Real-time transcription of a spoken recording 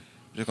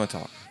Just gonna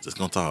talk. Just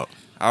gonna talk.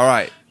 All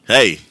right.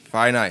 Hey.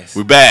 Fire nice.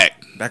 We're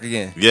back. Back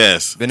again.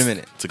 Yes. Been a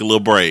minute. Took a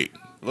little break.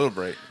 A little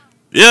break.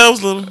 Yeah, it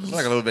was a little. It's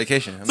like a little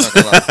vacation. I'm not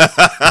gonna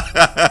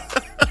lie.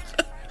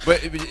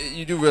 But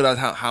you do realize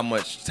how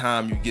much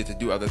time you get to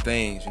do other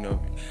things. You know,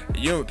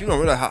 people don't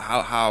realize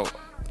how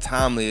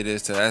timely it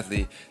is to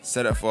actually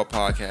set up for a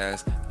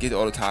podcast, get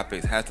all the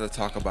topics, have to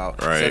talk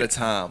about, right. set a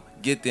time,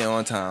 get there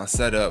on time,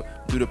 set up,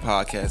 do the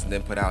podcast, and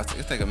then put out.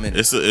 It's like a minute.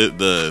 It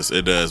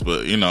does.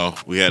 But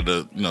we had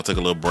to take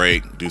a little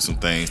break, do some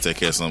things, take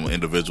care of some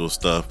individual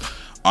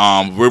stuff.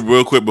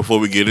 Real quick before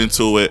we get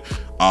into it,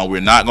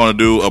 we're not going to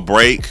do a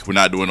break. We're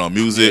not doing no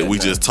music. We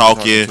just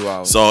talking.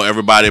 So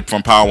everybody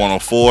from Power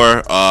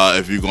 104,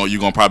 if you're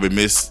gonna probably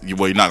miss, you're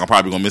not gonna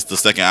probably gonna miss the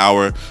second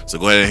hour. So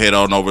go ahead and head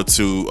on over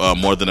to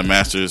More Than the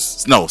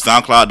Masters. No,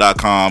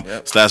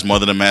 SoundCloud.com/More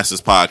Than the Masters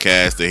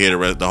podcast to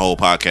hear the whole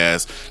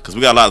podcast because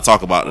we got a lot to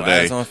talk about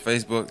today. It's on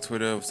Facebook,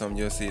 Twitter, something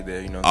you'll see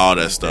there. All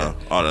that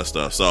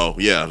stuff. So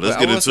yeah, let's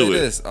get into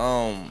it.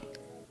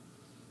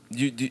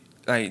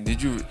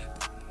 Did you?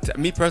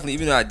 Me personally,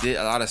 even though I did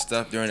a lot of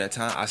stuff during that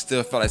time, I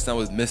still felt like something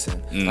was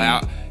missing.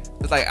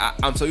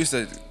 I'm so used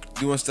to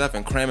doing stuff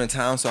and cramming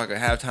time so I could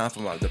have time for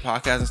the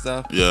podcast and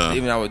stuff. Yeah.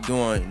 Even though I was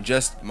doing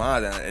just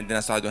mine, and then I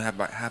started doing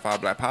half hour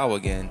Black Power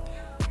again.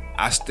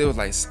 I still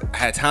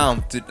had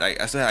time to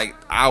I still had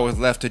hours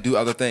left to do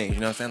other things.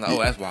 You know what I'm saying?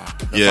 That's why.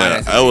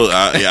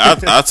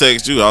 I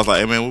text you. I was like,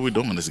 hey man, what we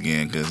doing this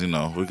again? Because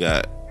we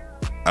got.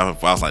 I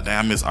was like,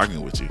 damn, I miss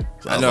arguing with you.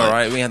 So I know,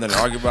 right? We ain't nothing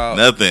to argue about.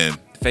 Nothing.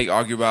 Fake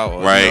argue about,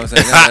 or, right? You know what I'm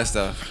saying? None of that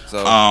stuff.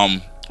 So,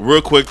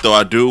 real quick though,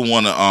 I do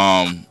want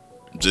to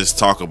just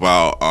talk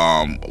about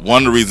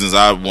one of the reasons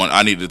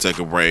I need to take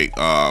a break.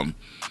 For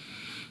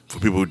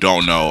people who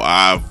don't know,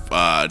 I've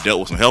dealt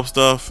with some health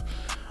stuff.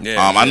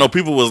 Yeah. I know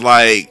people was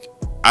like,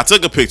 I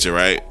took a picture,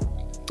 right,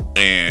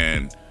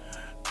 and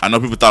I know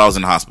people thought I was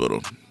in the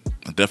hospital.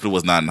 I definitely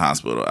was not in the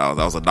hospital. I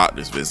was a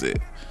doctor's visit.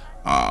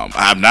 I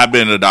have not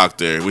been to a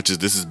doctor,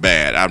 this is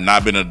bad. I've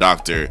not been to a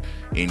doctor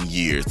in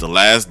years. The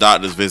last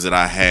doctor's visit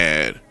I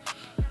had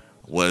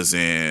was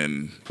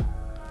in,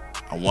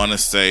 I want to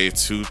say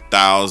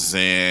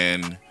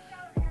 2000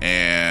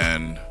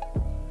 and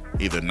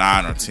either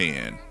 9 or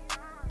 10.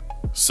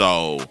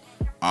 So,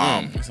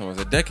 it's almost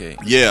a decade.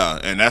 Yeah,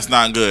 and that's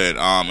not good.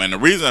 And the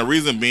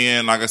reason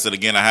being, like I said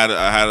again, I had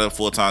a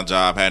full-time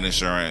job, had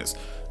insurance,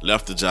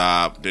 left the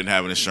job, didn't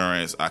have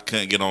insurance. I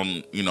couldn't get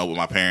on, with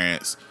my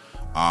parents.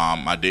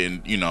 I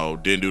didn't do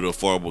the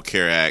Affordable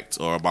Care Act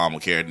or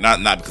Obamacare.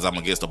 Not because I'm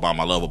against Obama.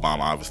 I love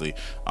Obama, obviously.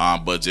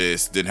 But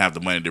just didn't have the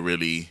money to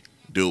really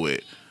do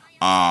it.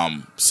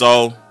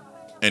 So,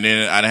 and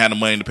then I didn't have the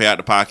money to pay out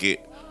the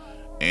pocket.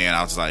 And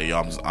I was like,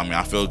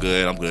 I feel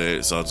good. I'm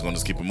good. So I'm just going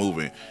to keep it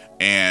moving.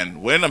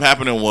 And what ended up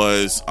happening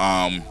was,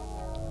 I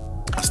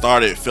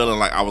started feeling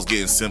like I was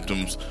getting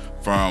symptoms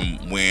from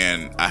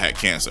when I had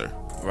cancer.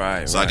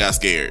 Right. So I got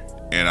scared.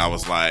 And I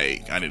was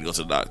like, I need to go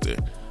to the doctor.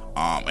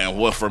 And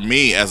what for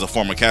me as a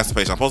former cancer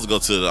patient, I'm supposed to go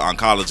to the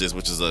oncologist,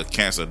 which is a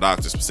cancer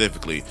doctor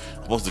specifically.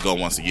 I'm supposed to go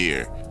once a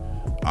year.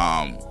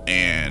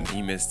 And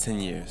you missed 10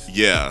 years.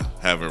 Yeah,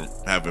 haven't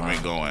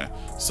been going.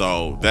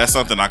 So that's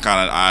something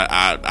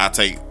I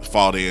take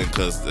fault in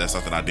because that's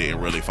something I didn't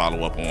really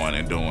follow up on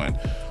and doing.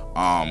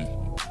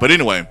 But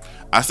anyway,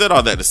 I said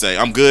all that to say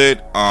I'm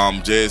good.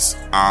 I'm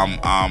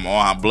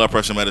on blood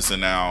pressure medicine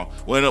now.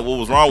 What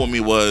was wrong with me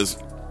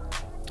was,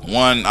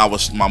 one,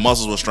 my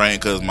muscles were strained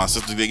because my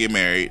sister did get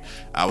married.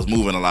 I was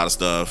moving a lot of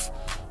stuff.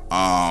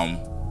 And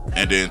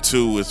then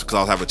two is because I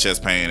was having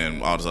chest pain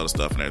and all this other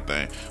stuff and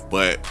everything.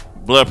 But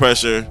blood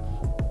pressure,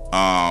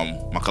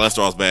 my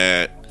cholesterol's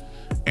bad,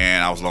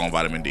 and I was low on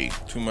vitamin D.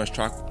 Too much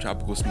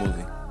tropical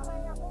smoothie.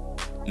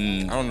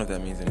 I don't know if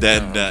that means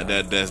anything.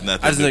 That's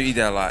nothing. I just know you eat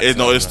that a lot. It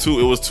was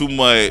too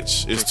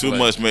much. It's too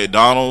much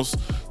McDonald's,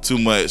 too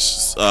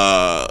much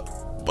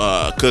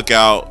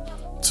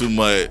cookout, too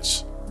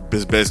much.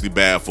 It's basically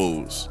bad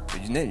foods.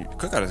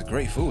 Cookout is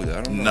great food.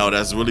 I don't know. No,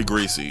 that's really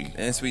greasy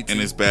and sweet tea.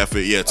 And it's bad for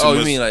you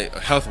mean like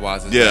health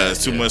wise? Yeah,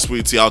 it's too much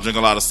sweet tea. I'll drink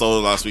a lot of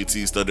soda, a lot of sweet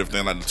tea stuff, different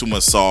things like too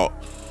much salt,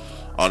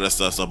 all that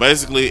stuff. So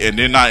basically, and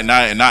then not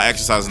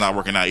exercise is not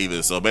working out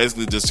either. So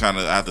basically, just I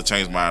have to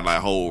change my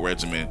whole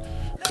regimen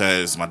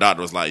because my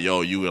doctor was like,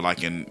 "Yo, you're at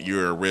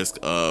risk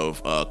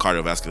of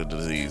cardiovascular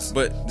disease."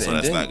 But so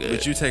that's not good.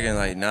 But you taking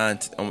like 9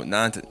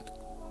 to.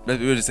 We'll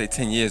just say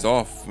 10 years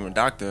off from a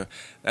doctor.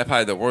 That's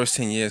probably the worst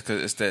 10 years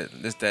because it's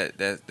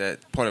that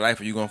part of life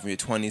where you're going from your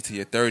 20s to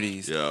your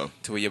 30s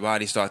to where your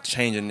body starts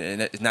changing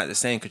and it's not the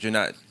same because you're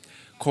not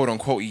quote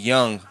unquote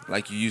young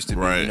like you used to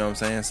be. Right. You know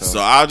what I'm saying? So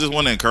I just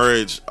want to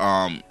encourage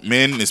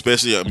men,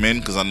 especially men,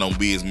 because I know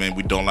we as men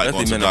we don't like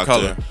going to the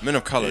doctor. Men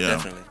of color,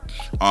 definitely.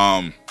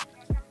 I'm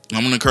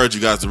going to encourage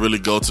you guys to really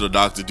go to the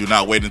doctor. Do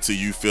not wait until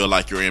you feel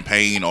like you're in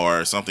pain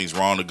or something's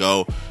wrong to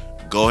go.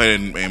 Go ahead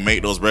and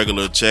make those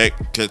regular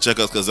checkups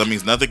because that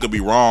means nothing could be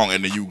wrong,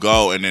 and then you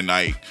go and then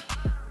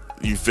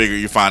you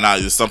find out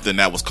it's something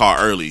that was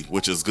caught early,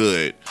 which is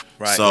good.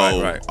 Right.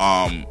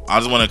 I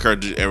just want to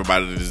encourage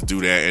everybody to just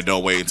do that and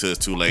don't wait until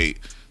it's too late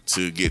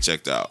to get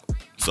checked out.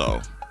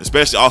 So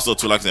especially also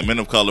to, like I said, men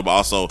of color, but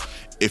also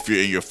if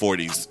you're in your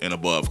 40s and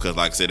above, because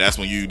like I said, that's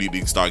when you need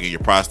to start getting your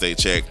prostate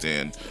checked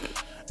and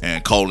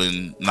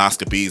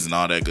colonoscopies and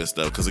all that good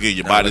stuff. Because again,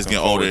 your body's getting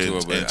older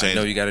and changing. I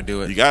know you got to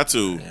do it. You got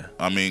to. Yeah.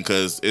 I mean,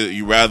 because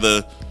you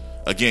rather,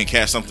 again,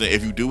 catch something.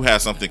 If you do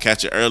have something,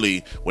 catch it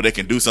early where they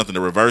can do something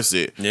to reverse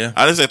it. Yeah.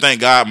 I just say,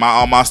 thank God,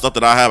 all my stuff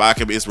that I have,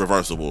 it's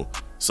reversible.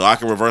 So I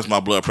can reverse my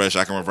blood pressure.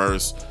 I can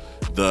reverse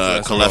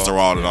the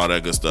cholesterol and all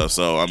that good stuff.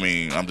 So I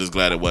mean, I'm just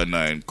glad it wasn't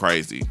nothing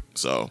crazy.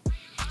 So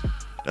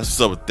that's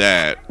what's up with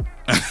that.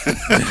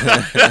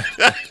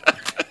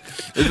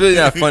 It's really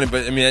not funny,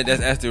 but I mean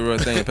that's the real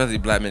thing. Especially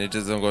black men, we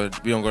don't go to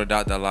the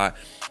doctor a lot.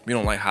 We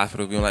don't like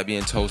hospitals. We don't like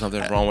being told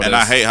something's wrong with us. And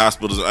I hate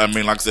hospitals. I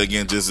mean, like I said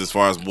again, just as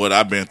far as what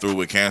I've been through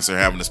with cancer,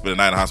 having to spend the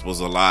night in hospitals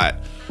a lot,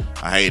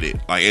 I hate it.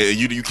 Like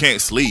you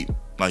can't sleep.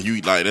 Like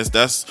it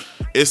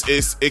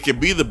can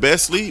be the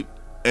best sleep,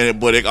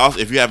 but it also,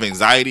 if you have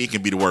anxiety, it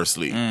can be the worst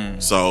sleep.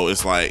 So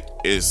it's like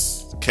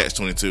it's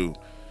catch-22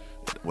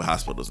 with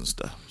hospitals and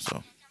stuff.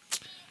 So,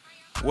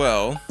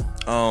 well,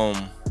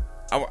 I'm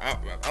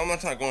not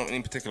trying to go in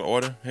any particular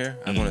order here.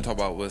 I'm going to talk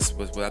about what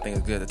I think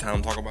is good at the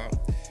time to talk about.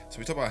 So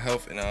we talk about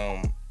health,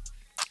 and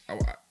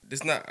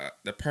this is not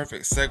the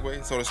perfect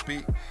segue, so to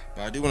speak,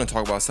 but I do want to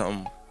talk about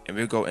something, and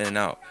we'll go in and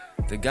out.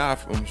 The guy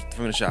from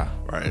the shop,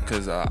 right?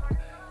 Because I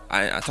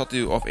talked to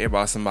you off air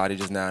about somebody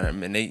just now,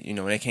 and they,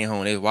 when they came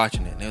home, they was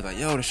watching it, and they was like,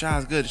 "Yo, the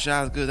shot's good,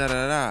 da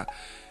da da."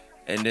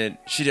 And then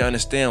she didn't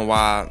understand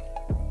why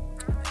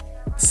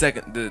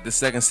the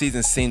second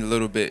season seemed a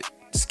little bit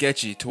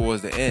sketchy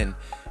towards the end.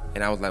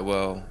 And I was like,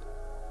 well,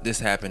 this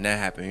happened, that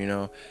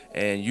happened,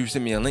 And you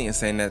sent me a link and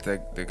saying that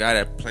the guy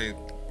that played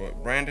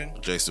Brandon?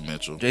 Jason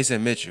Mitchell.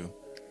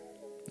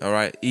 All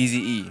right,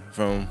 Eazy-E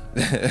from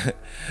the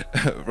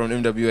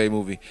MWA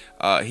movie.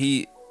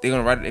 They're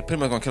gonna write it. They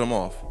pretty much gonna kill him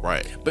off.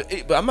 Right. But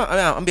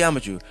I'm be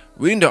honest with you.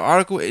 Reading the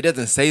article, it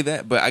doesn't say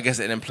that, but I guess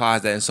it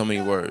implies that in so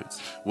many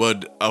words.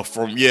 Well,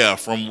 from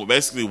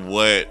basically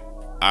what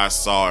I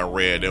saw and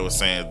read, they were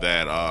saying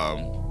that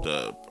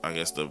the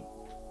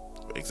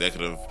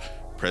executive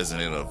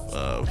president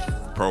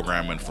of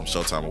programming from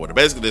Showtime or whatever.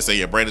 Basically, they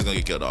say, Brandon's gonna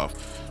get killed off.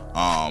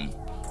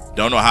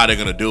 Don't know how they're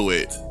gonna do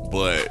it,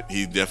 but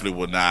he definitely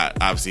will not.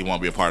 Obviously, he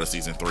won't be a part of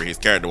season 3. His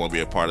character won't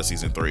be a part of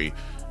season 3.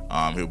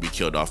 He'll be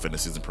killed off in the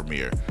season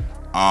premiere.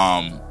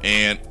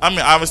 And I mean,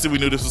 obviously, we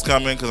knew this was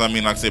coming because I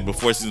mean, like I said,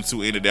 before season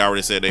 2 ended, they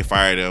already said they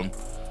fired him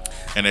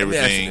and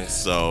everything.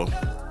 So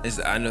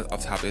I know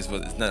off the top it's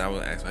nothing I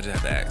want to ask. I just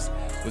have to ask.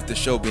 With the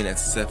show being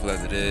as successful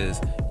as it is,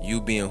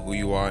 you being who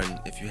you are, and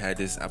if you had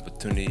this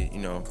opportunity,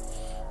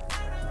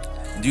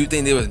 do you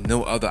think there was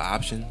no other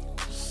option?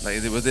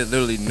 Like, was there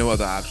literally no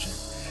other option?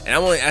 And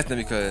I'm only asking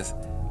because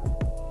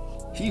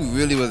he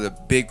really was a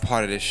big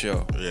part of this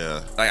show.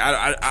 Yeah. Like,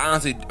 I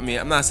honestly, I mean,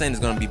 I'm not saying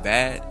it's gonna be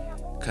bad,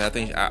 because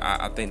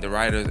I think the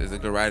writer is a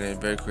good writer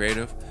and very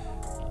creative.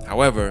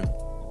 However,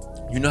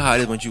 you know how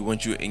it is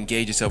once you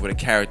engage yourself with a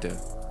character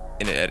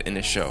in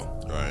a show,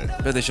 right?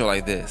 Especially a show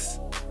like this.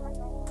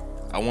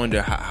 I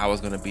wonder how it's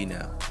gonna be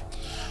now.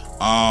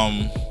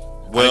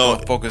 Well,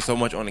 focus so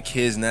much on the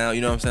kids now.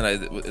 You know what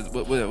I'm saying?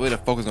 Like, where the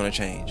focus gonna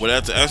change?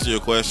 Well, to answer your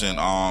question,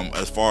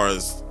 as far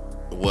as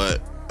what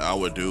I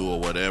would do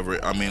or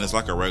whatever, I mean, it's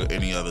like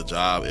any other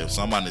job. If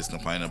somebody's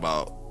complaining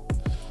about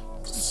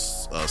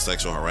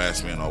sexual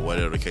harassment or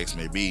whatever the case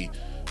may be,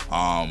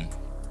 I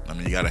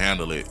mean, you got to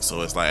handle it.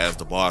 So it's like, as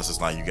the boss, it's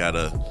like you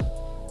gotta.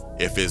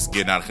 If it's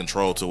getting out of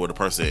control to where the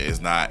person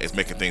it's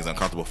making things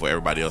uncomfortable for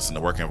everybody else in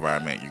the work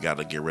environment, you got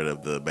to get rid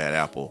of the bad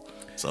apple.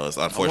 So it's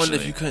unfortunate. I wonder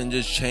if you couldn't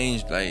just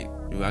change, like,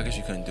 I guess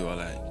you couldn't do all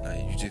that.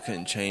 Like, you just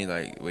couldn't change,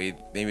 like,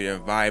 maybe the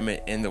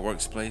environment in the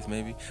workplace,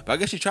 maybe. But I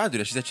guess she tried to do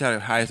that. She said she tried to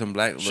hire some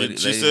black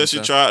ladies. She said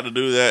she tried to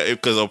do that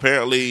because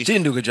apparently she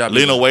didn't do a good job.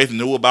 Lena Waithe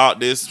knew about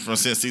this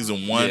since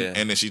season 1,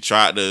 and then she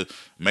tried to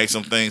make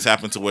some things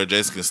happen to where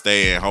Jason can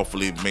stay and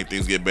hopefully make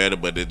things get better,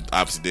 but it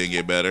obviously didn't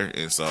get better.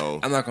 And so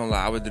I'm not gonna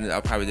lie,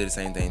 I probably did the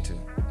same thing too.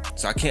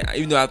 So I can't,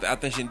 even though I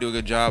think she didn't do a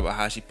good job of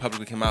how she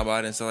publicly came out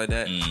about it and stuff like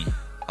that.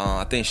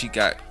 I think she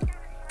got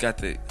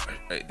the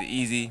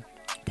easy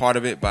part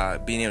of it by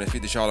being able to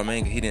speak to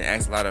Charlamagne, because he didn't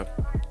ask a lot of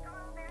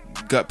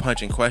gut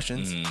punching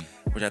questions,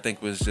 which I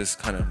think was just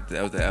kind of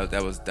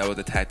that was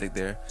the tactic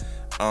there.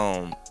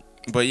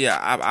 But yeah,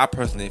 I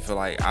personally feel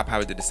like I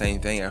probably did the same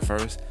thing at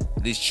first.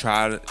 At least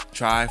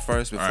try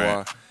first before.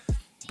 Right.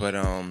 But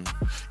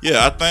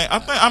yeah,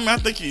 I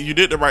think you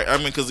did the right. I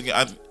mean, because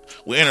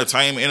with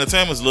entertainment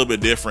is a little bit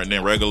different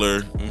than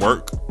regular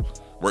work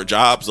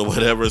jobs or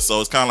whatever.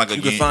 So it's kind of like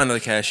you can find another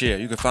cashier,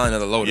 you can find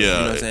another loader. Yeah. You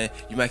know what I'm saying?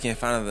 You might can't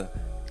find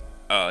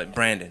another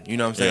Brandon. You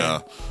know what I'm saying?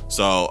 Yeah.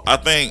 So I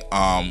think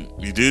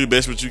you do the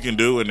best what you can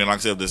do, and then like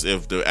I said,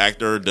 if the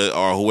actor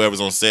or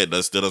whoever's on set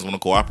still doesn't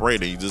want to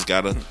cooperate, then you just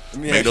gotta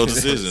make those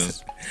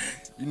decisions.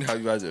 You know how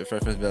you guys at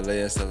Fresh Prince of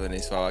Bel-Air and stuff, and they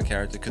saw our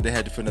character because they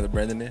had to put another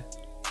Brandon there?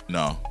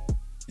 No.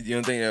 You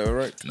don't think that would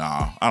work? No,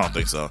 I don't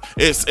think so.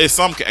 It's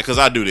some, because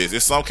I do this.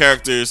 It's some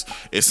characters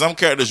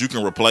you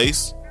can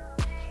replace,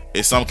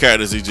 It's some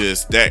characters who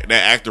just that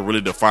actor really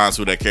defines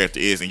who that character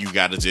is, and you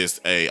got to just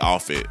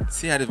off it.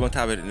 See how this one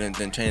topic and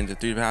then change to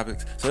 3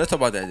 topics. So let's talk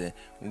about that then.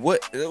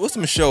 What's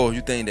some shows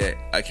you think that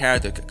a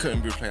character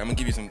couldn't be replaced? I'm gonna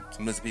give you some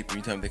list of people.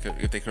 You tell me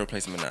if they could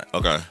replace him or not.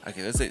 Okay.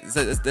 Okay.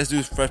 Let's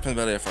do Fresh Prince of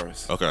Bel-Air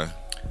first. Okay.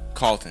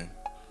 Carlton.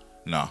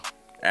 No.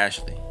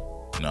 Ashley.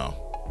 No.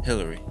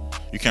 Hillary.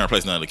 You can't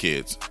replace none of the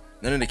kids.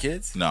 None of the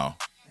kids? No.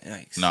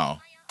 Yikes. No.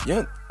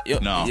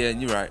 No. Yeah,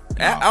 you're right.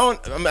 No.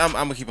 I'm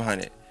gonna keep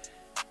 100.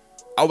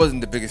 I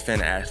wasn't the biggest fan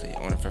of Ashley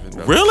on the Fresh Prince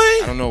of Bel-Air.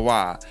 Really? I don't know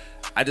why.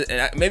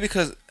 Maybe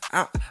because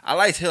I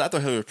liked Hillary. I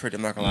thought Hillary was pretty.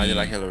 I'm not gonna lie. I did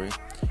like Hillary,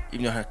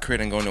 even though her career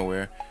didn't go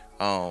nowhere.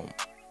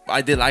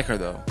 I did like her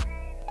though,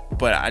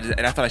 but I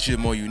felt like she was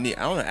more unique.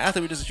 I don't know.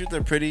 After she was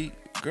a pretty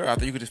girl. I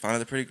thought you could just find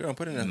her a pretty girl and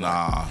put her in there.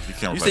 Nah, you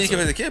can't. You said you came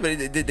as a kid, but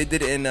they did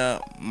it in My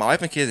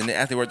Wife and Kids, and they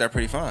actually worked out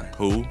pretty fine.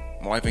 Who?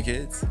 My Wife and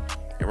Kids.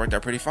 It worked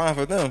out pretty fine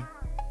for them.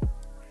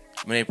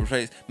 When they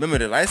replaced, remember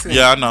the license?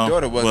 Yeah, I know.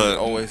 Daughter wasn't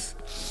always.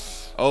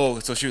 Oh,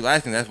 so she was light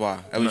skin. That's why.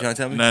 That what you trying to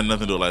tell me? Nothing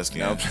to do with light skin.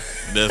 No.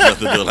 There's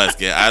nothing to do with light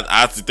skin.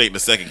 I think the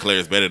second Claire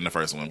is better than the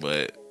first one,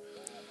 but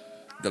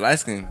the light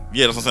skin.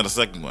 Yeah, that's what I'm saying. The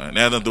second one.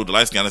 That has nothing to do with the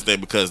light skin. I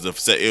understand because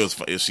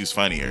she's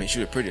funnier. I mean, she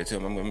was prettier too.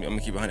 I'm gonna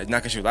keep it 100. Not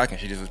because she was light skin.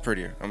 She just was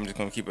prettier. I'm just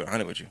gonna keep it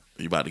 100 with you.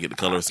 You about to get the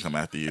colors to come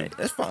after you? Hey,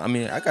 that's fine. I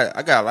mean, I got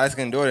a light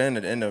skin daughter and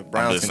the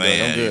brown skin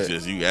daughter. I'm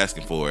good. You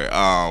asking for it.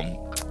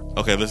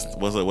 Okay.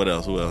 What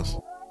else? Who else?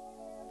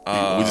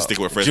 We just stick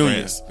with Fresh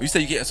Prince. You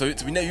said you can't. So you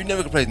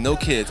never can play no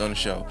kids on the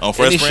show. On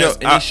Fresh Prince,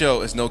 any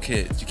show is no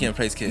kids. You can't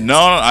place kids. No,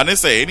 I didn't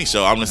say any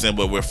show. I'm just saying,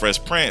 but with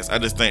Fresh Prince, I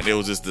just think they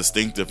was just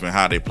distinctive in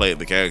how they played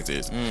the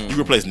characters. You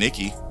replace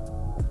Nikki.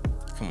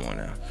 Come on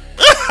now.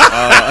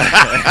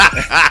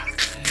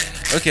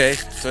 Okay,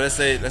 so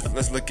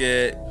let's look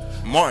at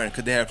Martin.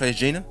 Could they have replaced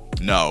Gina?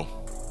 No,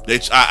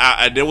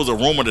 there was a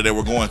rumor that they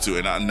were going to,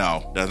 and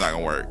no, that's not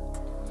gonna work.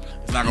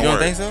 It's not gonna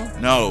work. You don't think so?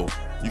 No,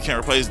 you can't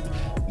replace.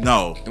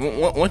 No.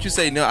 Once you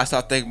say no, I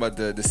start thinking about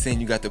the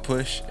scene you got to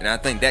push, and I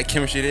think that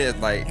chemistry there is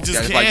like you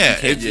just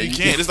can't. You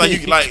can't. It's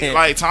like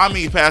like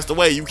Tommy passed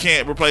away. You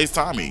can't replace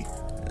Tommy.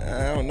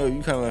 I don't know.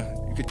 You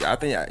could. I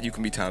think you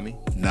can be Tommy.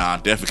 Nah,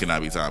 definitely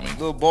cannot be Tommy. A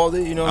little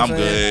baldy, you know what I'm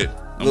saying?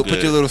 Good.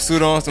 Put your little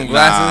suit on, some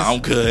glasses. Nah, I'm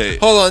good.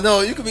 Hold on,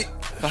 no, you could be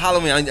for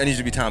Halloween. I need you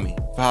to be Tommy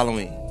for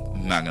Halloween.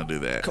 I'm not gonna do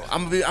that.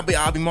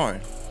 I'll be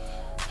Martin.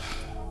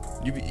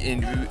 You be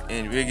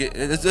and we get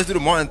let's do the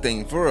Martin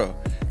thing for real.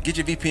 Get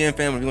your VPN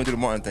family. We're gonna do the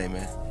Martin thing,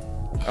 man.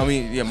 I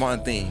mean, yeah,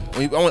 Martin thing.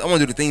 I want to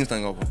do the theme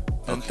thing over.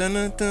 Okay. Dun,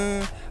 dun,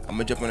 dun. I'm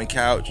gonna jump on the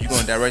couch. You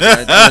gonna direct?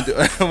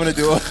 I'm gonna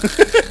do. I'm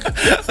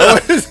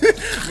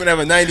gonna have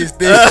a '90s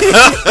thing.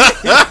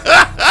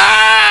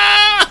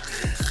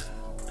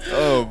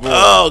 Oh boy.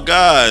 Oh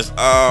gosh.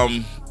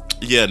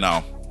 Yeah.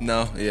 No.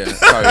 No. Yeah.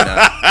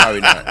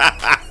 Probably not.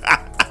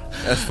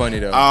 That's funny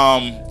though.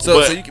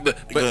 So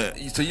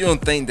you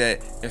don't think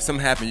that if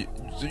something happened,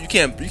 you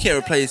can't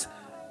replace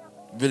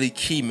really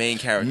key main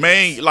characters.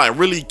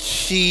 Really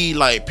key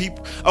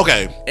people.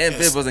 Okay. And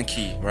Viv wasn't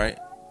key, right?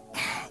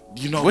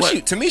 You know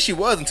what? To me, she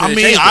was until I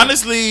mean,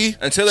 honestly,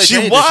 until they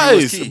she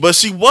was, but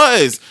she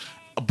was.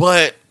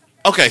 But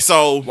okay,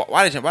 so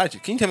why did you?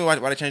 Can you tell me why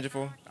they changed it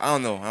for? I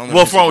don't know.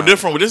 Well, from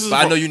different. This is.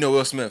 But I know you know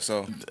Will Smith,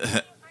 so.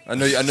 I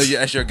know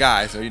that's your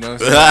guy, so you know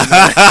what I'm saying?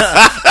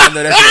 I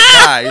know that's your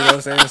guy, you know what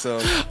I'm saying? So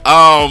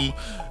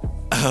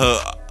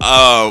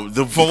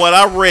from what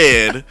I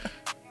read,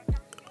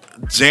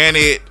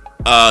 Janet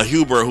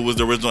Huber, who was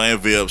the original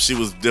Aunt Viv, she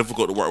was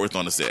difficult to work with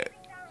on the set.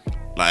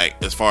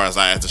 Like as far as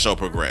the show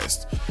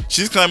progressed,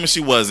 she's claiming she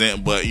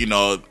wasn't, but you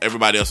know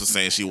everybody else was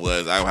saying she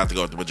was. I would have to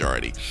go with the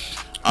majority.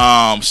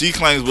 She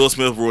claims Will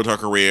Smith ruined her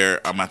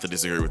career. I'm gonna have to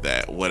disagree with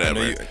that.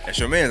 Whatever. That's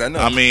your man. I know.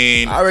 I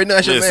mean, I already know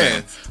that's your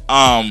man.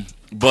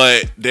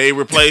 But they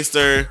replaced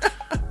her.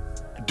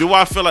 Do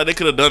I feel like they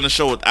could have done the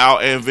show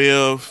without Aunt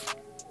Viv?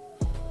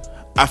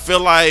 I feel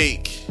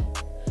like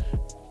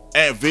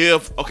Aunt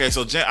Viv. Okay,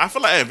 so I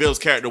feel like Aunt Viv's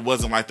character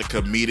wasn't like the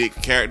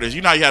comedic characters.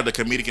 You know how you have the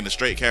comedic and the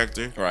straight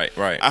character? Right.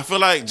 I feel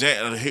like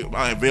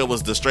Aunt Viv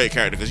was the straight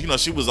character because, you know,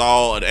 she was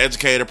all an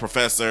educator,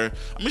 professor.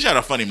 I mean, she had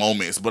her funny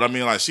moments, but I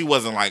mean, like, she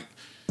wasn't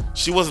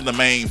the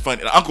main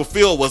funny. Uncle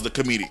Phil was the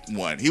comedic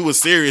one. He was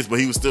serious, but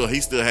he still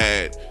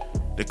had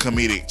the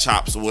comedic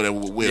chops or whatever,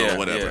 or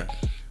whatever.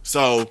 Yeah.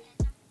 So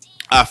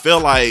I feel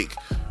like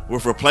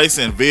with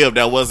replacing Viv,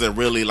 that wasn't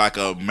really like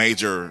a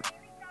major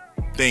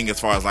thing as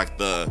far as like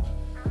the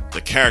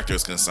character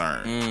is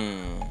concerned.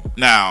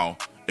 Now,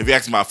 if you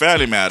ask me about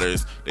Family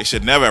Matters, they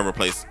should never have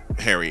replaced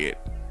Harriet.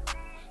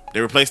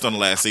 They replaced on the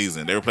last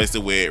season. They replaced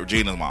it with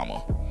Regina's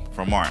mama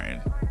from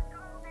Martin.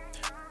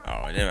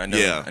 Oh, I don't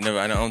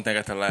think I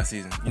got to the last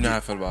season. You know how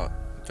I feel about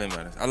Family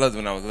Matters. I loved it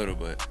when I was little,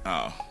 but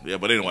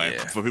but anyway,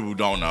 for people who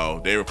don't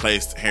know, they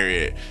replaced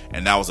Harriet,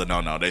 and that was a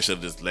no. They should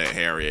have just let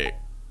Harriet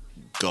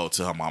go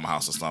to her mama's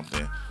house or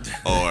something,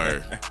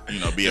 or you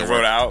know, be at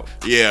work. Out.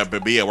 Yeah,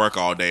 but be at work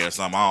all day or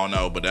something. I don't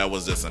know, but that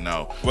was just a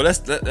no. Well, let's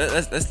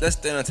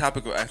stay on the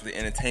topic of actually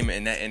entertainment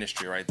in that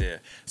industry right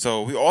there.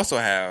 So we also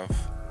have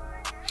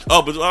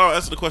Oh, but I'll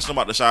answer the question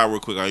about the Shy real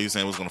quick. Are you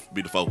saying what's going to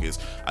be the focus?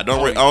 I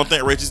don't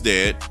think Reggie's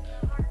dead.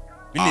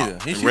 Me neither.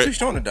 He's too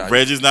strong to die.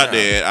 Reggie's not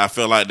dead. I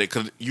feel like that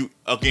because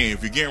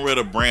if you're getting rid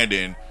of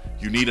Brandon,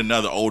 you need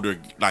another older,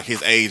 like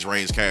his age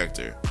range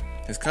character.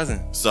 His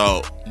cousin.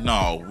 So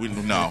no,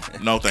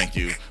 thank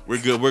you.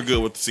 We're good. We're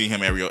good with seeing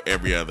him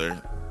every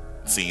other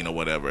scene or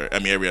whatever. I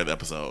mean, every other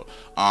episode.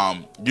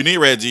 You need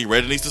Reggie.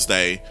 Reggie needs to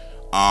stay.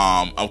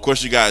 Of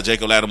course, you got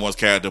Jacob Lattimore's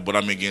character, but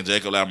I mean, again,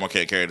 Jacob Lattimore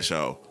can't carry the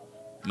show.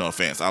 No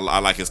offense, I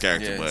like his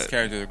character, but his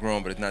character is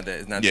grown, but it's not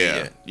there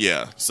yet.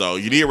 Yeah. So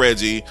you need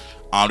Reggie.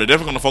 They're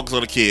definitely going to focus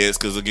on the kids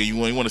because again, you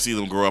want to see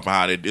them grow up and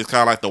how they. It's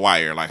kind of like The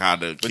Wire, like how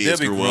the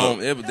kids grew up.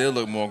 They'll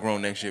look more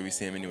grown next year. We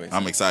see them anyway.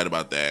 I'm excited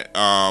about that.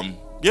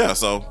 Yeah.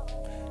 So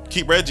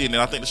keep Reggie, and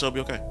then I think the show will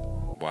be okay.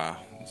 Wow,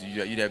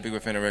 you that big of a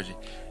fan of Reggie?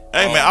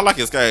 Hey man, I like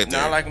his character. No,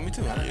 I like him. Me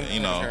too.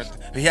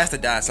 But he has to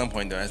die at some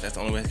point though. That's the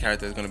only way his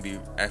character is going to be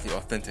actually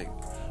authentic.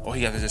 Or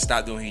he has to just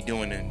stop doing what he's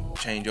doing and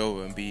change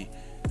over and be,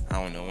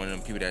 I don't know, one of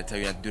them people that tell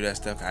you not to do that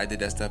stuff. I did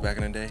that stuff back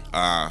in the day.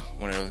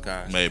 One of those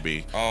guys.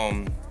 Maybe.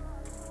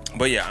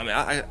 But yeah, I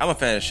mean, I'm a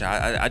fan of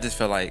Shy. I just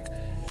feel like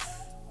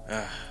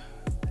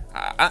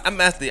I'm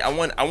actually I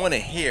want to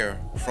hear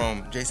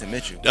from Jason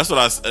Mitchell. That's what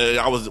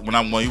I was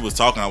when he was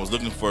talking. I was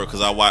looking for because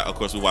of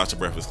course we watched The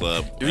Breakfast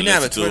Club. Do you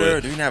have a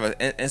Twitter? Do you have an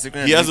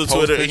Instagram? He has a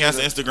Twitter. He has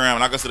an Instagram.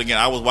 And like I said again,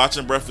 I was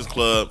watching Breakfast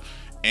Club.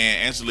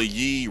 And Angela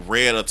Yee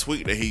read a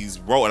tweet that he's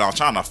wrote, and I was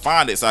trying to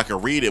find it so I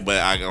could read it,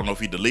 but I don't know if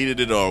he deleted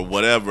it or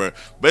whatever.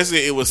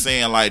 Basically, it was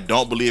saying, like,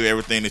 don't believe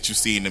everything that you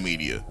see in the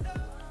media.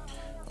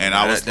 And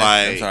I was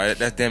like... I'm sorry,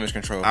 that's damage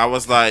control. I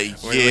was like,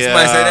 yeah... When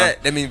somebody say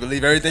that means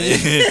believe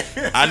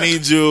everything. I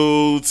need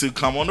you to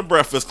come on the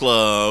Breakfast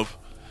Club,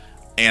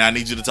 and I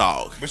need you to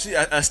talk. But see,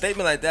 a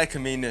statement like that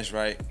can mean this,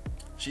 right?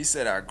 She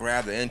said, I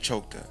grabbed her and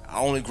choked her. I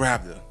only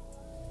grabbed her.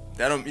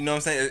 That don't, you know what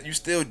I'm saying? You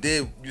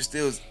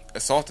still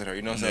assaulted her,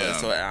 you know what I'm saying?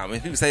 So when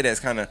people say that, it's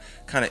kind of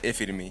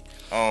iffy to me.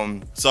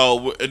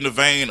 So in the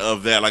vein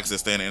of that, like I said,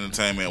 staying in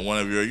entertainment, one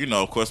of your,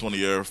 of course, one of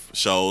your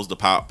shows, The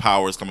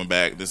Power, is coming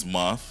back this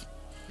month.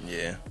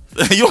 Yeah.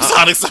 You don't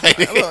sound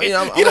excited. You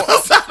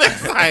don't sound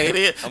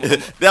excited.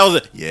 That was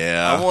it.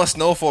 Yeah. I want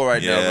Snowfall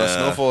right now, bro.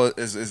 Snowfall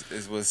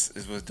is what's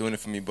doing it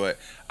for me, but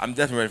I'm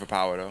definitely ready for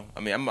Power though.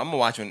 I mean, I'm gonna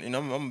watch it. I'm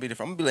gonna be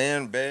different. I'm gonna be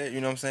laying in bed.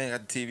 You know what I'm saying?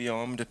 Got the TV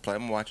on. I'm gonna just play.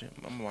 I'm gonna watch it.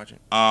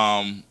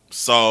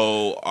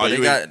 So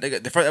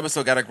the first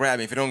episode gotta grab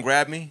me. If it don't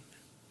grab me,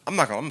 I'm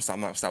not gonna stop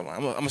lying.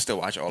 I'm gonna still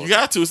watch it all. You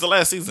got to. It's the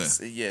last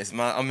season. Yes,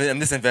 I'm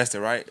this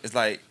invested, right? It's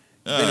like.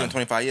 Been doing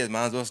 25 years,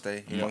 might as well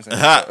stay. You know what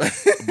I'm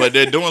saying? But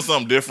they're doing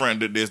something different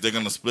than this. They're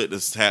going to split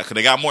this half. Because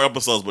they got more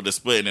episodes, but they're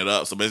splitting it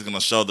up. So basically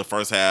going to show the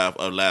first half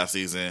of last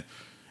season,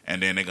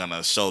 and then they're going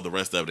to show the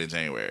rest of it in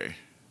January.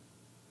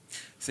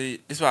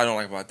 See, this is what I don't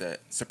like about that.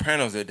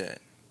 Sopranos did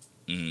that.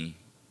 Mm-hmm.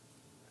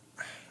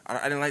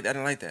 I didn't like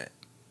that.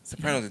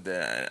 Sopranos did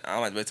that. I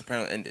don't like the way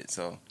Sopranos ended.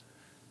 So,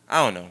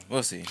 I don't know.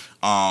 We'll see.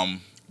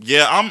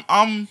 Yeah,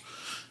 I'm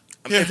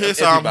here's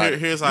how I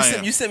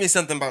am. You sent me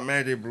something about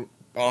Mary J. Blige.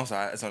 Oh, I'm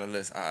sorry. It's on the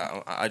list.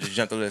 I just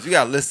jumped the list. We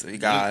got a list, you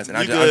guys, and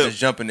I'm just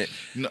jumping it.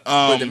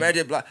 But the Mary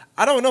J. Blige,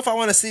 I don't know if I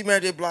want to see Mary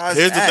J. Blige.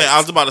 Here's the thing. I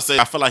was about to say,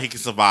 I feel like he can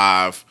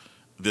survive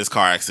this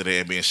car accident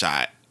and being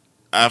shot.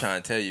 I'm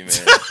trying to tell you, man.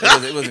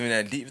 It wasn't even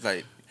that deep. It's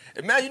like,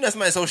 imagine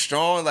somebody so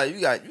strong. Like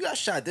you got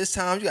shot this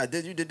time. You got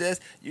this. You did this.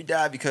 You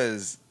died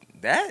because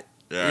that.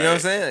 Yeah, you know what I'm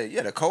saying? Like, you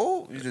had a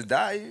cold. You just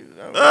died. You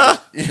know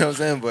what I'm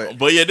saying?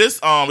 But yeah, this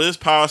Power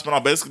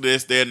spinoff. Basically,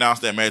 they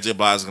announced that Mary J.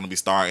 Blige is going to be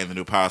starring in the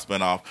new Power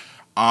spinoff.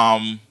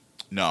 No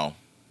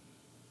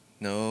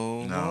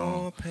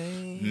more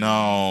pain.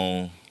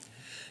 No.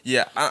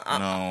 Yeah,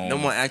 no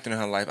more acting in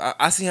her life.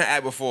 I seen her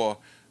act before,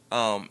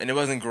 and it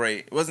wasn't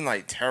great. It wasn't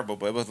like terrible,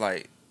 but it was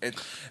like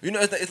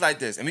it's like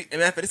this. And in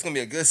fact, it's gonna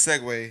be a good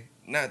segue.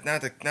 Not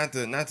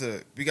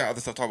to. We got other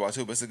stuff to talk about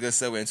too, but it's a good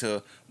segue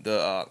into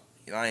the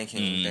Lion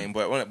King thing.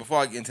 But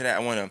before I get into that, I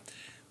want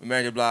to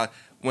Mary J. Blige.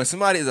 When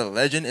somebody is a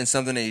legend in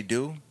something they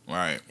do,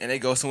 right, and they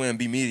go somewhere and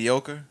be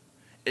mediocre.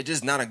 It's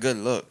just not a good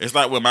look. It's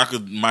like when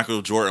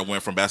Michael Jordan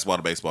went from basketball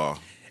to baseball.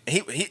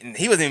 He wasn't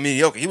even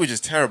mediocre. He was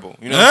just terrible.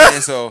 You know what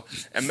I'm saying? So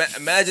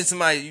imagine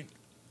somebody.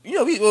 We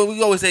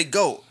always say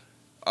GOAT,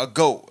 a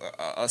GOAT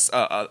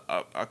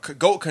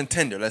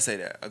contender. Let's say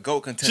that a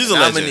GOAT contender. She's a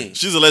legend.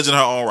 She's a legend in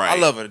her own right.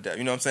 I love her to death.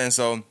 You know what I'm saying?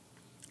 So,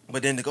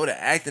 but then to go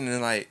to acting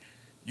and like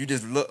you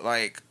just look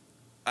like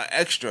an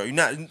extra. You're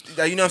not,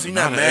 like, you know what I'm saying?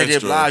 You're not Mary J.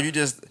 Blige. You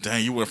just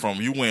you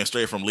went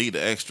straight from lead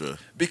to extra.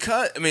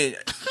 Because I mean.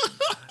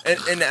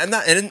 And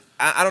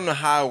I don't know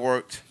how it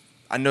worked.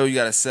 I know you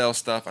gotta sell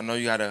stuff. I know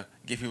you gotta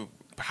get people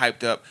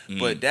hyped up.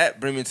 But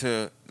that bring me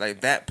to like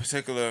that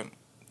particular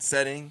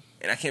setting,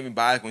 and I can't be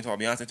biased when we talk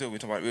about Beyonce too. We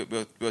talk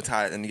about we'll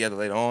tie it in together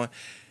later on.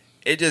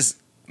 It just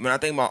when I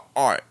think about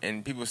art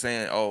and people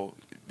saying, oh,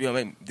 they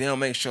don't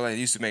make shows like they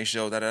used to make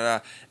shows,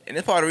 and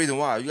it's part of the reason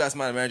why you got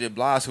somebody like Mary J.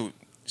 Blige who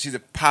she's a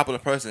popular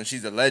person,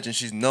 she's a legend,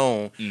 she's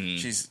known,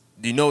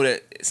 you know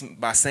that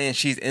by saying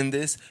she's in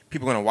this,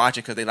 people are gonna watch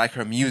it because they like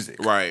her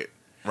music, right.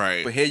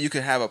 But here you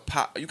could have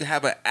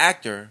an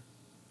actor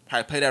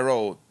probably play that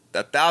role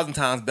 1,000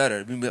 times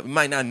better. We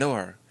might not know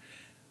her,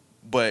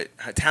 but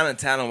her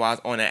talent wise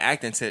on that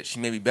acting tip, she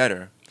may be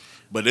better.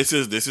 But this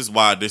is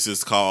why this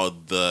is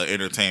called the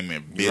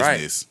entertainment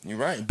business. You're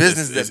right.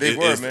 Business is a big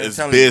word, man. It's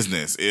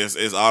business.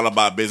 It's all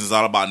about business.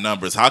 All about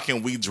numbers. How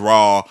can we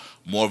draw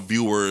more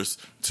viewers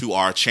to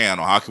our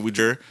channel? How can we?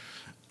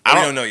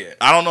 I don't know yet.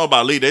 I don't know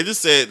about Lee. They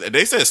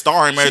said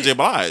starring Mary J.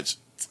 Blige.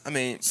 I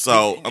mean,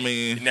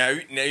 now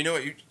you know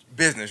what?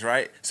 Business,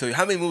 right? So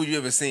how many movies you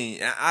ever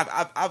seen?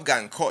 I've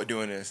gotten caught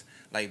doing this.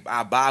 Like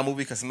I buy a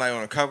movie because somebody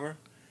on the cover,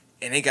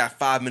 and they got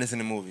 5 minutes in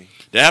the movie.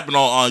 That happened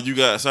on You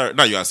Got Served.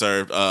 No, You Got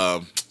Served.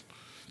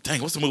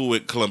 Dang, what's the movie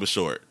with Columbus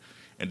Short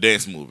and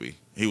dance movie?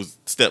 He was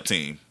Step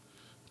Team,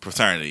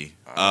 Fraternity,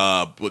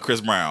 with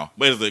Chris Brown.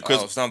 What is it?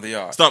 Stomp the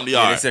Yard. Stomp the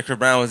Yard. Yeah, they said Chris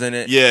Brown was in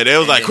it. Yeah, they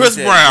was like Chris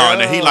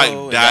Brown, and he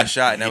like died.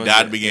 Shot, and he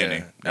died at the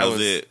beginning. Yeah, that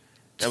was it.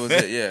 That was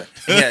it. Yeah,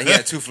 he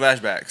had 2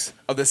 flashbacks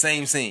of the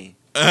same scene.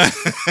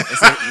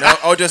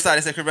 No, just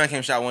they said Chris Brown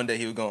came shot one day.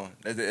 He was gone.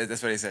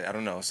 That's what they said. I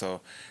don't know.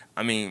 So,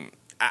 I mean,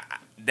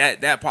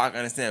 that part I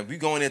understand. We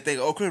go in there and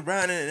think, Chris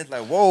Brown, and it's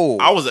like, whoa.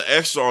 I was an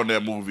extra on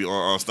that movie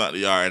on Stomp the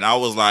Yard, and I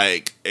was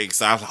like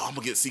excited. I'm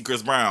gonna get to see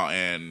Chris Brown,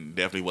 and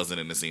definitely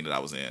wasn't in the scene that I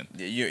was in.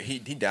 Yeah, he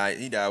died.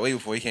 He died way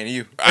before he came to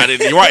you. I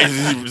didn't. You're right,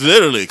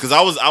 literally, because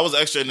I was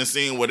extra in the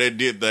scene where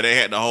they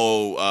had the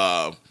whole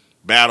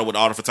battle with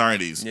all the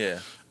fraternities. Yeah,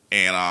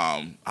 and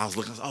I was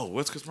looking.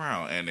 Where's Chris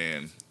Brown? And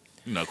then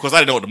of course, I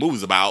didn't know what the movie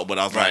was about, but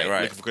I was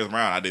looking for Chris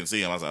Brown. I didn't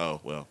see him. I was like,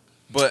 oh well.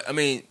 But I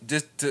mean,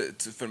 just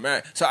for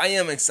marriage. So I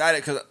am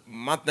excited because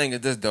my thing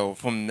is this though.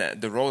 From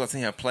the roles I've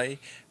seen her play,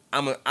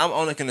 I'm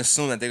only gonna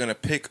assume that they're gonna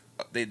pick.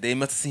 They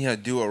must have seen her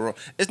do a role.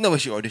 It's no way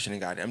she auditioned and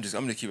got it. I'm just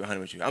keep it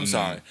 100 with you. I'm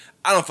sorry.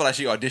 I don't feel like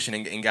she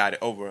auditioned and got it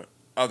over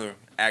other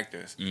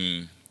actors.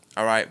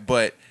 All right,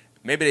 but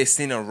maybe they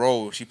seen a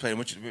role she played.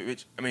 Which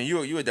I mean,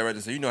 you a director,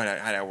 so you know how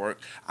that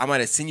works. I might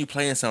have seen you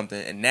playing something,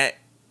 and that.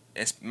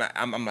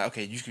 I'm like,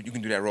 okay, you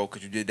can do that role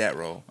because you did that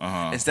role.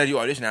 Instead of you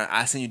audition,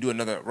 I seen you do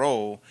another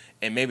role,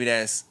 and maybe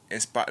that's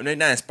inspired. Maybe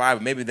not inspired,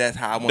 but maybe that's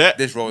how I want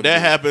this role to be.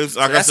 That happens.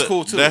 Like that's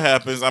cool too. That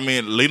happens. I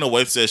mean, Lena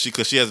Waithe says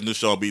because she has a new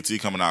show on BT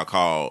coming out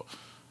called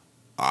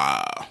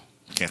I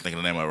can't think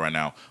of the name of it right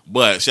now,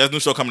 but she has a new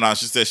show coming out.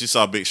 She said she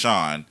saw Big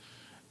Sean,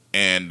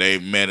 and they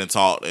met and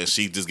talked, and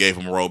she just gave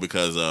him a role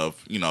because of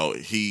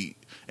he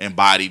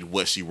embodied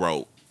what she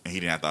wrote, and he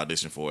didn't have to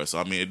audition for it. So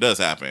I mean, it does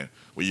happen.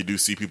 Where you do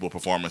see people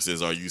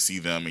performances, or you see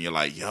them, and you're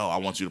like, "Yo, I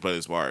want you to play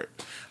this part."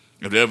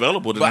 If they're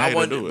available, then I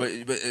do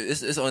it. But it's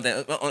the only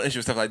thing. On issue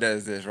with stuff like that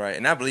is this, right?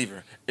 And I believe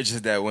her. It's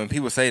just that when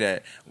people say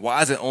that,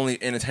 why is it only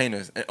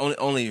entertainers and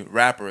only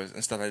rappers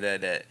and stuff like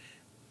that that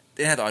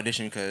they have to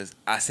audition because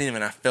I seen him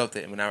and I felt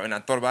it, and when I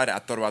thought about it, I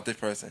thought about this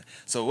person.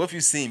 So what if you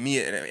see me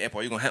at the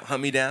airport? You gonna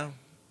hunt me down?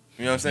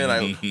 You know what I'm saying?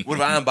 Like, what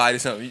if I embody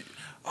something?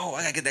 I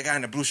gotta get that guy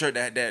in the blue shirt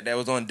that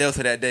was on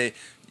Delta that day.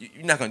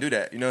 You're not gonna do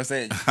that. You know what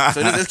I'm saying? So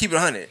let's keep it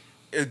 100.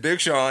 It's Big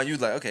Sean. You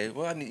was like, okay,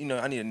 well, I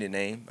need a new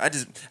name.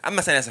 I'm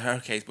not saying that's her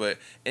case, but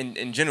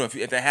in general,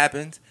 if that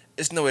happens,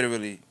 it's no way to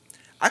really.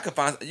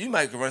 You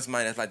might run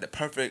somebody that's like the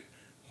perfect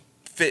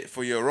fit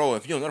for your role.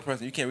 If you don't know the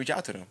person, you can't reach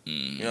out to them.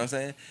 You know what I'm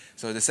saying?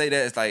 So to say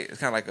that, it's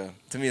kind of like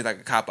to me, it's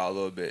like a cop out a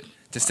little bit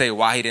to say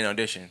why he didn't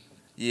audition.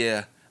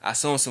 Yeah, I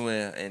saw him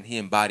somewhere and he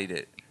embodied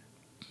it.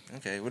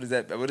 Okay, what is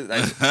that? What does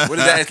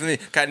that actually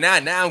mean?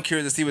 Now I'm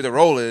curious to see what the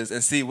role is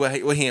and see what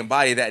he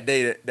embodied that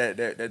day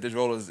that this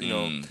role is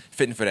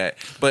fitting for that.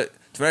 But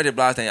to Mary J.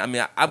 Blige thing, I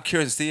mean, I'm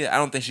curious to see it. I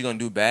don't think she's gonna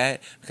do bad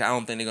because I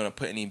don't think they're gonna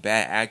put any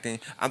bad acting.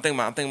 I'm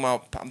thinking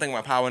about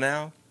Power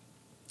now,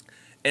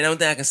 and the only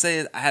thing I can say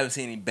is I haven't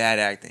seen any bad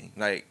acting.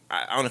 Like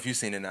I don't know if you've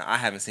seen it now. I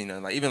haven't seen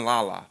none. Like even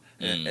Lala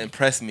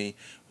impressed me.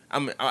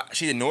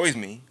 She annoys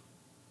me.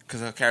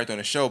 Because her character on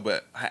the show,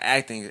 but her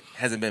acting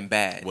hasn't been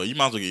bad. Well, you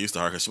might as well get used to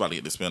her because she's about to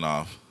get the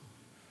spinoff.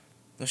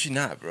 No, she's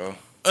not, bro.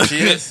 She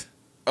is.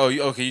 Oh,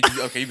 you okay?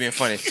 You being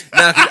funny?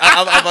 Nah,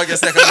 I'm about to get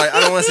second. I'm like,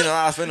 I don't want to see no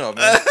spinoff,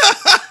 man.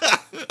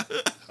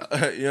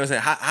 You know what I'm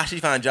saying? How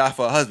she find a job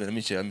for her husband? Let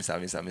me chill. Let me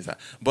stop.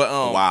 But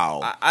wow.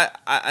 I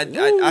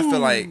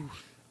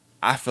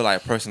feel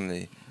like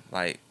personally,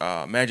 like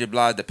Mary J.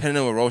 Blige, depending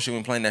on what role she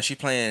been playing, now she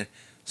playing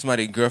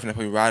somebody's girlfriend that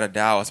probably ride or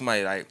die, or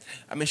somebody like.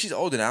 I mean, she's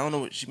older now. I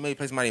don't know. She may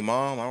play somebody's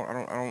mom.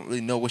 I don't really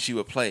know what she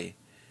would play.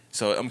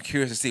 So I'm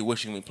curious to see what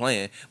she will be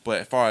playing.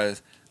 But as far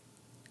as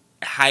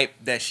hype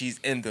that she's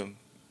in them,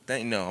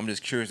 I'm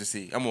just curious to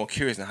see. I'm more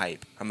curious than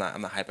hype. I'm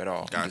not hype at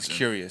all. Gotcha. I'm just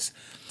curious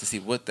to see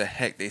what the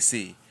heck they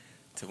see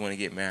to want to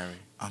get married.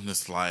 I'm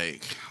just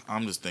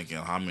thinking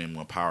how many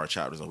more Power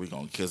chapters are we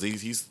going? Because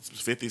he's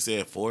 50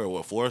 said 4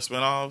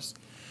 spinoffs.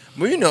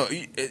 Well,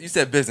 you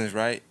said business,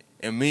 right?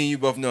 And me and you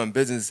both know in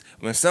business,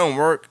 when something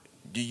work,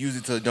 you use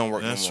it till it don't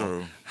work That's no more.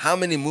 True. How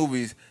many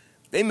movies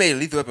they made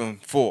Lethal Weapon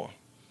 4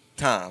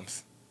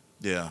 times?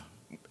 Yeah.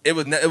 It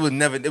was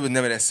never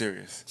that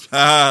serious.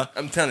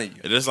 I'm telling you.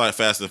 It is like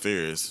Fast and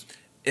Furious.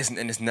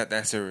 It's not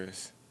that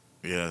serious.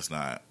 Yeah, it's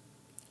not.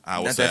 I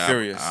would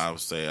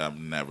say I've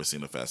never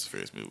seen a Fast and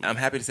Furious movie. I'm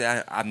happy to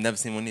say I've never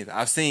seen one either.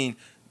 I've seen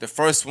the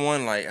first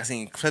one, like I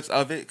seen clips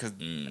of it because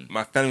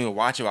my family would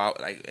watch it out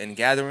like in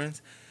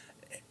gatherings.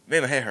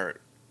 made my head hurt.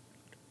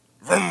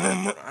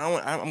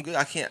 I'm good.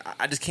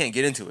 I just can't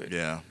get into it.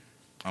 Yeah.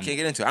 Can't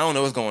get into it. I don't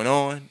know what's going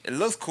on. It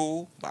looks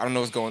cool, but I don't know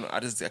what's going on. I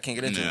can't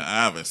get into it.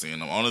 I haven't seen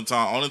them. Only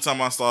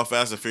time I saw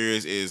Fast and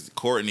Furious is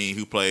Courtney,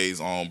 who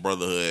plays on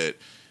Brotherhood.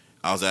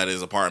 I was at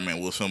his apartment.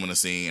 We was filming a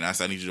scene. I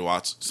said, I need you to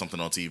watch something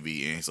on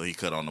TV. And so he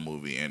cut on the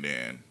movie. And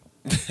then...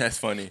 That's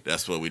funny.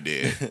 That's what we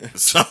did.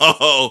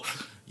 So,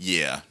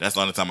 yeah. That's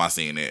the only time I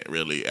seen it.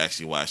 Really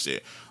actually watched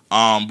it.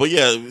 But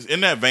yeah,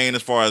 in that vein,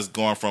 as far as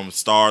going from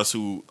stars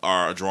who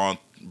are drawn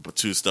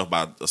to stuff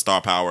by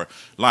star power,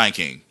 Lion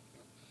King.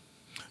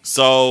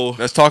 So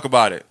let's talk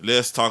about it.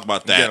 Let's talk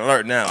about that. Get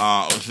alert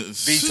now.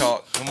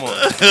 B-talk. Come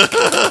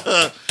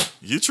on.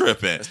 You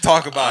tripping. Let's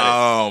talk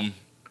about it.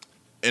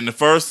 In the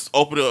first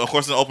opening, of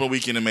course, in the opening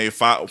weekend, it made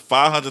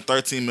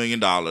 $513 million.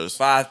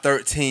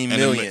 $513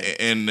 million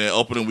in the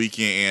opening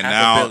weekend, and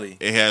Half now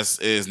it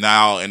is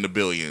now in the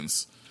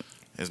billions.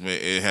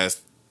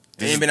 It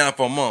ain't been out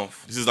for a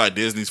month. This is like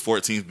Disney's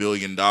 $14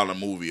 billion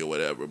movie or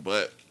whatever.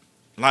 But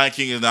Lion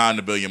King is now in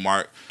the billion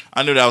mark.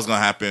 I knew that was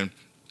gonna happen.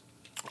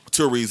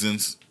 2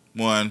 reasons.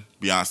 1,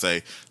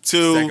 Beyonce.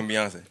 2, second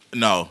Beyonce.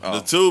 No,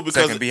 the 2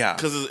 because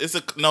it's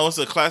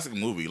a classic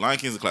movie. Lion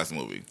King is a classic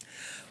movie.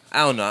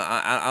 I don't know.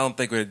 I don't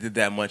think we did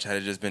that much had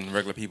it just been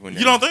regular people. In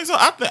there. You don't think so?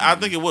 I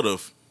think it would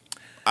have.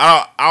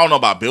 I don't know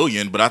about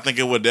billion, but I think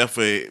it would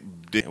definitely.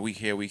 Week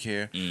here.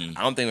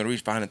 I don't think it would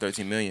reach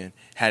 513 million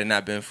had it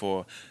not been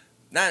for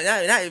not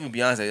even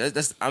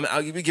Beyonce.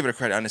 I'll give it a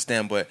credit. I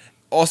understand, but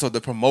also the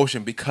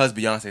promotion because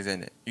Beyonce's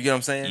in it. You get what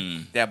I'm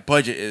saying? That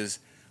budget is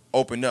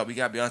opened up. We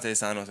got Beyonce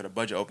signed on, so the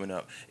budget opened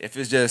up. If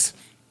it's just,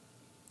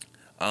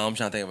 I'm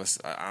trying to think of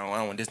I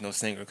don't want this no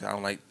singer because I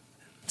don't like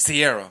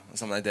Sierra or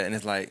something like that, and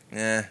it's like,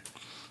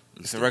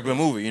 it's a regular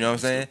movie. You know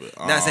what I'm saying?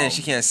 Not saying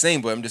she can't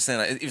sing, but I'm just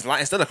saying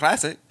like it's still a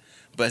classic,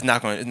 but it's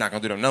not going to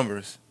do them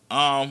numbers.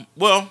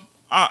 Well,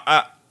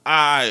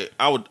 I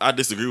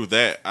disagree with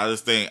that. I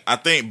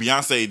think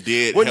Beyonce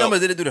did. What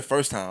numbers did it do the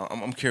first time?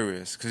 I'm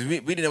curious because we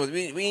didn't know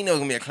we didn't know it was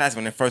gonna be a classic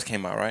when it first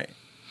came out, right?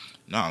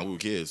 No, we were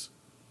kids.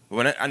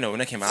 I know when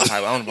that came out,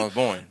 I don't know if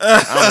I was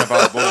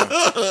born.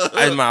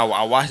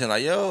 I watched it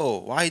like,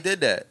 yo, why he did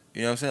that?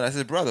 You know what I'm saying? That's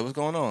his brother. What's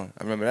going on?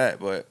 I remember that,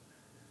 but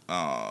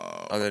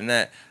other than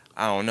that,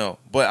 I don't know.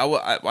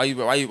 But why you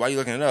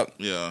looking it up?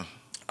 Yeah,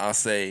 I'll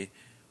say,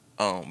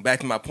 back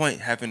to my point,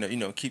 having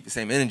to keep the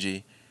same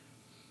energy.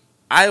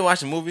 I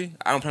watched the movie.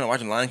 I don't plan on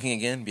watching Lion King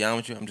again. To be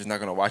honest with you, I'm just not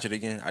gonna watch it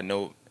again. I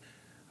know.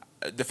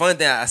 The funny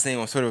thing I seen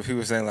on Twitter was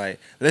people saying like,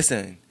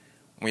 listen,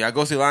 when y'all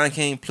go see Lion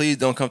King, please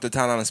don't come to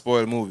town and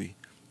spoil the movie.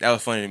 That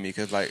was funny to me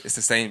because like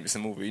it's a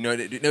movie.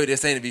 They're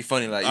saying to be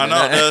funny. Like I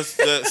know.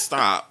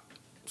 Stop.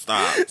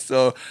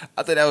 So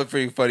I thought that was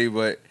pretty funny,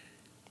 but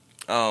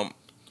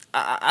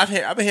I've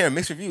been hearing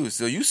mixed reviews.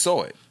 So you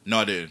saw it?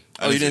 No, I did.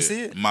 You didn't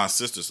see it? My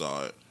sister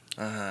saw it.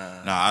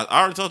 Nah, I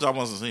already told you I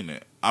wasn't seeing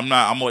it. I'm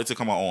gonna wait to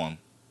come on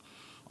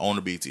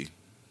the BT.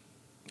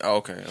 Oh,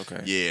 okay.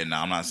 Yeah,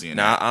 I'm not seeing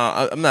that.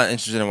 I'm not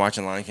interested in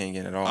watching Lion King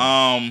again at all.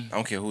 I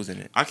don't care who's in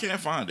it. I can't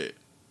find it.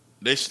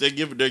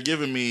 They're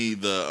giving me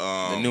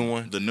the new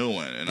one, and we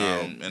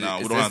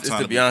don't have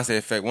time. It's the Beyonce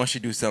effect. Once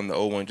you do something, the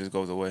old one just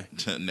goes away.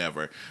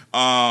 Never.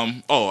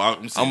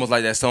 Almost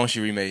like that song she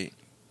remade.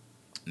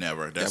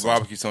 Never. That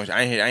barbecue song.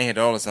 I ain't hear that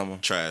all the summer.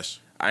 Trash.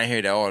 I ain't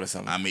hear that all the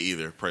summer. I mean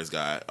either. Praise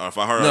God. Or if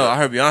I heard I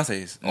heard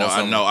Beyonce's.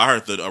 I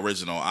heard the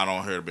original. I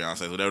don't hear the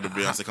Beyonce. Whenever the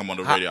Beyonce come on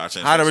the radio, I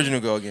change. How'd the original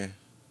go again?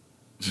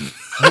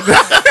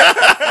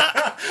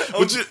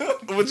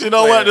 But you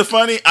know what? It's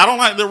funny. I don't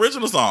like the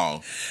original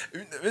song.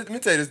 Let me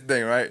tell you this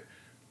thing, right?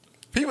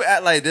 People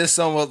act like this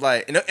song was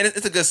like, and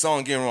it's a good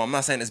song. Getting wrong. I'm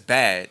not saying it's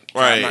bad.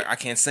 Right. I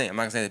can't sing. I'm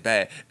not gonna say it's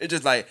bad. It's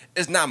just like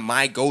it's not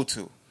my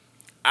go-to.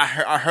 I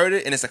heard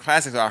it and it's a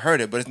classic, so I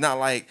heard it. But it's not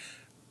like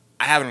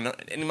I have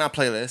it in my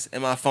playlist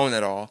in my phone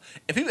at all.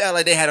 And people act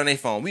like they had it on their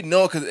phone. We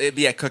know because it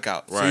be at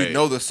cookouts, so you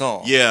know the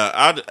song.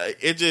 Yeah,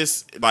 it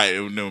just like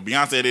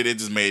Beyonce did it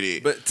just made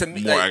it. But to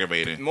me, more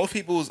aggravating. Most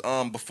people's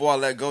Before I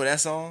Let Go, that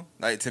song,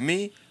 like to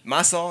me,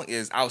 my song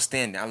is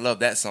outstanding. I love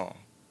that song,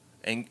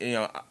 and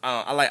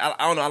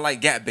I like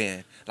Gap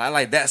Band. Like, I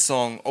like that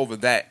song over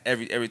that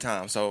every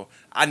time. So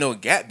I know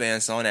Gap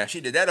Band song. Now if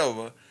she did that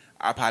over,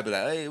 I'd probably be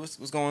like, hey,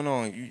 what's going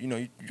on?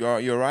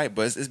 You're all right,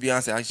 but it's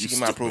Beyonce. She get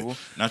my approval.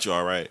 Not you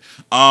all right.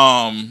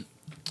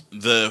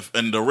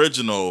 The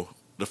original,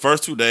 the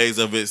first 2 days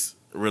of its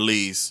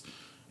release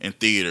in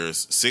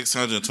theaters,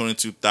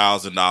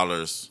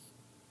 $622,000.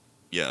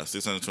 Yeah,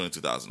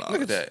 $622,000.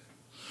 Look at that.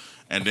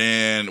 And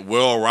then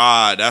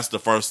worldwide, that's the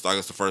first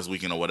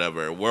weekend or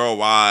whatever.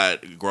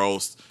 Worldwide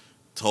grossed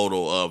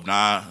total of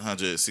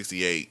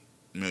 $968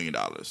 million.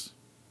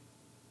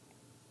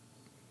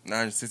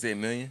 $968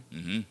 million.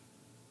 Mm-hmm.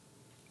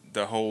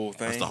 The whole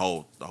thing. That's the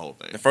whole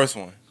thing. The first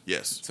one.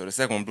 Yes. So the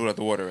second one blew out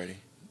the water already.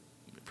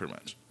 Pretty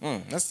much.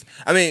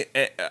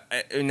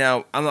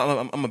 Now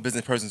I'm a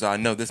business person, so I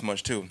know this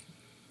much too.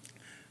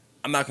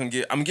 I'm gonna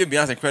give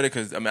Beyonce credit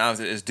because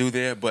obviously it's due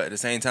there, but at the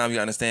same time you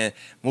gotta understand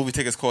movie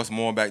tickets cost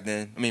more back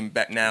then.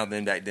 Back now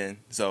than back then.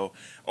 So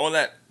all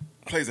that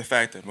plays a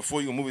factor.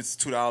 Before you go movies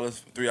 $2,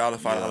 $3,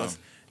 $5.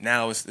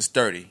 Now it's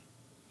 30. You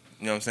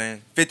know what I'm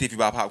saying? 50 if you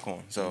buy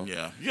popcorn. So all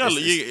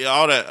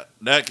that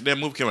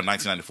movie came in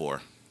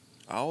 1994.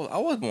 I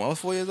was born. I was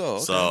 4 years old.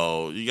 Okay.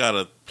 So you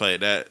gotta play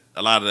that.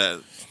 A lot of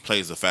that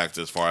plays a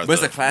factor as far as. But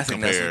it's a classic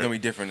now, so it's gonna be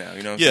different now.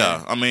 You know what I'm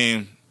saying? I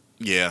mean,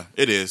 yeah,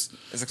 it is.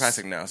 It's a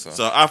classic now.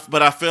 So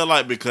I feel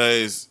like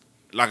because,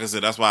 like I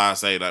said, that's why I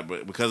say that.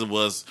 But because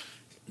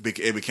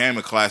it became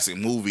a classic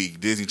movie,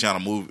 Disney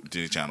Channel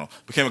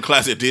became a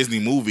classic Disney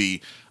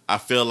movie. I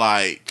feel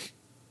like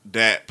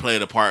that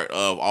played a part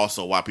of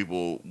also why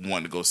people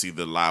wanted to go see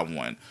the live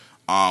one.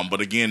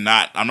 But again,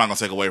 I'm not gonna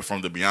take away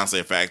from the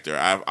Beyonce factor.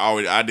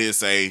 I did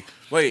say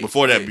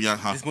before that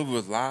Beyonce. This movie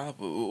was live.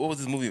 What was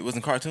this movie? It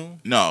wasn't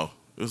cartoon. No,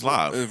 it was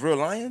live. It was real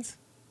lions.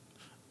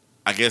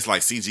 I guess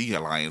like CG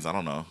lions. I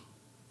don't know.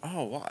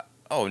 Oh what?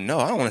 Oh no,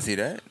 I don't want to see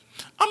that.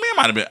 I mean, it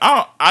might have been.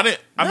 I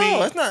didn't. I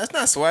mean, it's not. It's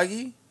not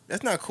swaggy.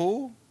 That's not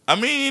cool. I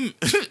mean,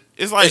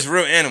 it's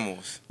real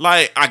animals.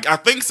 Like I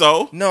think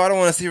so. No, I don't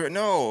want to see it.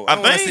 No, I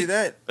don't want to see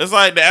that. It's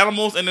like the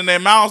animals and then their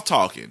mouths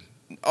talking.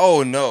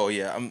 Oh no,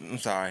 yeah. I'm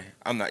sorry.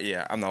 I'm not.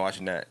 Yeah, I'm not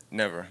watching that.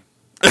 Never.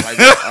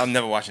 I'm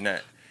never watching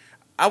that.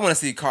 I want to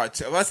see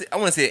cartoon. I want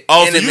to see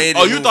animated.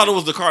 You thought it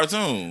was the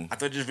cartoon? I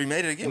thought you just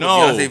remade it again with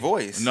Beyonce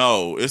voice.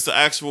 No, it's the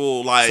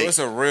actual like. So it's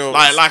a real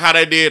like how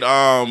they did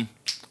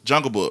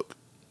Jungle Book.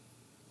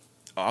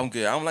 Oh, I'm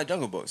good. I don't like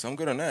Jungle Book, so I'm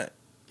good on that.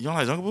 You don't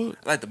like Jungle Book?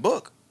 I like the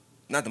book,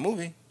 not the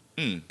movie.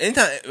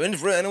 Anytime when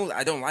it's real animals,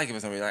 I don't like it for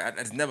some reason. Like,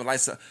 I just never like.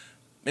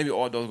 Maybe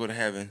all those go to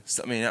heaven.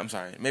 So, I mean, I'm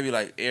sorry. Maybe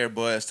like Air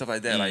Bud, stuff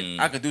like that. Like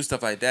I could do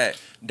stuff like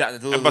that. Dr.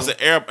 Dolittle. I say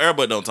Air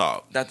Bud don't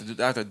talk.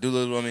 Dr.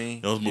 Dolittle. I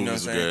mean, those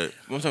movies are good.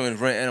 I'm talking about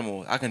real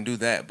animals. I can do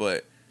that,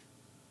 but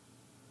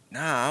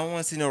I don't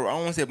want to see no. I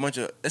don't want to see a bunch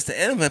of. It's the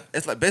animal.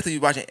 It's like basically you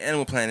watching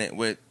Animal Planet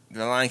with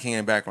the Lion King in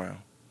the background.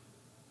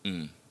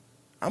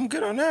 I'm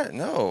good on that.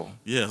 No.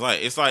 Yeah,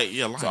 it's like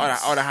lions. So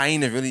are the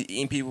hyenas really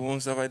eating people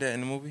and stuff like that in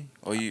the movie?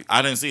 Or you?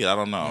 I didn't see it. I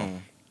don't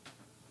know.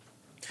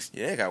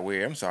 Yeah, it got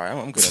weird. I'm sorry.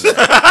 I'm good on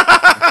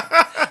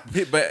that.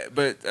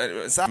 but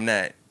aside from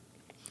that,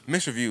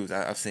 mixed reviews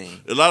I've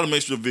seen. A lot of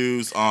mixed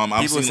reviews. People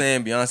are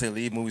saying Beyonce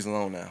leave movies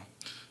alone now.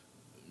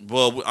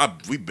 Well,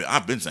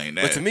 I've been saying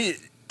that. But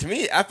to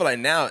me, I feel like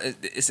now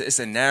it's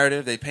a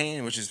narrative they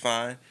paint, which is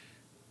fine.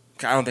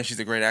 I don't think she's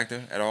a great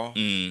actor at all.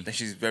 I think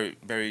she's very,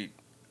 very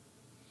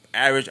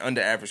average,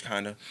 under average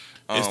kind of.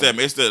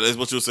 It's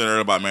what you were saying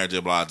earlier about Mary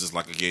J. Blige. Just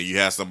like again, you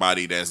have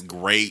somebody that's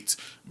great.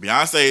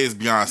 Beyonce is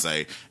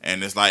Beyonce,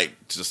 and it's like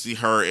to see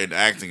her in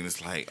acting.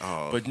 It's like,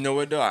 oh. But you know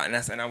what though?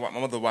 My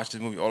mother watched this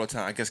movie all the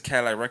time. I guess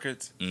Cadillac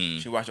Records.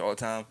 She watched it all the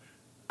time.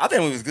 I think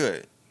the movie was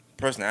good.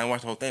 Personally, I didn't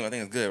watch the whole thing. But I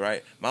think it's good,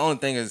 right? My only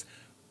thing is,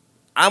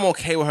 I'm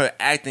okay with her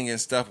acting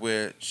and stuff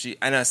where she.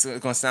 I know it's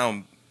gonna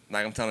sound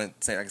like I'm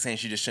saying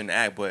she just shouldn't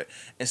act, but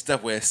in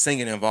stuff where it's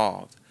singing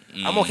involved,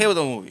 I'm okay with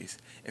those movies.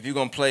 If you're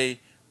gonna play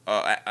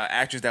an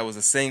actress that was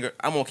a singer,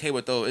 I'm okay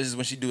with those. This is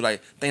when she do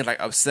like things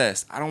like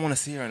Obsessed. I don't want to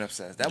see her in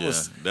Obsessed. That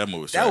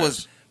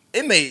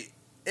movie.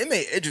 It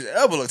made Idris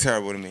Elba look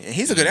terrible to me, and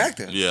he's a good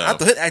actor. Yeah, I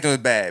thought his acting was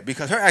bad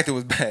because her acting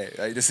was bad.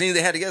 Like the scenes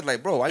they had together,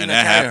 like bro, why you? And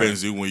that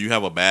happens when you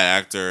have a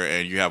bad actor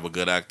and you have a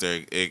good actor.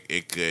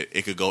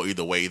 It could go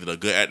either way. Either the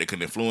good actor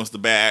can influence the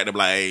bad actor,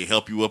 like hey,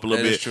 help you up a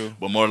little bit. True.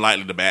 But more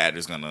likely the bad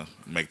actor's gonna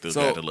make the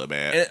actor look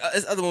bad. And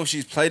it's other movies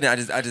she's played in.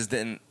 I just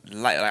didn't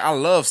like. Like I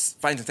love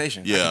Fighting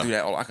Temptation. Yeah,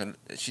 I can do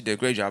that. She did a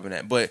great job in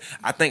that. But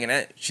I think in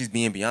that she's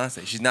being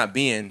Beyonce. She's not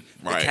being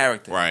the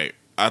character. Right.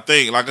 I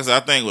think, like I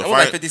said, with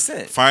like 50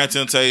 Cent. Fighting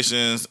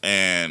Temptations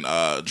and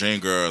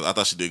Dreamgirls, I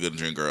thought she did good in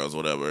Dreamgirls,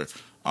 whatever.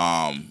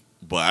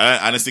 But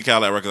I didn't see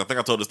Cadillac Records. I think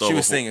I told the story. She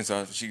was before. singing,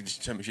 so she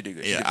told me she did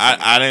good. Yeah,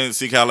 I didn't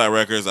see Cadillac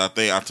Records. I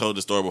think I told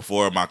the story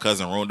before. My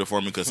cousin ruined it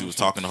for me because he was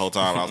talking the whole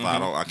time. I was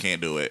like, I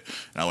can't do it.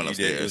 And I went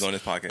upstairs. It was on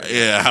this podcast.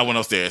 Yeah, I went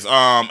upstairs.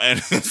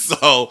 And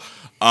so,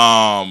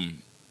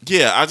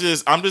 yeah, I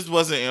just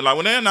wasn't like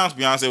when they announced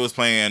Beyonce was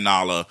playing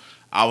Nala.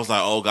 I was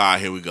like, oh God,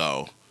 here we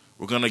go.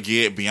 We're gonna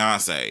get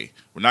Beyonce.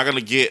 We're not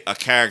gonna get a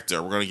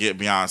character. We're gonna get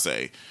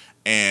Beyonce,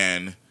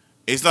 and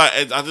it's like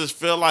I just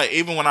feel like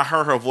even when I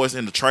heard her voice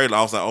in the trailer,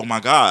 I was like, oh my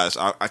gosh,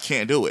 I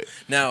can't do it.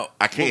 Now,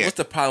 I can't. What's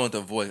the problem with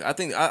the voice? I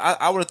think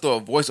I would have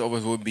thought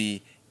voiceovers would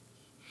be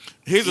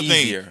Here's the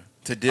easier thing.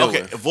 to deal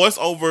with.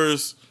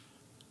 Voiceovers,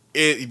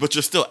 but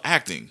you're still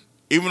acting.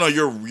 Even though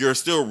you're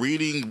still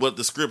reading what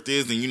the script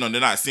is, and they're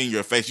not seeing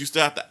your face, you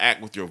still have to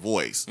act with your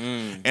voice.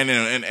 And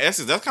in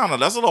essence, that's a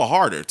little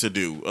harder to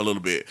do a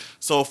little bit.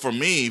 So for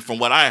me, from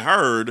what I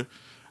heard,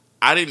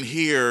 I didn't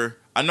hear.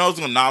 I know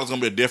Nala's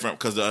gonna be different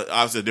because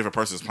obviously a different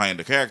person is playing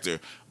the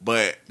character,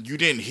 but you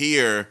didn't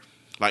hear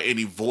like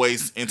any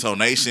voice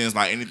intonations,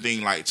 like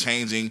anything like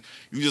changing.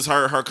 You just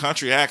heard her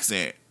country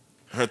accent,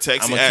 her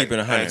Texas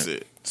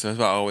accent. So that's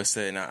what I always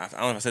say. And I don't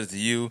know if I said it to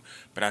you,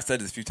 but I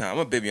said this a few times. I'm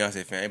a big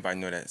Beyonce fan. Everybody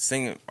know that.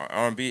 Singing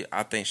R&B,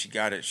 I think she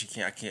got it.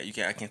 I can't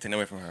take that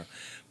away from her.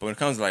 But when it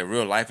comes to like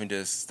real life and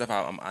just stuff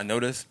I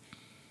notice,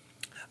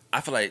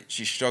 I feel like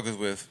she struggles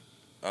with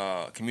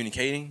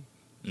communicating,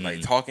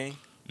 like talking.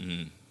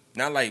 Mm-hmm.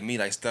 Not like me,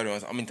 like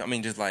stuttering. I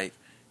mean, just like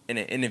in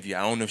an interview,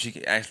 I don't know if she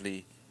can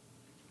actually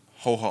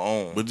hold her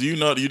own. But do you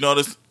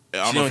notice?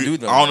 I don't know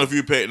if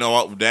you paid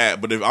that,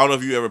 but I don't know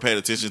if you ever paid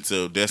attention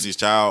to Destiny's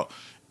Child.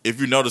 If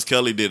you notice,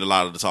 Kelly did a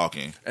lot of the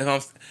talking.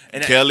 That's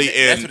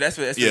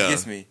what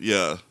gets me.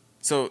 Yeah.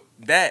 So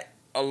that,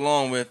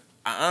 along with,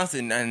 I honestly,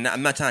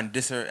 I'm not trying to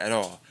diss her at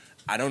all.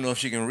 I don't know if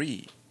she can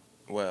read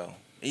well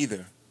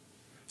either.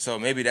 So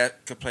maybe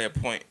that could play a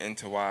point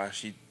into why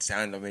she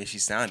sounded the way she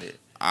sounded.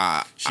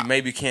 She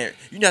maybe can't.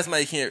 You know,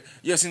 somebody can't.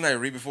 You ever seen somebody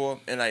read before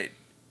and like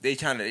they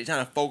trying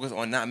to focus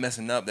on not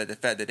messing up. That the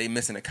fact that they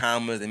missing the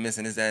commas, they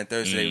missing this, that, and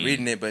third. So they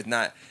reading it, but it's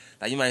not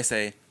like you might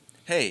say,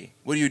 "Hey,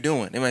 what are you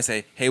doing?" They might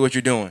say, "Hey, what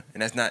you doing?"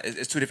 And that's not.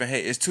 It's two different.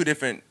 Hey, it's two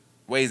different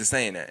ways of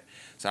saying that.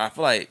 So I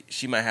feel like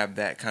she might have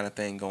that kind of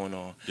thing going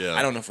on. Yeah.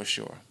 I don't know for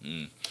sure.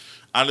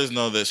 I just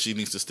know that she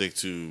needs to stick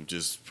to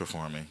just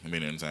performing and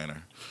being an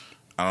entertainer.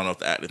 I don't know if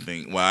the acting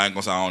thing. Well, I ain't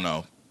gonna say I don't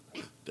know.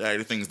 The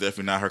acting thing is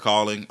definitely not her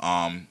calling.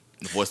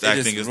 The voice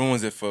acting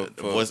ruins it for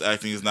voice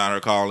acting is not her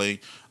calling.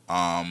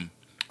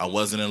 I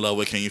wasn't in love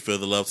with "Can You Feel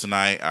the Love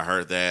Tonight." I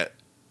heard that.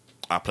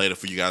 I played it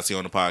for you guys here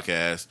on the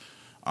podcast.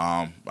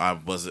 I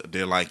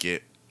didn't like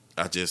it.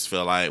 I just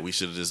feel like we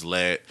should have just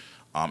let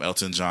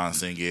Elton John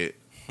sing it.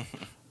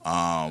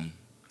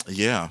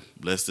 Yeah,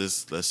 let's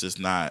just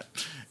not.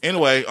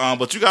 Anyway,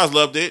 but you guys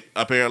loved it.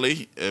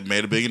 Apparently, it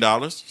made $1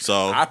 billion.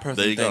 So I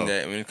personally think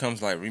that when it comes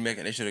to like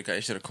remaking, they should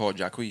have called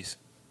Jacquees.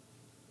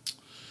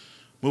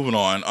 Moving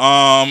on.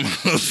 I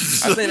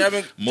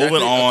think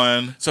moving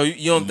on. So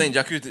you don't think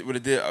Jacquees would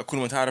have did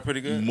Hakuna Matata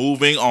pretty good?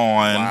 Moving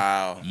on.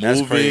 Wow.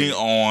 Moving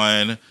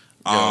on. Yo,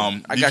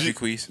 I got you,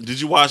 Queez.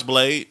 Did you watch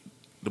Blade,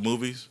 the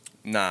movies?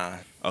 Nah.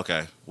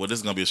 Okay. Well, this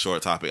is gonna be a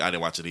short topic. I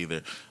didn't watch it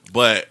either,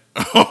 but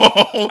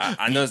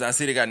I know. I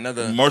see they got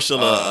another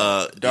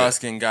dark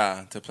skinned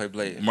guy to play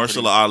Blade.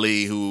 Mahershala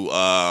Ali, who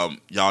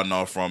y'all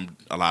know from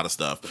a lot of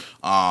stuff.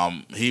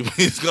 He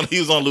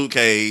was on Luke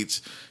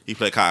Cage. He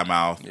played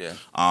Cottonmouth. Yeah.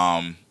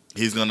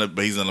 He's gonna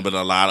be in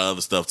a lot of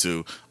other stuff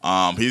too.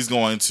 He's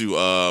going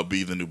to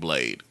be the new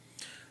Blade.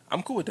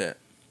 I'm cool with that.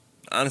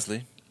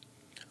 Honestly,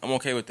 I'm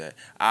okay with that.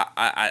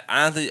 I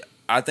honestly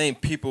think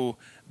people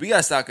we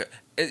gotta stop.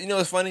 You know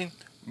what's funny?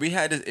 We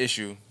had this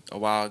issue a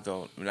while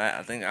ago.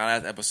 I think our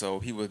last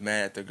episode, he was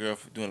mad at the girl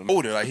for doing the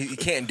older. Like he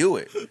can't do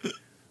it.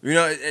 You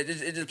know,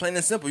 it's just plain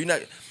and simple. You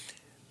ever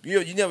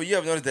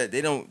noticed that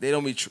they don't be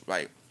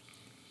like.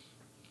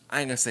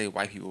 I ain't gonna say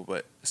white people,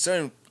 but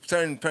certain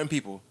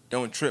people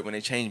don't trip when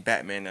they change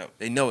Batman up.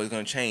 They know it's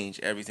gonna change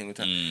every single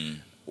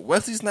time.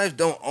 Wesley Snipes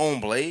don't own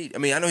Blade. I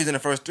mean, I know he's in the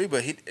first 3,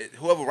 but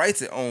whoever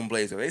writes it own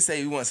Blade. So if they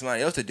say we want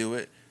somebody else to do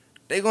it,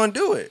 they gonna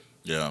do it.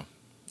 Yeah.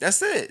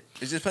 That's it.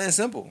 It's just plain and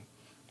simple.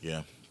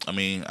 Yeah. I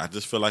mean, I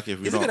just feel like if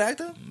he's a good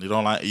actor. You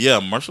don't like, yeah,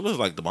 Marshall is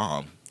like the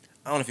bomb.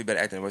 I don't know if he's better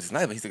actor than Wesley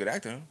Snipes, but he's a good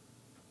actor.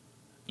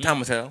 Time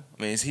will tell.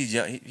 I mean, he's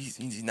young.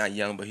 He's not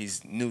young, but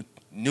he's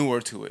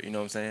newer to it. You know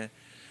what I'm saying?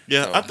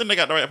 Yeah, so, I think they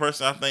got the right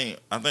person. I think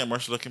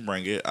Marshall can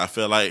bring it. I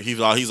feel like he's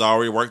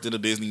already worked in the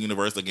Disney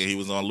universe. Again, he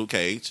was on Luke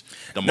Cage.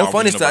 The Marvel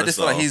funny universe, stuff. I just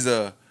feel like he's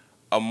a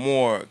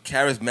more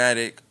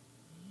charismatic,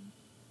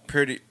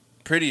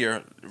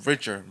 prettier,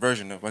 richer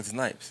version of Wesley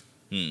Snipes.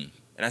 And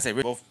I say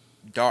both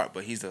dark,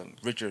 but he's a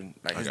richer.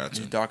 Like his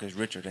dark is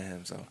richer than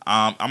him. So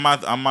I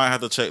might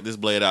have to check this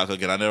Blade out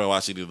again. I never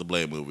watched any of the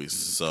Blade movies.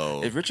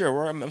 So is richer?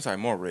 I'm sorry,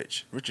 more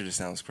rich. Richer just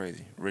sounds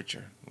crazy.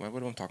 Richer. What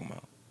am I talking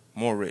about?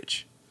 More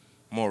rich.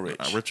 More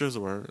rich. Richer is a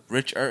word.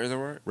 Richer is a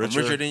word.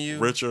 Richer than you.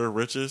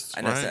 Richest.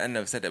 I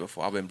never said that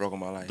before. I've been broke in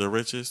my life. The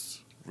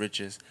richest.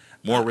 Richest.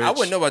 More rich. I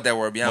wouldn't know about that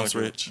word. Be honest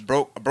with you.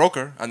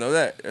 Broker. I know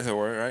that. That's a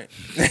word, right?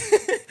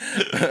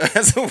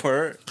 That's a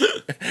word.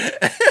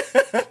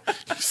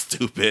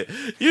 Stupid.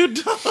 You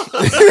dumb.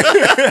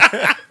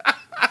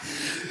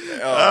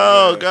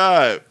 Oh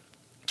God.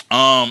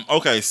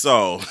 Okay,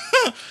 so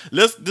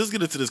let's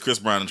get into this Chris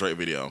Brown and Drake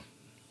video.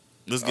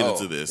 Let's get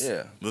into this.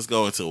 Yeah. Let's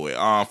go into it.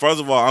 First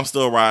of all, I'm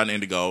still riding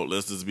Indigo.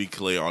 Let's just be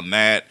clear on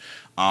that.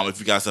 If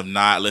you guys have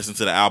not listened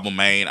to the album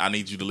Main, I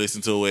need you to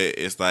listen to it.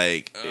 It's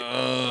like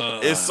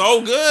it's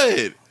so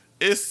good.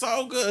 It's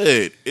so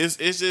good. It's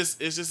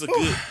just a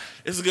good.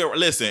 It's a good.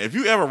 Listen, if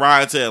you ever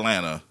ride to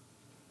Atlanta,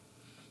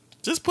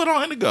 just put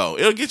on Indigo.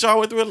 It'll get you all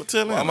the way through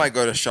to Atlanta. Well, I might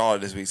go to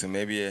Charlotte this week, so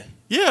maybe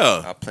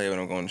I'll play it when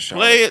I'm going to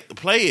Charlotte.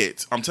 Play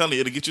it. I'm telling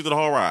you, it'll get you through the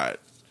whole ride.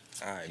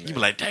 All right, man. You be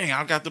like, dang,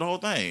 I got through the whole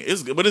thing.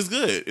 It's good, but it's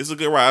good. It's a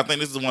good ride. I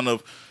think this is one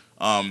of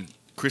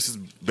Chris's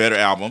better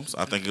albums.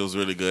 I think it was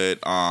really good.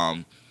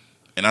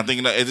 And I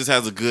think it just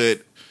has a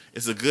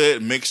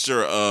good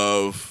mixture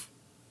of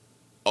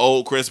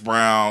old Chris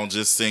Brown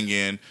just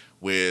singing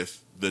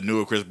with the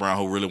newer Chris Brown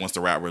who really wants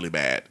to rap really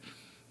bad.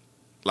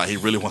 Like he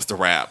really wants to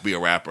rap, be a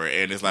rapper,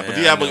 and it's like, but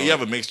you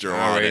have a mixture of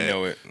all that. I already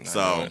know it.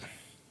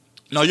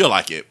 No, you'll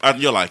like it.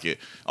 You'll like it.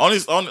 Only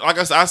like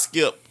I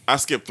said, I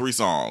skip 3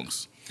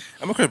 songs.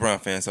 I'm a Chris Brown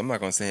fan, so I'm not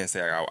gonna say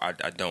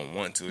I don't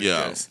want to.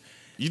 Yeah.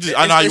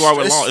 I know how you are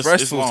with long. It's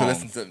stressful to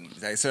listen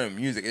to like certain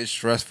music. It's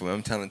stressful.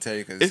 I'm tell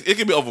you because it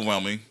can be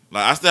overwhelming.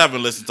 Like I still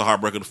haven't listened to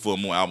Heartbreaker, the full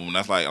Moon album.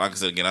 That's like I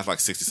said again, that's like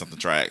 60 something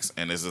tracks,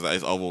 and it's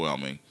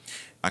overwhelming.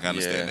 I can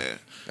understand that.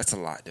 That's a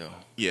lot though.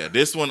 Yeah,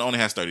 this one only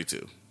has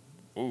 32.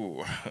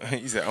 Ooh,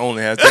 he said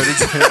only has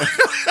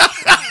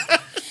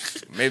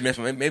 32. maybe next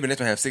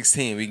one have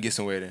 16. We can get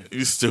somewhere then.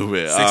 You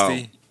stupid.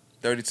 60,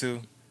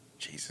 32.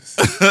 Jesus.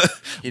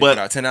 He put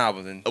out 10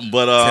 albums in 10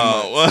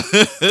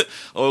 months.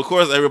 Well, of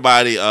course,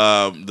 everybody.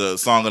 The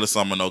song of the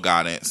summer, No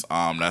Guidance.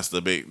 That's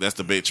the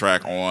big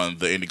track on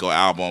the Indigo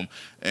album.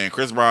 And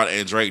Chris Brown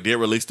and Drake did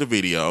release the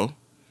video.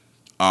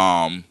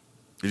 Did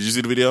you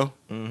see the video?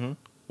 Mm-hmm.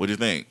 What do you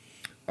think?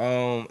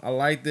 I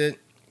liked it.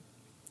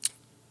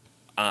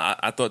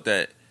 I thought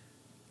it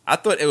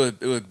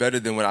was better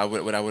than what I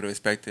would have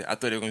expected. I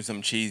thought it was going to be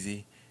something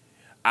cheesy.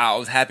 I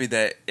was happy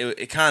that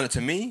it kind of,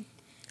 to me,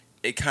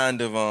 it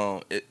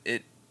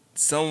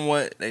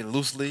somewhat, they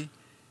loosely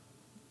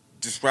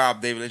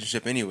described their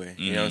relationship anyway.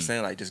 You know what I'm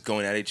saying? Like just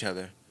going at each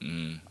other.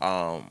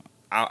 I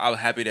was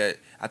happy that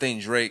I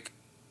think Drake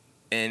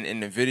in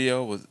the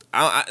video was.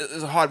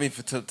 It's hard for me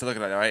to look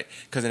at it, right?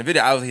 Because in the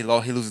video, obviously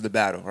he loses the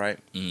battle, right?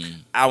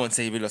 I wouldn't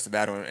say he really lost the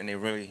battle in a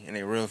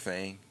real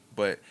thing.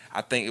 But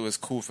I think it was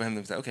cool for him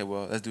to say, okay,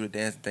 well, let's do the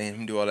dance thing,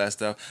 him do all that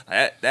stuff.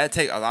 Like that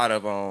take a lot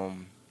of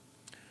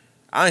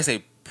I don't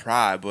say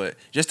pride, but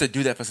just to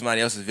do that for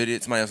somebody else's video,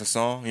 somebody else's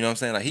song, you know what I'm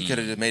saying? Like he could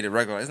have just made it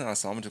regular. It's not a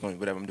song. I'm just going to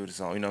whatever I'm do the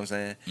song. You know what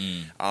I'm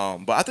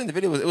saying? But I think the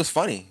video was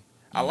funny.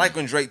 I like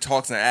when Drake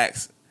talks and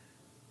acts.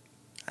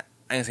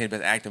 I ain't saying the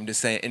best actor. I'm just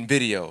saying in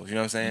videos. You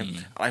know what I'm saying?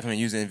 I like when he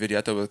used it in video.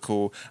 I thought it was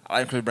cool. I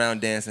like Chris Brown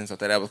dancing, so I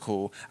thought that was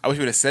cool. I wish he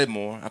would have said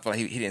more. I feel like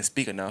he didn't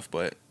speak enough,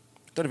 but I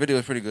thought the video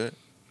was pretty good.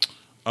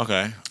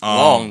 Okay.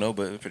 Long though,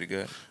 but it was pretty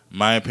good.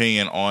 My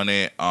opinion on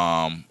it,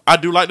 I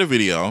do like the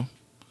video.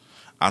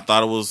 I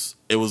thought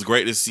it was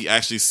great to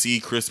see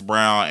Chris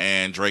Brown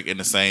and Drake in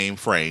the same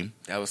frame.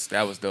 That was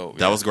dope.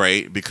 That was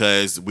great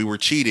because we were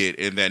cheated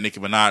in that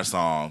Nicki Minaj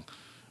song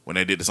when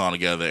they did the song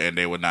together and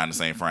they were not in the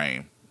same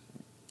frame.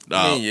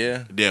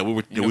 Yeah, we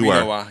were. We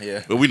know why.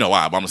 Yeah, but we know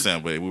why. But I'm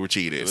saying, but we were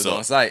cheated. It was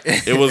on site.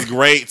 It was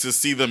great to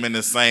see them in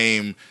the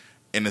same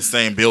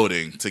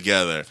building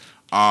together.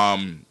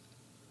 I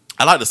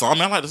like the song.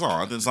 I like the song.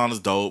 I think the song is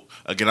dope.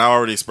 Again, I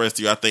already expressed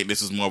to you, I think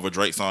this is more of a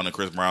Drake song than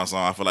Chris Brown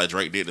song. I feel like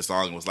Drake did the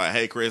song and was like,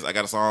 hey, Chris, I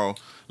got a song.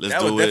 Let's do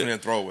it. That was definitely a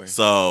throwaway.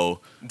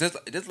 So,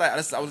 just like I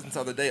was listening the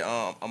other day,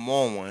 I'm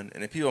on one,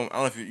 and the people,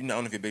 I don't know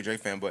if you're a big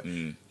Drake fan, but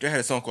Drake had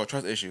a song called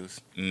Trust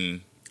Issues.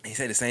 He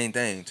said the same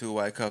thing, 2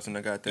 white cups, and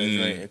I got that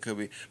drink. It could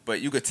be,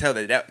 but you could tell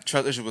that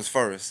Trust Issue was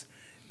first.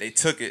 They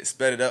took it,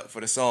 sped it up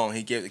for the song.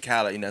 He gave it to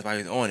Khaled, that's why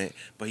he was on it.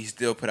 But he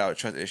still put out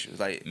Trust Issues.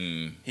 Like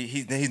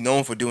he's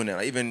known for doing that.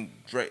 Like even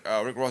Drake,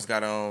 Rick Ross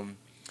got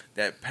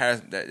that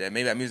Paris that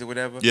made that music,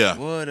 whatever. Yeah.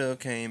 What up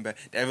came back?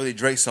 That really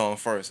Drake song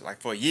first. Like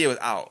for a year it was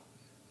out.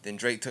 Then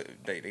Drake took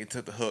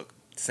the hook,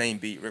 same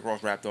beat. Rick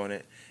Ross rapped on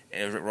it,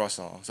 and it was Rick Ross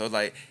song. So it's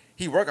like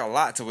he worked a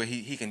lot to where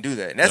he can do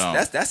that. And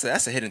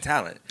that's a hidden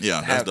talent.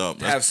 Yeah, that's dope.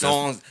 To have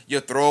songs,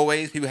 your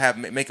throwaways, people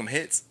make them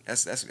hits.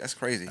 That's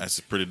crazy. That's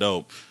pretty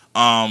dope.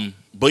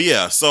 But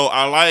yeah, so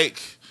I like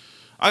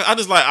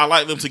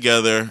them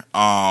together. EP.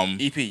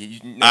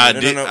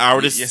 I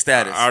already your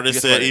status. I already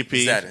said EP.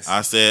 Status.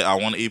 I said I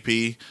want an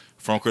EP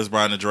from Chris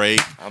Brown and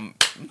Drake. I'm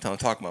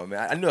talking about,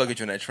 man. I knew I'd get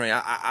you on that train.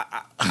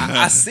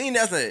 I seen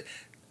that.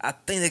 I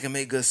think they can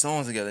make good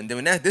songs together. And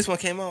then when this one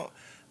came out,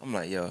 I'm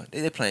like, yo,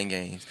 they're playing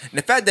games. And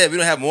the fact that we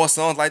don't have more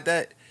songs like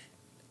that,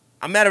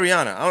 I'm mad at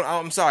Rihanna.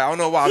 I'm sorry. I don't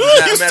know why. I'm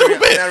mad at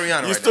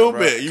Rihanna. You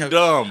stupid. You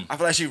dumb. I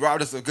feel like she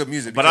robbed us of good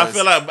music. But I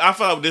feel like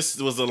this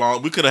was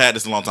we could have had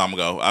this a long time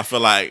ago. I feel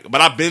like,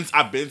 but I've been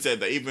said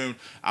that. Even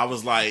I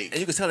was like, and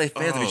you can tell they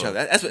fans of each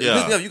other. That's what.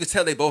 Yeah. You can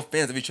tell they both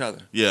fans of each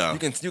other. Yeah. You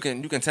can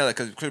tell it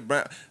because Chris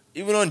Brown.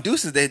 Even on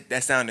Deuces,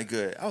 that sounded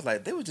good. I was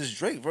like, they were just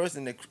Drake verse,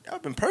 and that would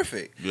have been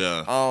perfect.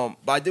 Yeah.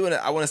 By doing it,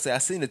 I want to say I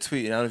seen the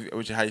tweet, and I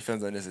don't know how you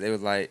feel on this. They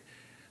was like,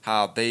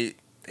 how they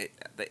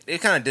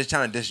kind of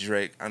trying to diss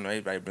Drake. I don't know,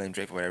 everybody blame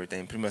Drake for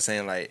everything. Pretty much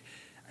saying like,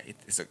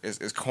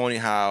 it's corny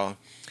how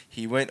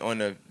he went on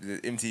the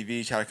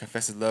MTV, tried to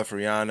confess his love for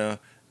Rihanna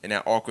in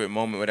that awkward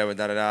moment, whatever,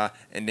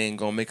 and then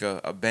go make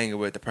a banger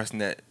with the person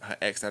that her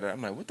ex,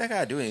 I'm like, what that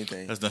guy do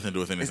anything? That's nothing to do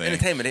with anything. It's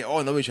entertainment. They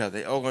all know each other.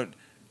 They all going.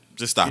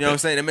 Just stop. You know what I'm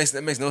saying?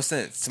 That makes no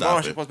sense. Tomorrow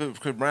supposed to be with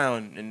Chris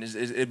Brown, and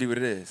it'd be what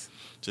it is.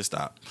 Just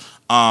stop.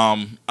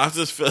 I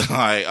just feel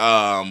like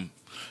I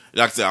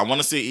said, I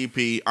want to see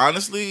EP.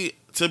 Honestly,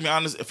 to be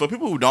honest, for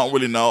people who don't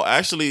really know,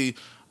 actually,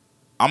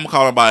 I'm gonna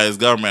call him by his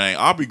government name.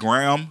 Aubrey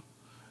Graham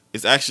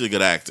is actually a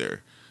good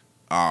actor.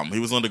 He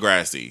was on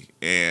Degrassi,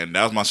 and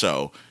that was my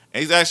show.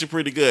 And he's actually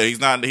pretty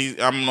good. I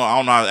don't know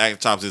how acting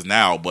chops is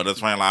now, but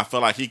it's funny. Like, I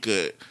feel like he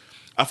could.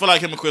 I feel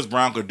like him and Chris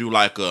Brown could do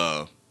like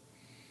a.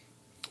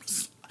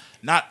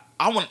 Not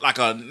even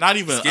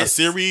a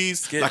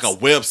series, like a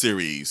web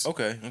series.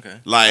 Okay.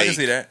 Like I can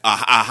see that. A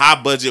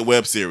high budget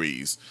web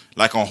series,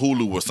 like on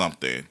Hulu or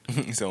something.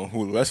 He's on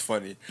Hulu. That's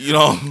funny. You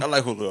know, I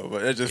like Hulu,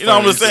 but that's just you know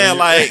what I'm saying.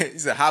 Like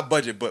he's a high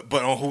budget, but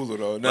on Hulu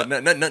though, not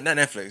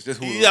Netflix,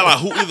 just Hulu. Yeah,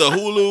 like either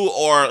Hulu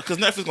or because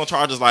Netflix gonna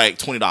charge us like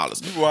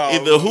 $20. Wow.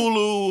 Either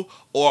Hulu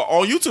or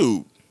on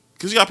YouTube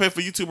because you gotta pay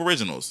for YouTube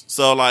originals.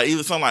 So like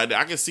either something like that.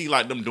 I can see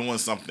like them doing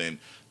something.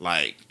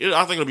 Like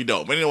I think it'll be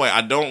dope. But anyway,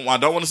 I don't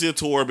want to see a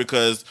tour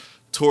because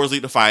tours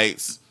lead to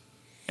fights.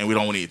 and we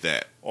don't need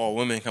that. Or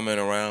women coming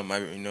around,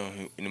 might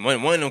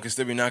one of them could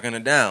still be knocking her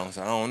down.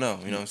 So I don't know.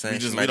 You know what I'm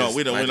saying? We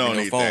don't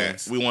need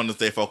that. We want to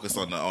stay focused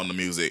on the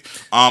music.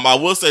 I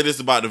will say this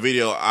about the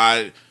video.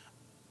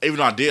 Even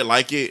though I did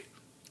like it,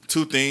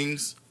 two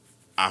things.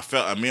 I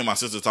felt me and my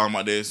sister talking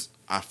about this.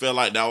 I felt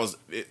like that was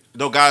it.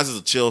 Though Guys is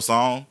a chill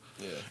song.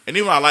 Yeah. And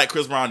even when I like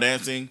Chris Brown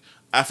dancing,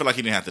 I feel like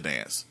he didn't have to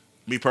dance.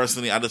 Me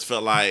personally, I just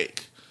felt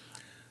like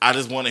I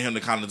just wanted him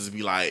to kind of just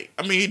be like,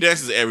 I mean, he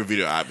dances in every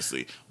video,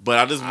 obviously, but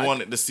I just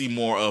wanted to see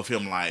more of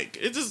him. Like,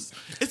 it's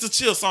a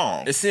chill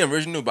song. It's the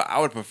original, but I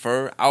would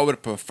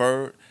have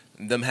preferred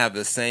them have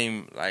the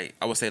same, like,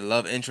 I would say,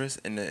 love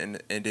interest and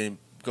then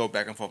go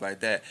back and forth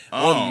like that.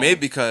 Or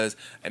maybe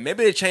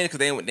they changed because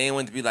they didn't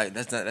want to be like,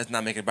 let's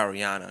not make it about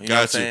Rihanna. You know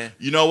what I'm saying?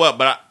 You know what?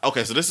 But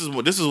okay, so this is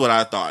what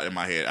I thought in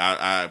my head.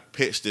 I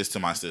pitched this to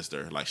my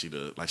sister, like she's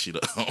the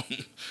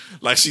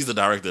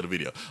director of the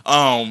video.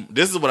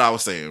 This is what I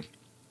was saying.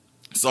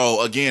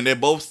 So again, they're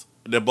both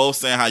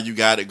saying how you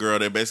got it, girl.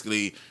 They're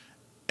basically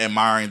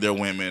admiring their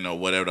women or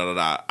whatever.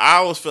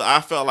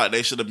 I felt like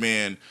they should have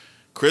been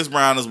Chris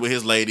Brown is with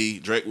his lady,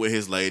 Drake with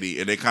his lady,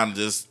 and they kind of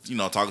just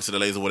talking to the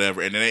ladies or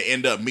whatever, and then they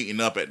end up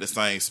meeting up at the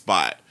same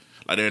spot,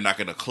 like they're not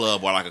in a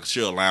club or like a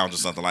chill lounge or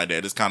something like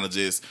that. It's kind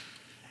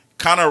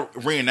of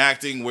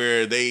reenacting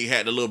where they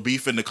had the little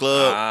beef in the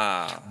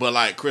club, but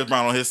like Chris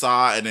Brown on his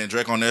side and then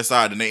Drake on their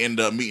side, and they end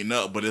up meeting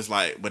up. But it's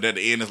like, but at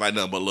the end, it's like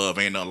nothing but love.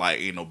 Ain't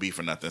no beef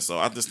or nothing. So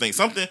I just think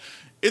something.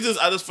 I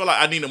just feel like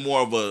I needed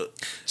more of a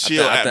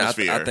chill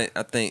atmosphere.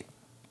 I think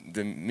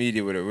the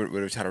media would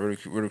have tried to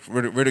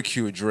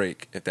ridicule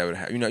Drake if that would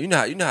have. You know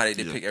how they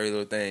pick every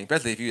little thing,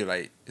 especially if you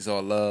like it's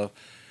all love.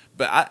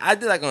 But I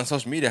did like on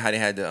social media how they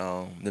had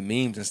the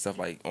memes and stuff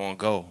like on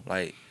go,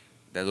 like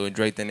that little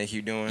Drake thing they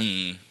keep doing.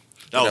 Mm.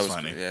 That was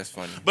funny. Yeah, it's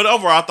funny. But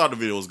overall, I thought the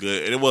video was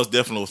good. It was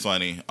definitely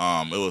funny.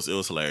 It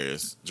was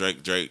hilarious.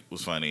 Drake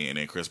was funny, and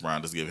then Chris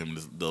Brown just gave him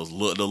the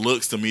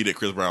looks to me that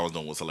Chris Brown was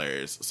doing was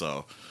hilarious.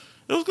 So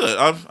it was good.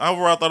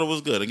 Overall, I thought it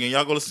was good. Again,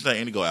 y'all go listen to that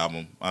Indigo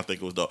album. I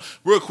think it was dope.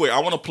 Real quick, I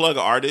want to plug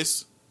an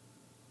artist.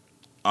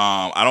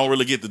 I don't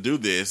really get to do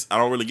this. I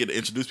don't really get to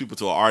introduce people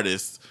to an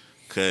artist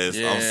because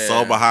I'm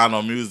so behind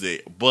on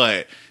music.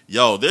 But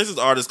yo, there's this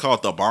artist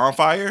called The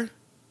Bonfire.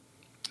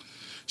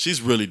 She's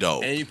really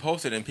dope. And you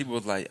posted, and people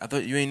was like, "I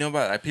thought you ain't know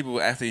about it." Like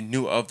people actually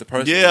knew of the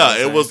person. Yeah,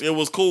 it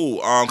was cool.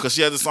 Because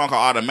she has this song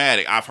called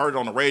Automatic. I've heard it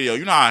on the radio.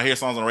 You know how I hear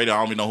songs on the radio, I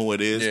don't even know who it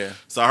is. Yeah.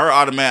 So I heard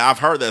Automatic. I've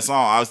heard that song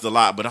obviously a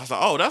lot, but I was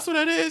like, oh, that's what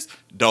that is.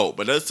 Dope.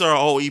 But that's her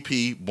whole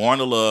EP, Born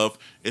to Love.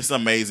 It's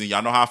amazing.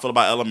 Y'all know how I feel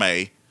about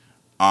LMA.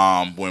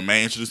 When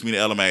May introduced me to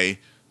LMA,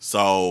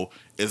 so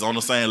it's on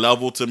the same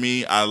level to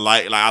me. I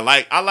like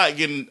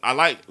liking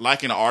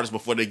an artist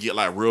before they get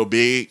like real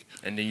big.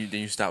 And then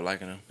you stop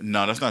liking them.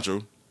 No, that's not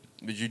true.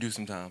 But you do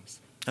sometimes.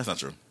 That's not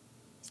true.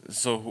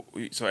 So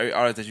every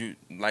artist that you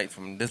like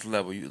from this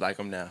level, you like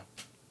them now?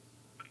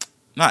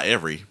 Not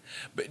every.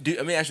 But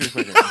let me ask you a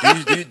question.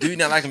 do you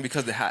not like them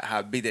because of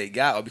how big they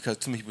got, or because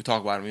too many people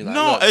talk about them? Like,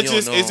 no, it's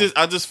just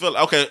I just feel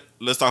okay.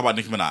 Let's talk about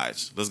Nicki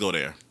Minaj. Let's go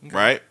there. Okay.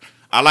 Right.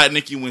 I like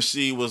Nicki when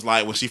she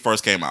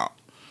first came out.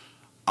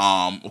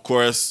 Of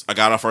course, I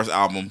got her first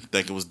album,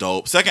 think it was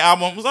dope. Second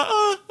album was like,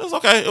 it was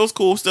okay, it was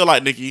cool. Still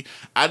like Nicki.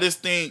 I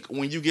just think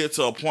when you get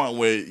to a point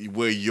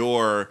where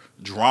your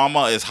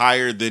drama is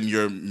higher than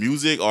your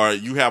music, or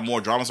you have more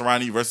dramas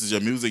around you versus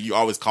your music, you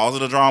always cause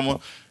it a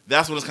drama.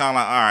 That's when it's kind of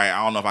like, all right,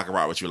 I don't know if I can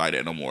rock with you like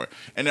that no more.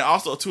 And then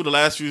also too, the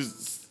last few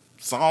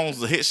songs,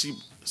 the hits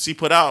she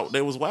put out,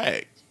 they was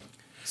whack.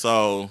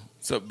 Do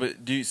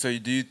you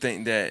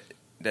think that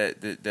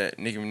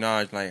Nicki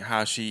Minaj, like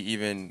how she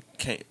even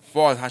came, as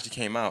far as how she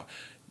came out,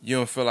 you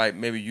don't feel like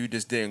maybe you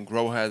just didn't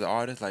grow her as an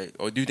artist, like,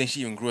 or do you think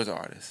she even grew as an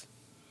artist?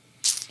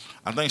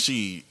 I think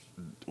she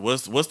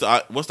what's the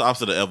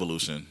opposite of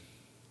evolution?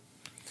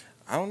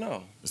 I don't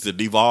know. Is it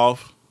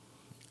devolve?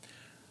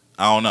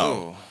 I don't know.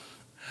 Ooh.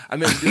 I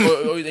mean,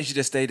 or you think she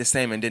just stayed the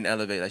same and didn't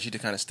elevate? Like she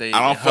just kind of stayed.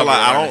 I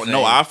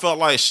felt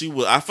like she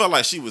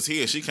was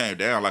here. She came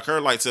down. Like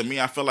her, like to me,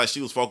 I felt like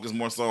she was focused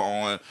more so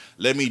on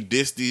let me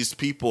diss these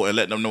people and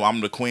let them know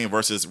I'm the queen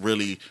versus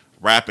really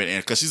rapping.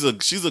 And because she's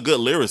a good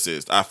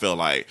lyricist, I feel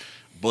like,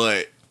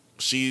 but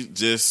she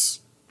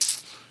just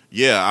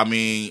I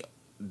mean,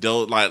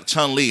 like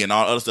Chun-Li and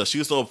all other stuff. She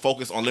was so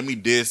focused on let me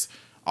diss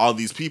all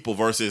these people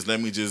versus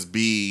let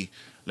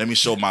me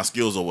show my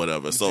skills or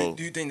whatever. So,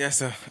 do you think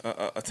that's a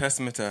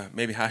testament to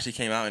maybe how she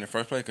came out in the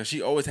first place? Because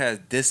she always has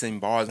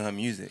dissing bars in her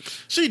music.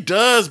 She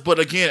does, but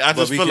again, I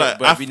feel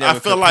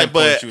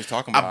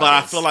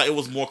like it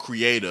was more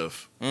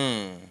creative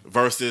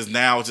versus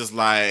now it's just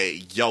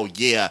like, yo,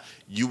 yeah,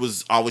 you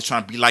was always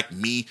trying to be like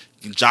me,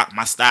 you can drop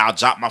my style,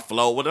 drop my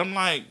flow. But I'm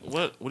like,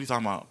 what are you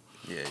talking about?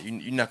 Yeah,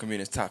 you're not gonna be in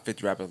this top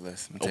 50 rappers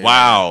list.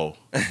 Wow,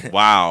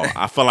 wow!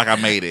 I feel like I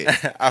made it.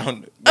 I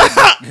don't.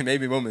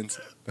 Maybe women's.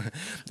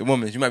 The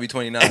women's. You might be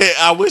 29.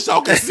 I wish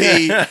y'all could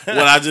see what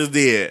I just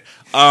did.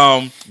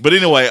 But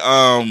anyway,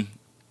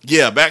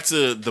 back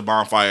to The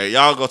Bonfire.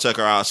 Y'all go check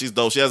her out. She's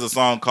dope. She has a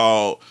song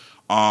called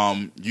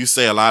 "You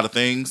Say a Lot of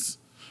Things."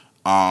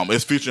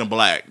 It's featuring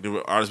Black,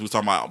 the artist we was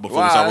talking about before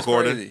Wow, we started that's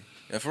recording. crazy.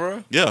 Yeah, for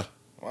real? Yeah.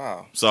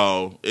 Wow.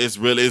 So it's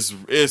really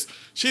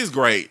she's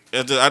great.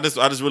 I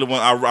just really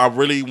want I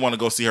really want to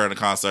go see her in a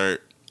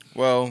concert.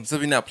 Well, since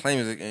we're not playing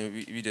music and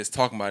we just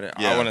talking about it,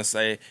 Yeah. I want to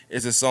say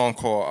it's a song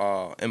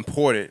called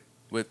 "Imported,"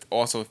 with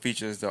also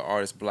features the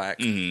artist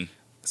Black,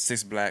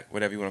 Six Black,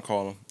 whatever you want to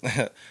call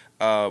him.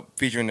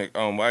 Featuring the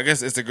well, I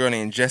guess it's the girl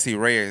named Jessie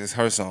Reyes. It's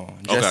her song,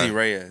 Jessie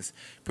Reyes.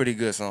 Pretty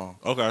good song.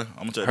 Okay, I'm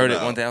gonna check Heard it it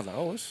out. one day. I was like,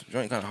 oh, this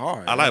joint kind of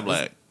hard. I like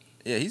Black.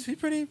 Yeah, he's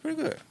pretty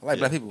good. I like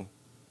Black people.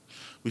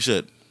 We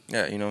should.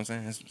 Yeah, you know what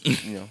I'm saying?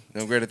 It's,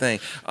 no greater thing.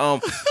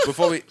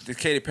 Before the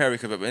Katy Perry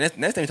cover, but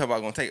next thing we talk about,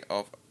 we're going to take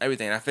off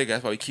everything. And I figure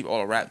that's why we keep all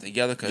the rap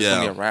together, because it's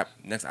going to be a rap.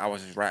 Next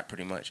hours is rap,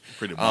 pretty much.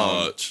 Pretty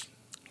much.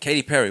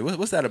 Katy Perry,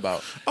 what's that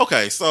about?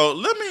 Okay, so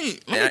let me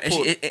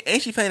pull,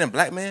 ain't she playing a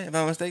black man, if I'm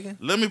not mistaken?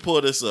 Let me pull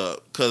this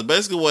up, because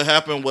basically what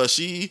happened was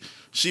she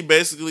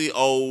basically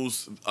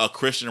owes a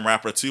Christian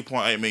rapper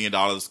 $2.8 million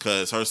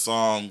because her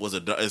song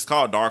it's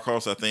called Dark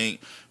Horse, I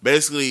think.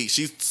 Basically,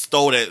 she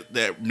stole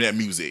that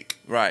music,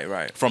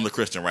 right, from the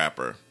Christian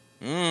rapper.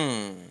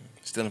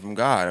 Stealing from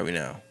God, are we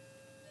now?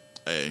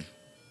 Hey,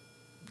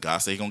 God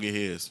say he gonna get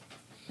his.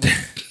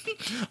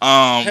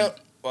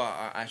 Well,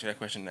 I'll answer that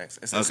question next.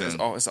 It's an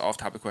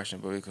off-topic question,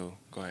 but we cool.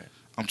 Go ahead.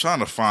 I'm trying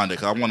to find it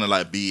because I want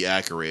to be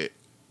accurate,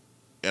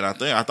 and I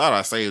thought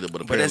I saved it,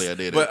 but apparently I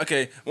didn't. But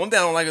okay, one thing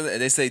I don't like is that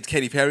they say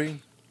Katy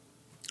Perry,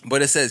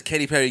 but it says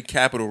Katy Perry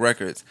Capitol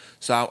Records.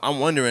 So I'm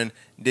wondering,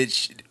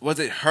 was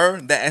it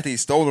her that actually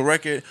stole the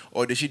record,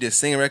 or did she just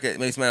sing a record?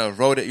 Maybe somebody else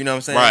wrote it. You know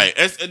what I'm saying? Right.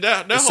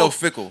 It's so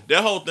fickle.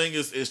 That whole thing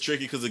is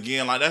tricky because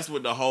again, that's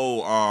what the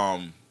whole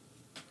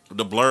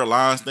the blurred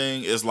lines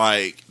thing is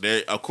like.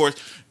 Of course.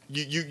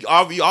 You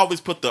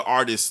always put the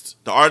artist.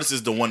 The artist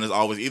is the one that's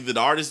always either the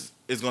artist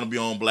is going to be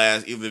on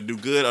blast, either they do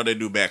good or they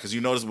do bad. Because you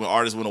notice when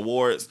artists win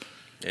awards,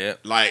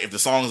 like if the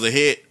song is a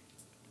hit,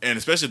 and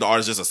especially if the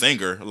artist is just a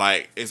singer,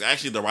 like it's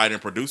actually the writer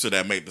and producer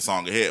that make the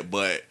song a hit,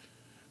 but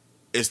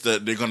it's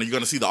you're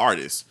gonna see the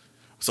artist.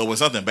 So when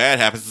something bad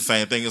happens, it's the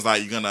same thing. It's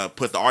like you're gonna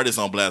put the artist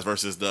on blast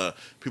versus the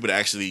people that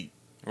actually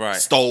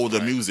stole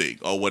the music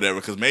or whatever.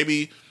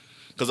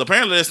 Because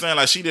apparently they're saying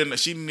like she didn't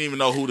even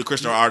know who the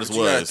Christian artist was.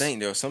 You gotta think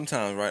though.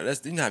 Sometimes,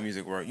 right? You know how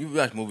music work. You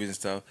watch movies and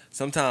stuff.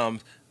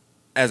 Sometimes,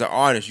 as an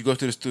artist, you go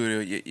to the studio.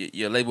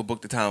 Your label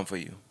booked the time for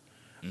you.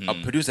 A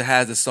producer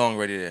has the song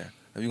ready there.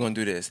 If you're gonna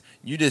do this,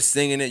 you just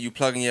singing it. You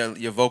plugging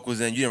your vocals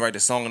in. You didn't write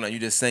the song or nothing. You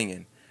just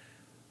singing.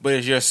 But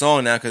it's your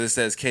song now because it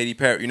says Katy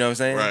Perry. You know what I'm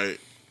saying? Right.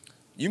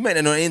 You might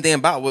not know anything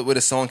about where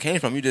the song came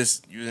from. You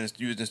was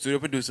the studio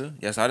producer.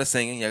 You started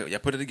singing. You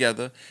put it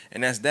together,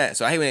 and that's that.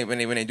 So I hate when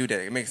they do that.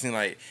 It makes it seem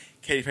like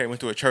Katy Perry went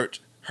to a church,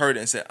 heard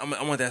it, and said,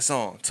 I want that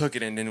song. Took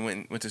it, and then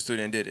went to the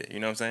studio and did it. You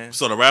know what I'm saying?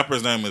 So the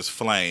rapper's name is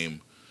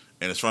Flame,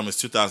 and it's from his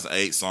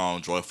 2008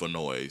 song Joyful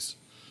Noise.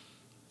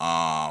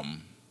 I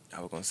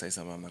was going to say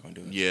something. I'm not going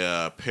to do it.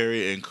 Yeah,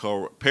 Perry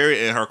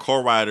and her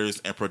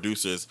co-writers and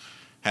producers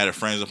had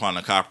infringed upon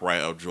the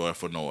copyright of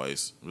Joyful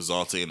Noise,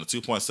 resulting in a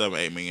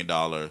 $2.78 million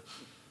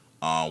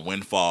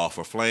windfall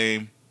for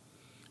Flame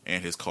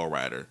and his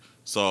co-writer.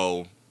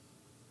 So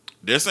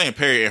they're saying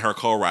Perry and her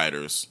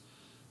co-writers.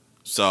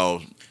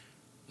 So,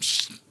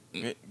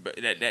 but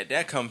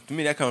that comes to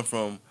me. That comes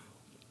from.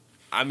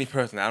 I mean,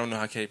 personally, I don't know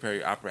how Katy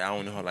Perry operates. I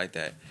don't know her like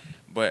that,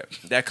 but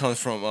that comes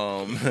from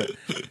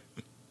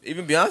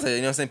even Beyonce.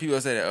 You know what I'm saying?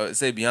 People say that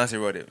say Beyonce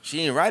wrote it. She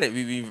didn't write it.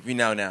 We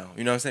now. You know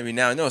what I'm saying? We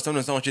now know some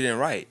of the songs she didn't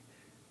write.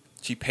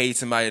 She paid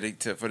somebody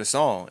for the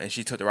song, and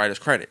she took the writer's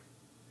credit.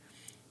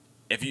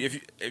 If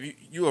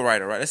you a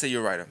writer, right? Let's say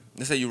you're a writer.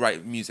 Let's say you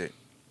write music.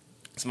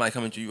 Somebody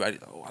coming to you, write,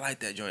 oh, I like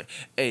that joint.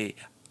 Hey,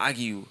 I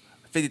give you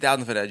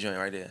 $50,000 for that joint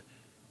right there.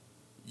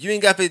 You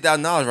ain't got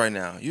 $50,000 right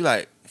now. You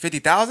like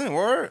 $50,000?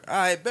 Word? All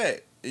right,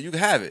 bet. You can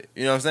have it.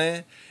 You know what I'm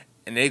saying?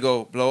 And they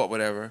go blow up,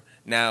 whatever.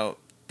 Now,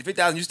 the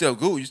 $50,000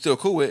 you still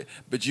cool with,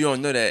 but you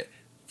don't know that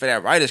for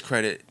that writer's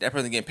credit, that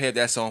person getting paid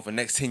that song for the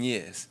next 10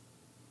 years.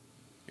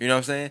 You know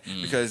what I'm saying?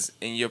 Because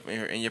in your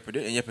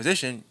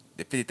position,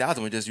 the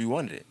 $50,000 was just you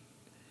wanted it.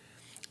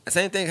 The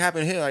same thing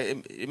happened here.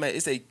 Like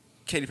it's a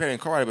Katy Perry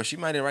and co-writer, but she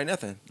might didn't write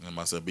nothing. And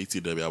myself,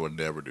 BTW, I would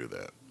never do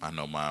that. I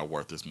know my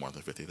worth is more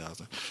than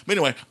 $50,000. But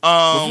anyway,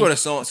 if you wrote a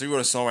song, so you wrote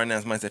a song right now.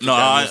 Somebody said, no,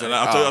 I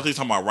thought you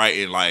talking about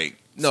writing like.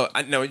 No,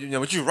 I know. You know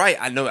what you write.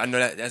 I know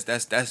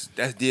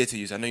that's dear to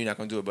you. So I know you're not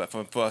gonna do it. But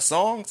for a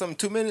song, something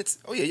 2 minutes.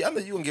 Oh yeah, I know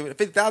you gonna give it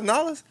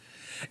 $50,000.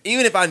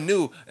 Even if I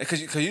knew,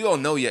 because you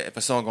don't know yet if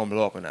a song gonna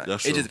blow up or not.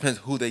 That's it true. just depends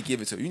who they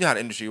give it to. You know how the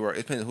industry works.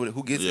 It depends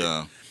who gets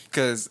it.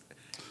 Because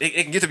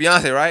it can give to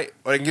Beyonce, right?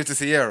 Or they can give to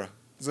Sierra.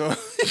 So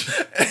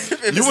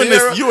you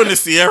in the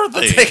Sierra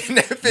thing. I'm taking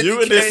that $50K.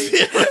 You in the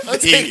Sierra I'm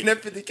taking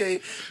that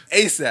 $50K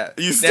ASAP.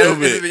 You stupid.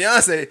 Now, if it's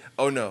Beyonce,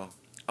 oh no.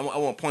 I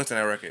want points on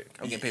that record.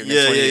 I'm getting paid for the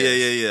next 20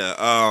 years.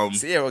 Yeah.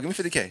 Sierra, give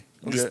me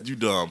 $50K. You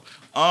dumb.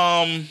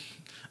 I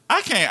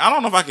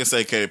don't know if I can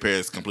say Katy Perry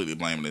is completely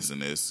blaming this in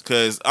this,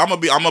 because I'm gonna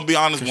be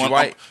honest. Cause she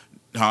white.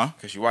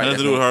 Because she white. Nothing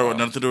to do with her.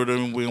 Nothing to do with her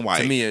being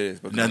white. To me, it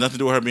is. Nothing to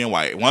do with her being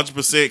white.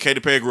 100%. Katy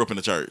Perry grew up in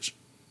the church.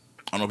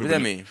 I don't know. What does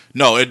that mean?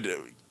 No,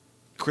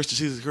 Christian.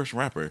 She's a Christian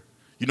rapper.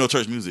 You know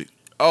church music.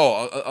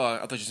 Oh, I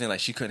thought you were saying like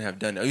she couldn't have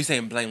done it. Are you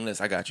saying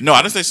blameless? I got you. No,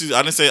 I didn't say she.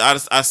 I didn't say.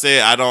 I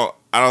said I don't.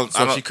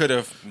 So she could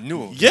have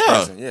knew.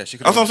 Yeah, yeah. She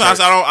could. That's what I'm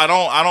saying.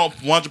 I don't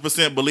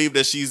 100% believe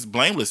that she's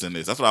blameless in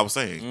this. That's what I was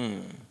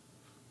saying.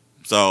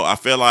 So I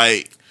feel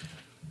like,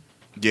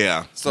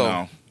 yeah.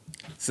 So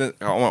since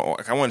I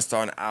want to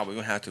start an album,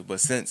 we don't have to. But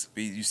since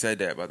you said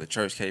that about the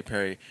church, Katy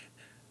Perry,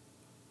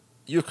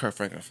 you're a Kirk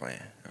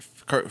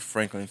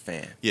Franklin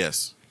fan.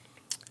 Yes.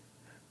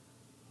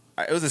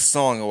 It was a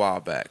song a while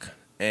back,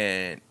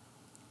 and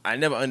I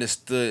never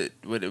understood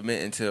what it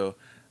meant until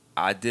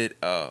I did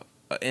a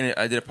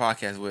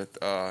podcast with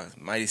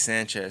Mighty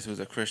Sanchez,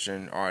 who's a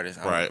Christian artist,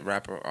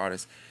 rapper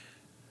artist.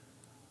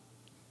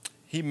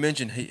 He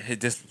mentioned he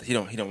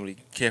don't really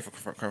care for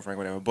Kirk Franklin,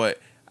 whatever. But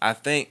I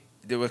think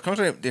did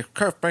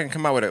Kirk Franklin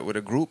come out with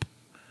a group?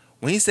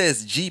 When he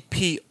says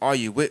GP, are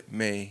you with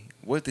me?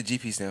 What the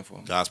GP stand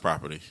for? God's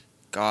property.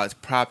 God's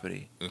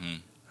property. Mm-hmm.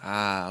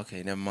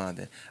 Okay, never mind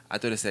then. I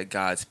thought it said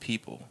God's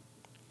people.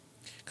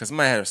 Cause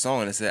somebody had a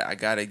song that said, "I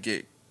gotta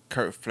get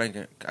Kirk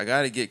Franklin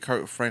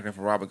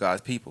from robbing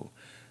God's people."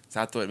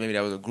 So I thought maybe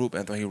that was a group,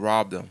 and I thought he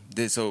robbed them.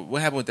 So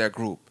what happened with that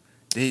group?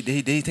 Did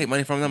he take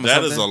money from them?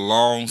 That is a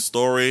long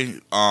story.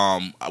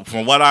 From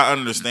what I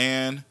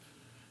understand,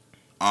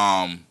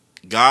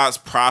 God's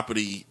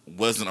property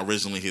wasn't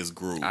originally his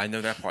group. I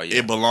know that part. Yeah.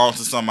 It belonged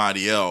to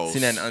somebody else.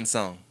 Seen that in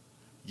Unsung.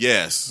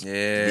 Yes.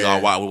 Yeah.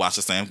 We watched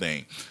the same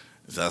thing.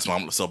 So that's why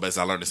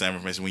basically I learned the same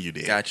information when you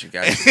did. Got you.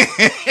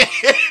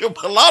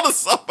 It belonged to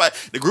somebody.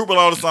 The group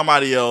belonged to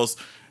somebody else.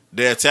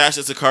 They attached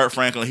it to Kirk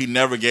Franklin. He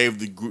never gave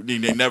the group. They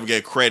never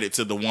gave credit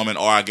to the woman,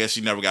 or I guess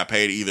she never got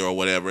paid either, or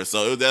whatever.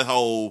 So it was that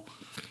whole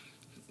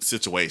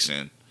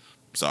situation.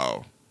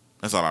 So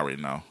that's all I really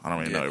know. I don't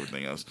really know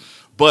everything else.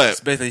 But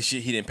it's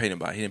basically, he didn't pay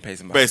nobody. He didn't pay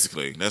somebody.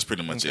 Basically, that's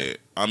pretty much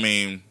it. I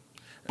mean,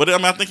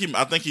 I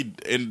think he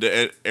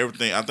ended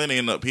everything. I think he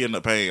ended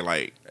up paying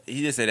like.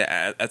 He just said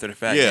that after the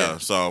fact. Yeah.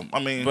 So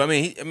I'm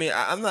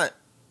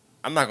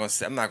not gonna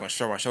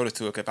show my shoulders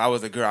to it. Cause if I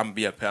was a girl, I'm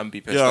gonna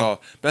be pissed off.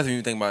 Especially when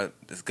you think about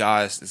this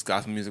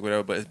gospel music,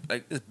 whatever. But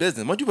it's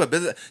business. Once you put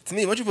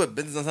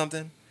business on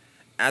something,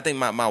 I think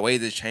my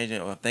ways is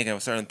changing or thinking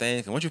of certain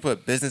things. And once you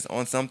put business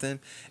on something,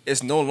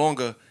 it's no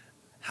longer,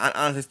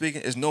 honestly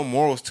speaking, it's no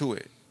morals to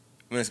it.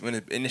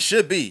 And it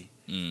should be.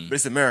 But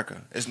it's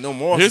America. It's no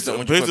more. Here's the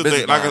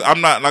thing.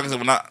 I said,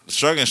 when I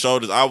shrugging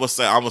shoulders, I was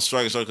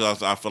shrugging shoulders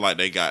because I feel like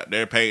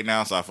they're paid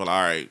now, so I feel like,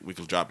 all right, we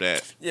can drop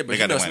that. Yeah, but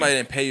somebody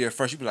didn't pay you at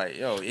first, you be like,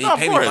 yo, he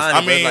paid me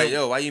mine. Like,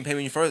 yo, why you didn't pay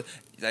me first?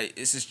 Like,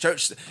 it's his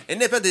church, and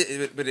but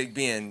it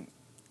being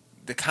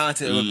the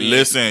content.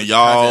 Listen,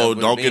 y'all,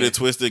 don't get it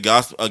twisted.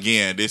 Gospel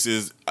again. This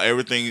is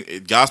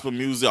everything. Gospel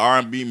music,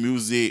 R&B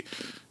music,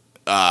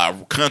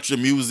 country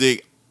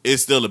music.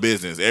 It's still a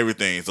business.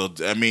 Everything. So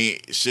I mean,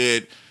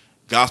 should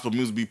gospel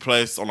music be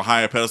placed on a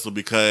higher pedestal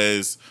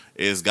because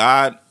it's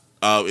God?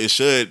 We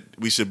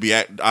should be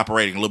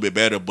operating a little bit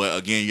better. But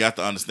again, you have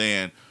to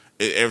understand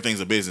everything's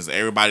a business.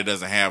 Everybody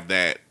doesn't have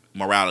that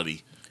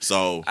morality.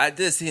 So I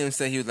did see him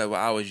say, he was like, "Well,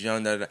 I was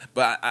young,"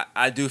 but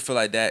I do feel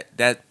like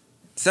that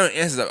certain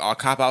answers are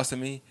cop outs to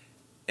me,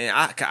 and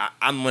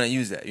I'm gonna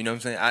use that. You know what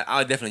I'm saying?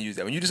 I'll definitely use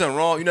that. When you do something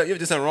wrong, you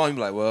do something wrong, you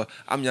be like, "Well,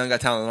 I'm young,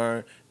 got time to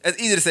learn." It's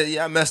easy to say,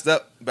 "Yeah, I messed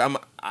up,"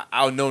 but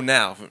I'll know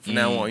now from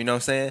now on. You know what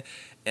I'm saying?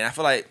 And I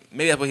feel like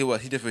maybe that's what he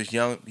was. He just was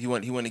young. He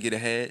wanted to get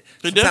ahead.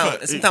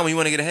 Sometimes when you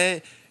want to get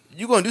ahead,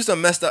 you're going to do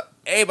something messed up.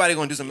 Everybody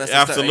going to do something messed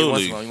up.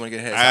 Absolutely. You want to get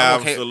ahead.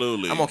 So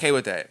Absolutely. I'm okay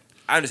with that.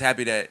 I'm just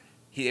happy that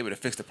he able to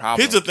fix the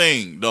problem. Here's the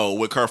thing, though,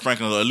 with Kirk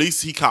Franklin. At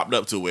least he copped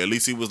up to it. At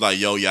least he was like,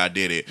 yo, yeah, I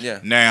did it. Yeah.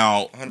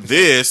 Now, 100%.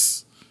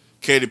 This,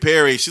 Katy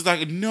Perry, she's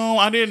like, no,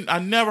 I didn't. I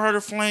never heard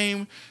of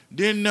Flame.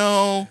 Didn't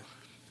know.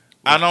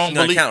 I don't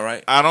believe. Count,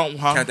 right? I don't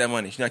count that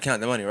money. She's not counting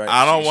the money, right?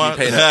 I don't want.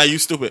 You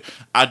stupid.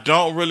 I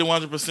don't really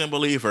 100%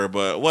 believe her,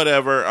 but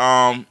whatever.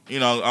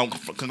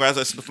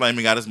 Congratulations to Flame.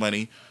 He got his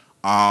money.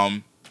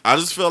 I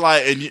just feel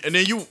like, and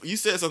then you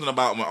said something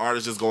about when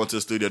artists just go into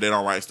the studio, they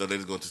don't write stuff, they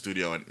just go into the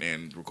studio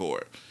and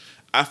record.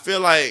 I feel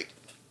like,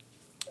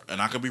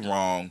 and I could be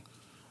wrong,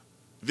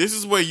 this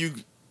is where you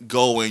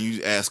go and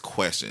you ask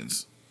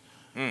questions.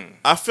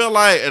 I feel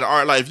like an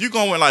art, like if you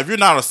go in, like if you're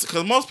not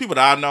because most people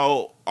that I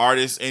know,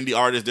 artists, indie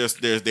artists,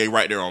 they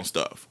write their own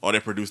stuff or they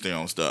produce their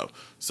own stuff.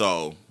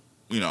 So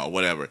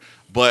whatever.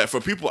 But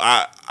for people,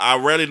 I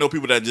rarely know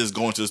people that just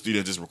go into the studio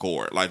and just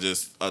record. Like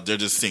they're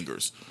just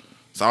singers.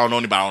 So I don't know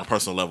anybody on a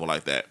personal level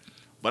like that.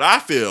 But I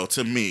feel,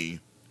 to me,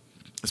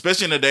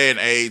 especially in the day and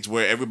age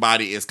where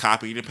everybody is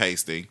copying and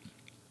pasting,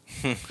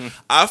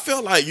 I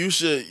feel like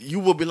you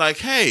will be like,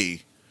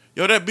 hey,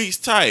 yo, that beat's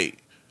tight.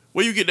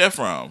 Where you get that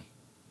from?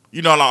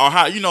 Or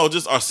how,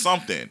 just or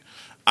something.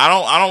 I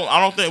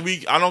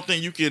don't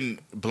think you can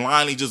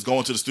blindly just go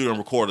into the studio and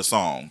record a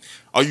song.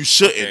 Or you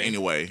shouldn't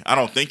anyway. I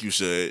don't think you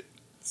should.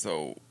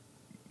 So,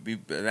 the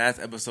last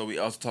episode we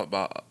also talked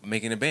about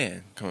making a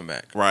band coming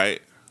back. Right.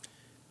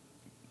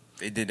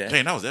 They did that.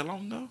 Dang, that was that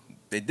long ago?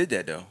 They did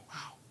that though.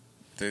 Wow.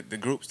 The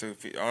groups, the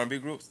R&B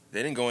groups,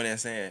 they didn't go in there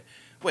saying,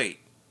 "Wait,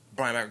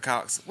 Brian Michael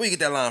Cox. Where you get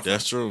that line from?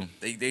 That's true.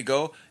 They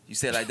go, you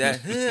say it like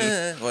that.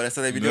 Well, that's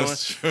what they be doing.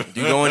 True.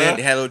 You go in there,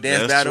 they had a little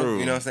dance battle. True.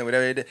 You know what I'm saying?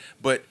 Whatever they did.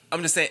 But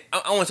I'm just saying,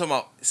 I want to talk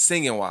about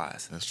singing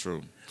wise. That's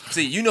true.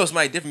 See, you know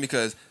somebody different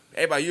because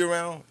everybody you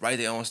around write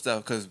their own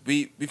stuff because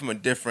we from a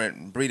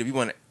different breed.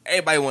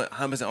 Everybody want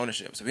 100%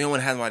 ownership. So we don't want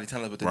to have somebody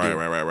telling us what to do.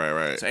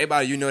 Right. So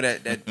everybody you know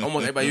that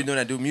almost everybody you know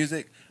that do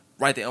music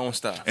write their own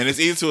stuff. And it's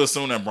easy to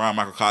assume that Brian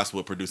Michael Cox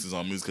will produce his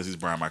own music because he's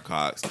Brian Michael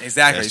Cox.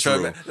 Exactly. That's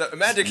so true.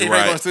 imagine K. Right.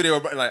 Ray going to the studio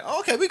like,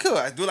 oh, okay, we cool.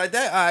 I do it like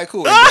that. All right,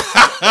 cool.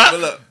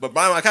 but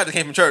Brian Michael Cox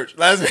came from church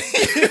last week.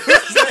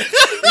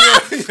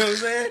 You know what I'm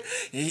saying?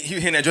 He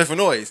hearing that joyful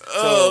noise.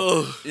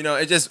 So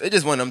it's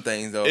just one of them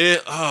things though.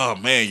 Oh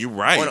man, you're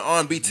right. On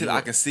R&B too,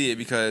 I can see it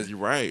because you're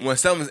right.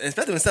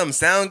 Especially when something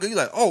sounds good, you're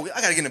like, oh,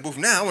 I gotta get in the booth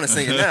now. I want to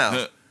sing it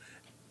now.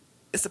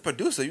 It's the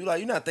producer. You're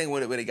not thinking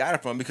where they got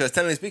it from because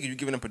technically speaking, you're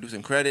giving them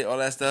producing credit, all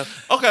that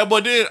stuff. So now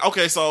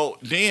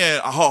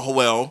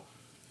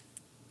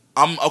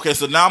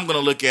I'm gonna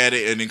look at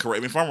it and then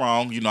correct me if I'm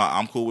wrong.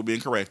 I'm cool with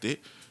being corrected.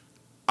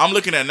 I'm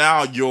looking at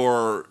now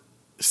your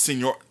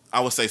senior. I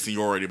would say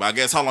seniority, but I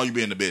guess how long you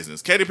been in the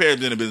business. Katy Perry's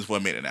been in the business for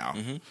a minute now.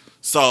 Mm-hmm.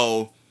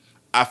 So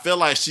I feel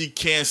like she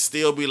can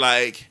still be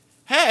like,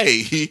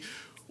 hey,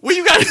 what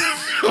you got?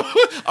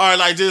 Or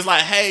like, just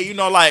like, hey,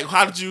 like,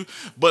 how did you,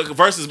 but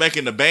versus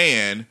making the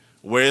band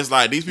where it's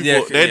like these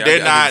people,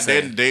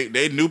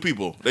 they new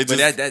people.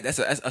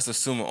 That's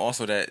assuming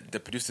also that the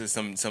producer is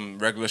some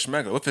regular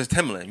schmegler. What if it's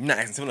Timbaland? You're not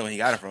asking Timbaland where he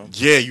got it from.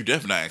 Yeah, you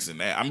definitely not asking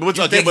that. I mean, but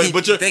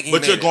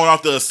you're going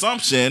off the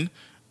assumption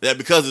that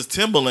because it's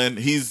Timbaland,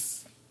 he's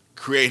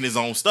creating his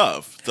own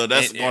stuff. So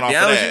that's going off of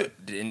that.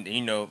 And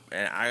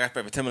I got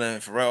respect for Timbaland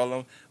and Pharrell, all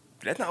them.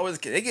 But that's not always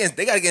the case.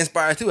 They got to get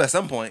inspired too at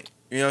some point.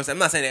 You know what I'm saying? I'm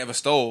not saying they ever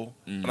stole.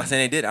 I'm not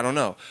saying they did. I don't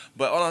know.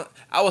 But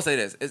I will say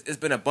this. It's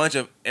been a bunch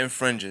of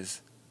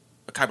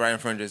copyright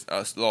infringes,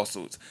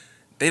 lawsuits.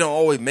 They don't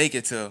always make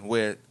it to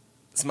where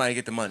somebody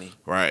get the money.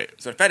 Right.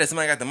 So the fact that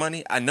somebody got the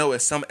money, I know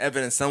it's some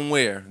evidence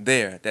somewhere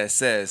there that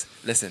says,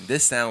 listen,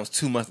 this sounds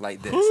too much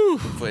like this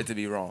for it to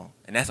be wrong.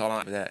 And that's all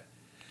I'm for that.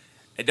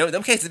 And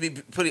them cases be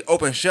pretty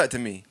open shut to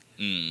me.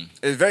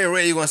 It's very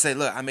rare you're going to say,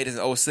 look, I made this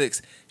in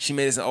 06. She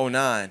made this in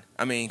 09.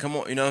 I mean, come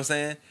on. You know what I'm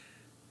saying?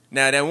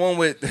 Now, that one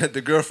with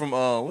the girl from,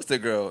 what's the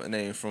girl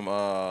name? From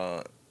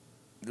Love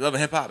and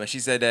Hip Hop. And she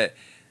said that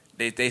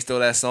they stole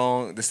that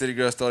song. The City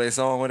Girls stole their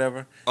song,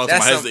 whatever. Oh,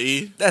 that's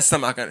E? That's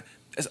something I can.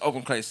 It's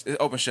open place. It's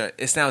open shut.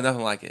 It sounds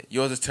nothing like it.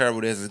 Yours is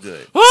terrible. Theirs is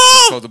good.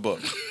 Close the book.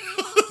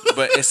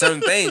 But it's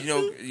certain things,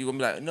 you're going to be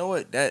like, you know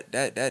what?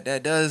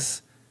 That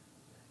does.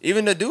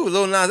 Even the dude,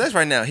 Lil Nas X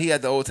right now, he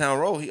at the Old Town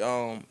Road.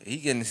 He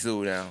getting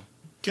sued now.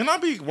 Can I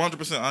be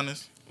 100%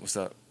 honest? What's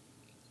up?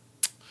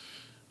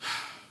 You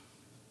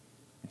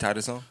tired of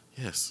this song?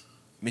 Yes.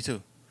 Me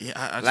too.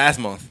 Yeah, last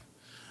month.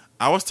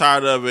 I was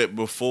tired of it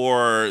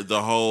before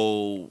the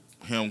whole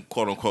him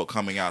quote unquote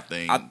coming out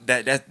thing. I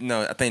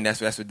think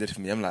that's what did it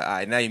for me. I'm like, all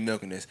right, now you're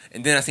milking this.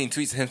 And then I seen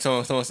tweets of him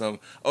telling something.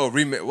 Oh,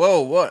 remix.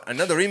 Whoa, what?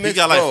 Another remix? He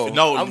got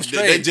I'm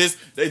straight.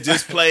 They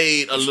just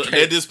played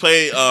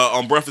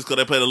on Breakfast Club.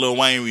 They played a Lil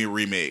Wayne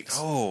remix.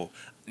 Oh,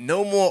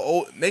 no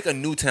more make a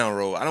New Town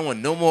Road. I don't want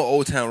no more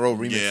Old Town Road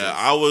remixes.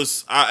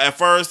 Yeah, at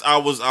first I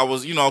was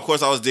of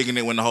course I was digging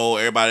it when the whole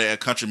everybody at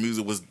country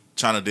music was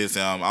trying to diss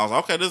him. I was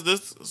like, okay,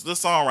 this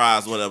song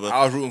rise, whatever.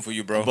 I was rooting for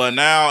you, bro. But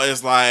now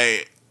it's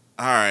like,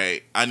 all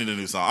right, I need a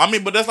new song. I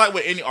mean, but that's like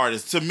with any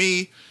artist. To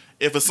me,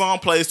 if a song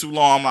plays too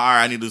long, I'm like, all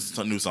right, I need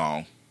a new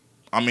song.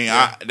 I mean,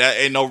 that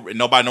ain't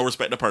nobody no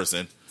respect the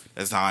person.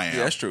 That's how I am.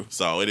 Yeah, that's true.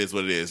 So it is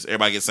what it is.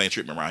 Everybody gets the same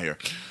treatment around here.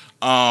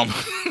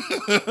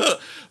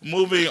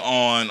 Moving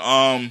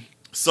on.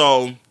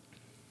 So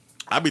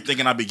I be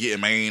thinking I be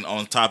getting Maine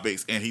on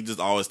topics, and he just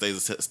always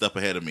stays a step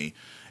ahead of me.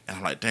 And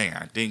I'm like, dang,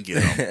 I didn't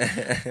get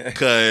him.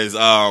 Because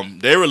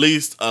they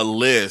released a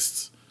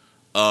list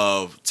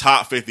of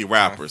top 50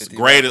 rappers. 50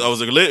 greatest.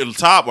 Was it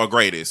top or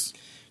greatest?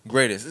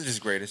 Greatest. It's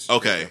just greatest.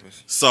 Okay.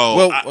 So.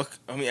 Well,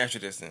 let me ask you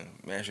this then.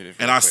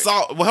 And I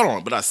saw. Well, hold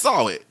on. But I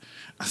saw it.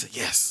 I said,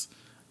 yes.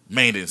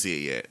 Maine didn't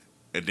see it yet.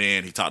 And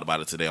then he talked about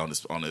it today on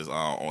his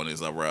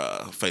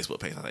Facebook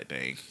page. I was like,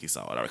 dang, he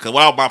saw it. Because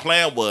my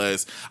plan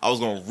was I was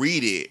going to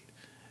read it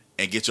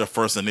and get your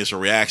first initial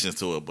reactions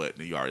to it, but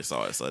you already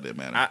saw it, so it didn't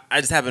matter.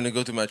 I just happened to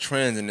go through my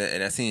trends, and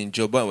I seen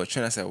Joe Budden was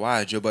trending. I said, why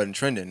is Joe Budden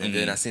trending? And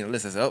then I seen the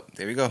list. I said, oh,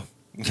 there we go.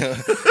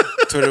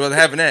 Twitter wasn't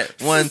having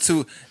that. 1,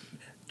 2,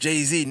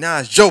 Jay-Z,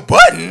 Nas, Joe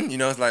Budden.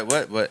 It's like,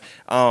 what? But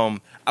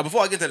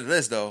before I get to the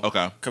list, though.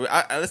 Okay. Cause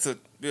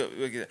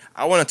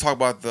I want to talk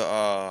about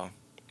the,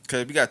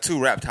 because we got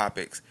 2 rap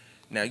topics.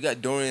 Now, you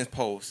got Dorian's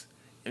post,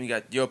 and you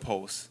got your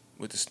post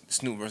with the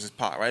Snoop versus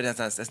Pac, right?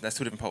 That's 2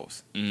 different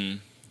posts. Mm-hmm.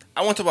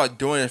 I want to talk about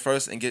Dorian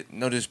first and get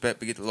no disrespect,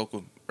 but get the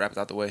local rappers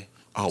out the way.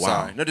 Oh, wow.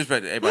 Sorry. No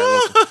disrespect to everybody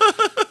local.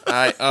 All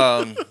right.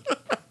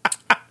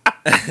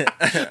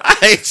 I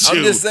hate you.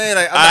 I'm just saying,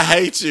 like, I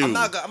hate you. I'm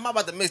not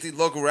about to mix these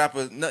local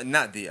rappers.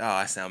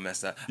 I sound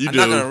messed up. I'm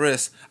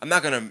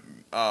not gonna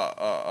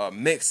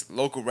mix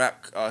local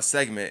rap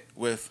segment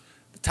with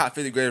the top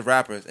 50 greatest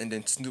rappers and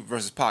then Snoop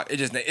versus Pac. It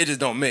just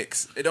don't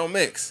mix. It don't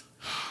mix.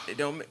 It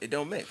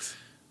don't mix.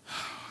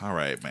 All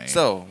right, man.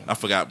 So I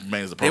forgot.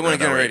 Man, the they want to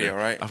get on the radio,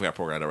 right? I forgot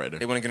program director.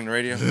 They want to get on the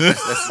radio.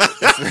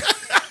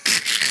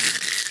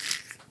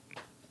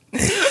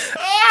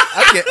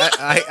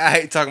 I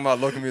hate talking about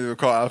local music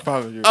recall. I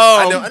promise you.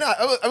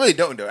 I really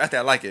don't though.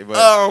 I like it,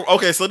 but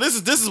okay. So this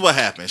is what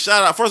happened.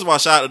 First of all,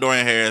 shout out to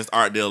Dorian Harris,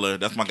 art dealer.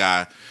 That's my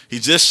guy. He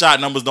just shot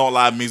Numbers Don't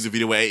Lie music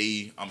video with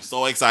AE. I'm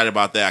so excited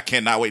about that. I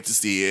cannot wait to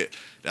see it.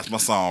 That's my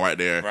song right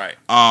there. Right.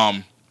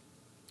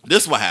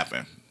 This is what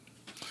happened.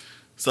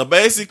 So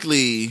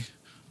basically,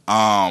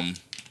 I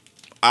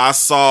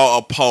saw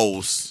a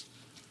post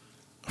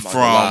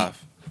from.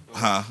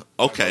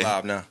 Okay.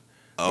 Live now.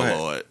 Oh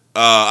Lord.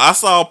 I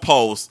saw a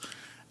post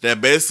that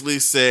basically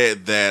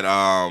said that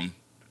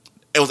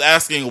it was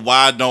asking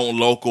why don't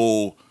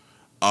local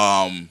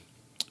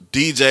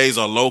DJs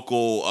or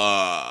local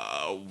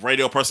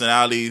radio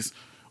personalities,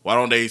 why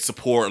don't they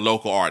support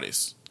local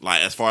artists?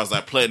 Like as far as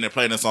like playing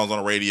their songs on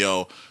the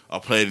radio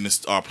or playing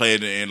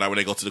it in like when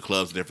they go to the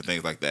clubs and different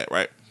things like that,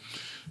 right?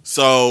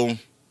 So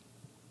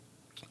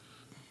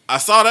I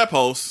saw that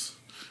post,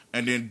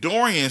 and then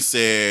Dorian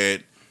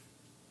said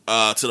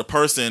to the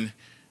person.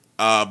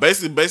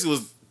 Basically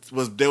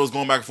they was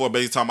going back and forth,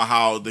 basically talking about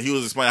how he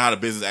was explaining how the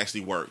business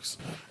actually works,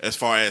 as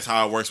far as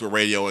how it works with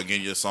radio and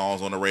getting your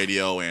songs on the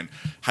radio, and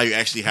how you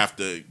actually have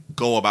to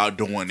go about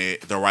doing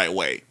it the right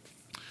way.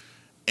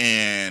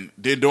 And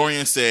then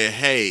Dorian said,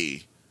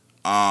 "Hey,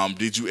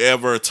 did you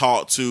ever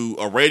talk to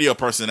a radio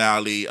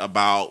personality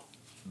about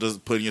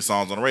just putting your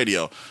songs on the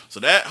radio?"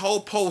 So that whole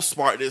post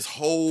sparked this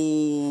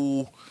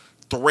whole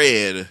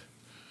thread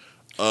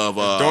of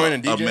Dorian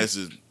and DJ? a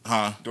message.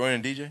 Huh? Dorian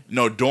and DJ?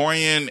 No,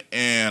 Dorian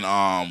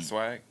and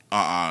Swag?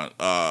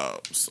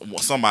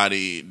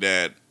 Somebody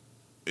that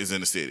is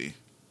in the city.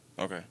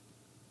 Okay.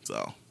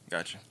 So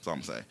gotcha. That's all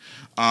I'm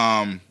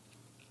saying.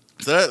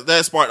 So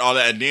that sparked all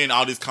that, and then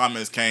all these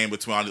comments came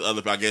between all these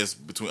other, I guess,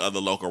 between other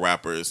local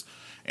rappers,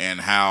 and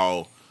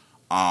how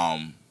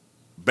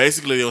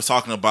basically they was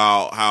talking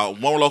about how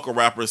one local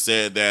rapper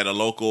said that a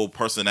local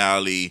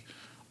personality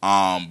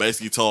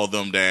basically told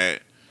them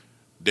that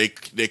they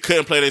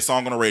couldn't play their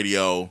song on the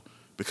radio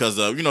because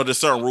of, there's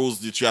certain rules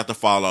that you have to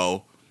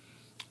follow.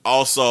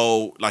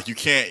 Also, like you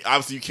can't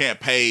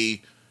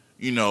pay,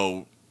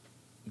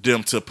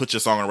 them to put your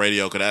song on the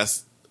radio because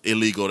that's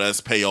illegal.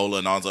 That's payola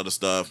and all this other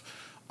stuff.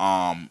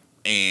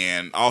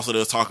 And also they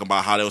was talking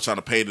about how they were trying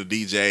to pay the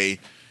DJ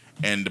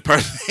and the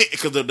person,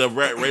 because the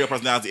radio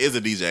personality is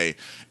a DJ,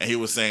 and he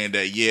was saying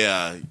that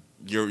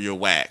you're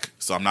whack,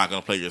 so I'm not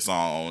gonna play your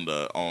song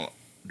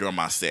during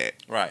my set.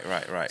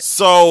 Right.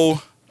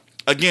 So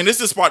again, this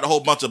just sparked a whole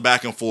bunch of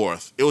back and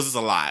forth. It was just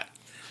a lot.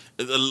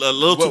 A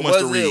little too much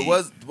to read.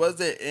 Was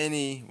there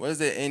any what's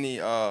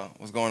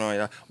going on,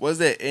 y'all? Was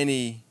there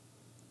any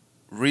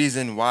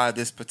reason why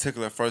this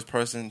particular first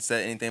person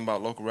said anything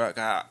about local rap?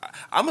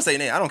 I'm gonna say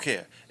name. I don't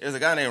care. There's a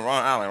guy named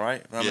Ron Allen,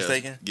 right? If I'm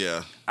mistaken.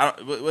 Yeah.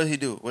 What does he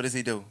do? What does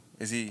he do?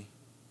 He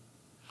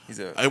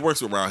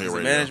works with Round Hill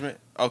Radio. Management.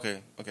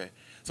 Okay.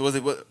 So was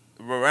it what?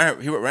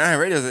 Round Hill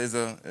Radio is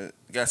a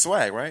got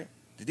Swag, right?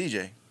 The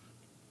DJ.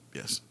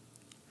 Yes.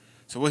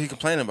 So what he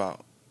complaining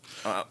about?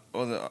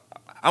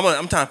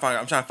 I'm trying to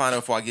find out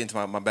before I get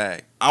into my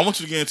bag. I want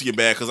you to get into your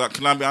bag because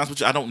can I be honest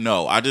with you? I don't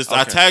know. I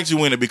tagged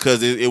you in it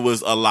because it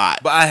was a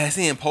lot. But I had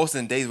seen him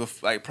posting days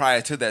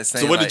prior to that.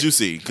 Saying, so what did you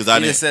see? Because he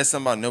just said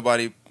something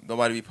about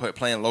nobody be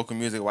playing local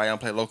music. Why y'all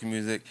don't play local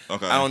music?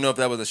 Okay. I don't know if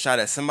that was a shot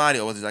at somebody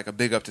or was it like a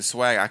big up to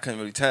Swag. I couldn't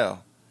really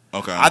tell.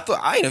 Okay. I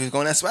didn't know he was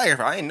going that Swag.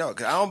 I didn't know.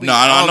 Cause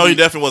I know he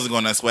definitely wasn't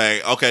going that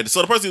Swag. Okay.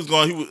 So the person he was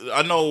going,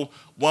 I know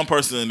one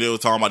person they were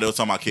talking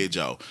about Kid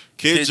Joe.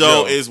 Kid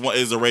Joe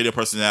is a radio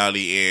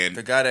personality and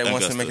the guy that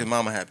wants to make his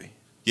mama happy.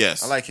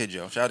 Yes. I like Kid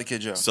Joe. Shout out to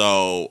Kid Joe.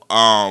 So,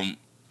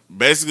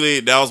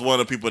 basically that was one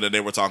of the people that they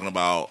were talking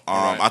about.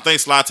 Right. I think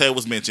Sly Tay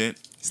was mentioned.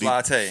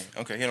 Sly Tay.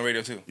 Okay, he on the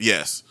radio too.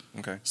 Yes.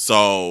 Okay.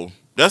 So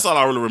that's all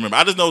I really remember.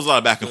 I just know there's a lot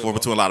of back and forth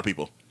between a lot of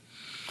people.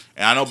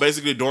 And I know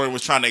basically Dorian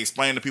was trying to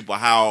explain to people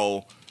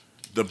how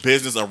the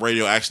business of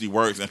radio actually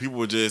works, and people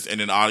were and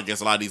then I guess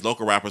a lot of these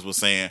local rappers were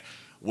saying,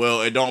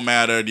 well, it don't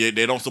matter.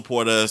 They don't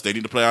support us. They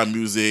need to play our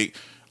music.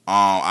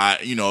 I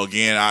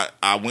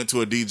went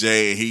to a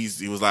DJ and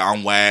he was like,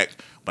 I'm whack,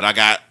 but I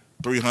got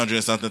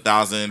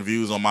 300,000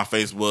 views on my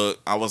Facebook.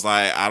 I was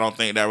like, I don't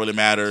think that really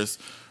matters.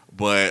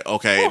 But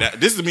okay,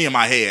 this is me in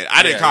my head.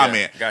 I didn't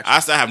comment. Gotcha. I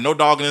said I have no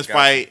dog in this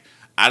fight.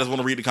 I just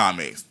want to read the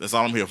comments. That's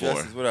all I'm here for.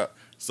 Justice, what up?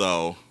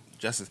 So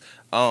Justice.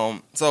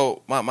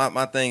 So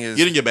my thing is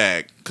get in your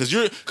bag because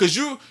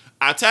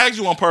I tagged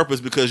you on purpose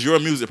because you're a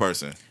music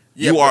person.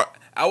 Yeah, you are.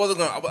 I wasn't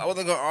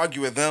gonna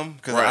argue with them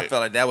because I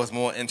felt like that was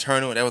more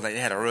internal. That was like they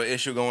had a real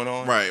issue going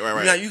on.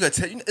 Right. You could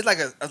tell it's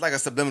like a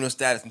subliminal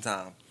status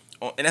sometimes,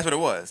 and that's what it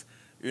was.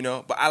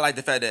 But I like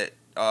the fact that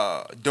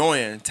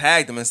Dorian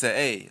tagged them and said,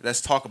 "Hey,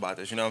 let's talk about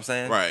this." You know what I'm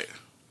saying? Right.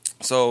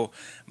 So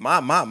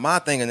my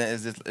thing in that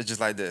is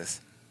just like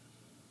this.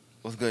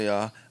 What's good,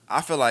 y'all?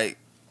 I feel like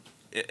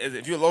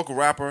if you're a local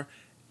rapper,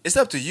 it's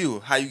up to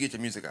you how you get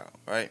your music out,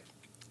 right?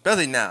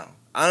 Especially now.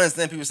 I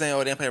understand people saying,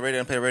 "Oh, they don't play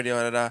radio,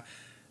 da da."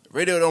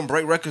 radio don't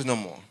break records no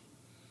more.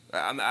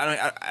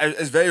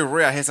 It's very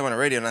rare I hear someone on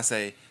the radio and I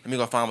say, let me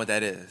go find what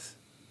that is.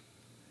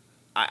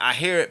 I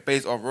hear it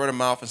based off word of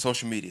mouth and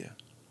social media.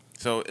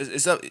 So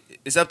it's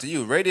up to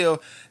you. Radio,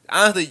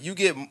 honestly,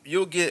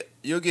 you'll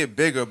get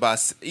bigger by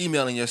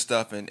emailing your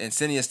stuff and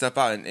sending your stuff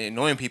out and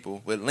annoying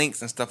people with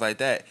links and stuff like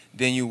that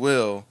than you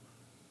will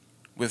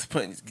with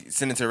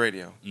sending to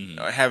radio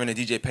or having a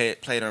DJ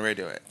play it on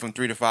radio from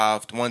 3 to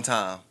 5 to one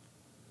time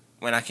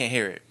when I can't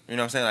hear it. You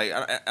know what I'm saying?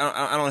 Like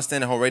I don't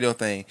understand the whole radio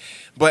thing.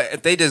 But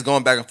if they just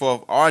going back and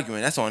forth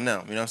arguing, that's on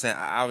them. You know what I'm saying?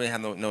 I really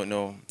have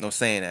no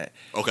say in that.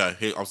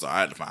 Okay, I'm sorry, I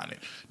had to find it.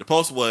 The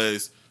post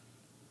was,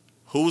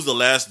 who's the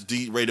last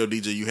radio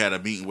DJ you had a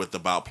meeting with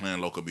about playing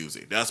local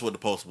music? That's what the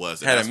post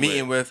was. Had a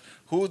meeting with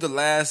who's the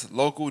last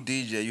local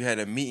DJ you had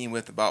a meeting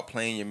with about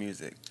playing your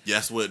music?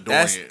 That's what doing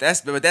it.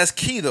 But that's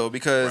key though,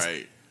 because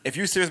if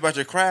you're serious about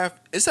your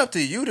craft, it's up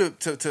to you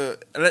to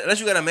unless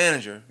you got a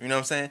manager, you know what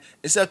I'm saying?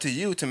 It's up to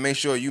you to make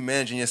sure you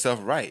managing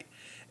yourself right.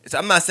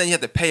 I'm not saying you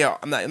have to pay.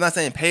 I'm not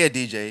saying pay a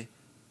DJ.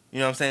 You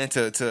know what I'm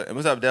saying? And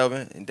what's up,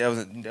 Delvin? And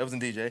Delvin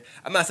DJ.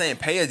 I'm not saying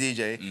pay a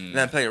DJ and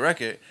then play a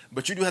record,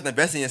 but you do have to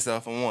invest in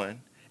yourself on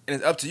one, and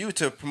it's up to you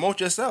to promote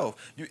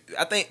yourself.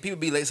 I think people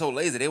be so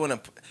lazy. They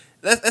want to.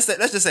 Let's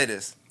just say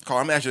this, Carl.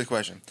 I'm gonna ask you this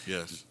question.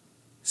 Yes.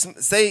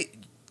 Say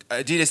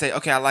a DJ say,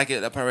 okay, I like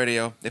it. They put on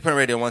radio. They put on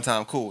radio one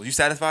time. Cool. You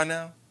satisfied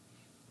now?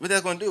 What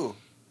that's gonna do?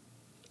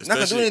 It's not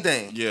gonna do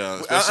anything.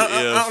 Yeah.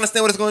 I don't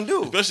understand what it's gonna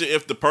do. Especially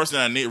if the person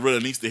that really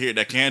needs to hear it,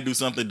 that can do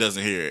something,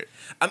 doesn't hear it.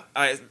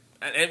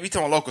 And we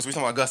talking about locals. We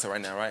talking about Augusta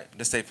right now, right?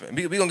 Just say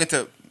we gonna get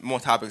to more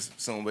topics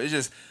soon, but it's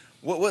just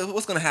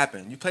what's gonna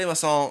happen? You play my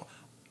song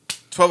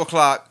 12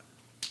 o'clock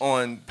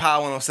on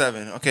Power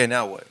 107. Okay,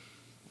 now what?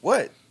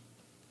 What?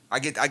 I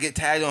get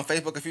tagged on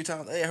Facebook a few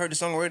times. Hey, I heard the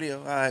song on radio.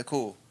 All right,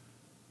 cool.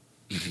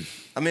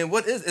 I mean,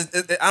 what is?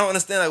 I don't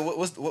understand.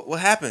 Like, what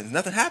happens?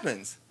 Nothing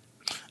happens.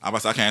 I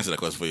can't answer that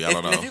question for you. I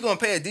don't know. If you're gonna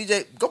pay a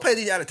DJ, go pay a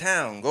DJ out of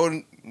town. Go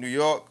to New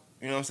York.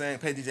 You know what I'm saying?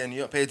 Pay a DJ in New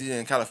York. Pay a DJ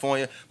in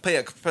California. Pay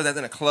a president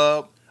in a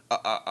club,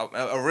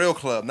 a real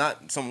club,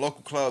 not some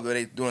local club where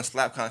they doing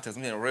slap contests.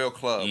 I mean, a real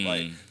club,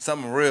 like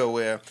something real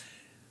where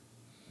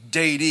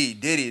JD,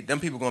 Diddy, them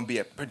people gonna be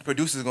at.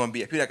 Producers gonna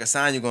be at. People that can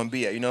sign you gonna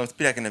be at. You know,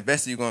 people that can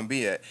invest you gonna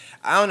be at.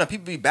 I don't know.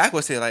 People be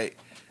backwards here. Like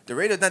the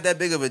radio's not that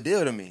big of a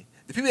deal to me.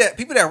 The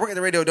people that work at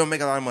the radio don't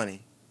make a lot of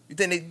money. You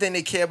think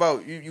they care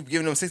about you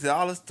giving them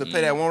 $60 to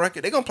play that one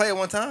record? They gonna play it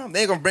one time. They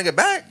ain't gonna bring it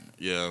back.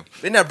 Yeah,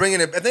 they're not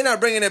bringing it. If they're not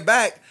bringing it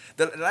back,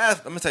 I'm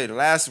gonna tell you the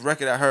last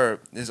record I heard,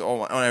 this is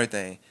on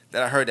everything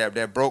that I heard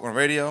that broke on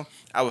radio.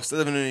 I was still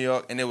living in New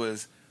York, and it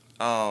was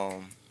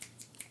Jeezy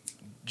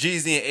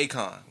and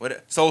Akon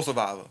with Soul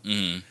Survivor.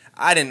 Mm-hmm.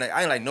 I didn't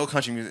like no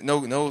country music,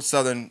 no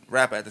southern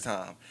rapper at the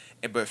time.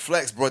 But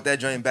Flex brought that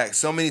joint back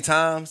so many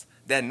times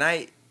that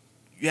night.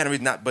 You had a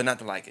reason not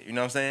to like it. You know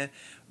what I'm saying?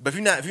 But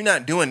if you're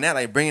not doing that,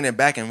 like bringing it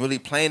back and really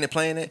playing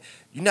it,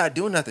 you're not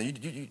doing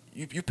nothing.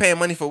 You paying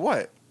money for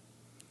what?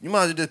 You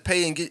might as well just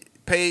pay and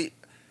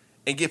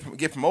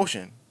get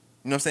promotion.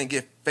 You know what I'm saying?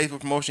 Get Facebook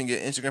promotion,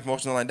 get Instagram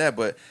promotion, something like that.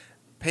 But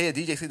pay a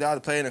DJ $60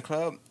 to play in a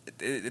club.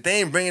 If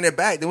they ain't bringing it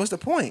back, then what's the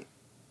point?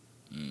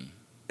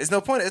 It's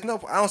no point. I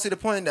don't see the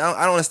point.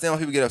 I don't understand why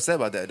people get upset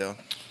about that though.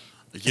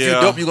 Yeah. If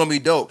you're dope, you're gonna be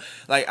dope.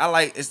 Like I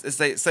like it's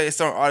like say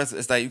certain artists.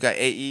 It's like you got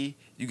AE,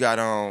 you got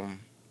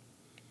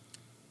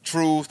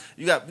Truth.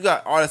 You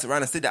got artists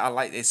around the city that I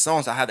like their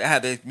songs. I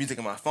have their music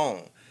on my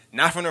phone.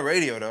 Not from the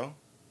radio though.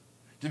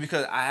 Just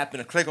because I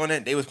happened to click on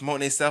it, they was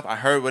promoting their stuff. I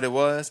heard what it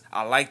was.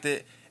 I liked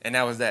it, and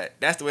that was that.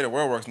 That's the way the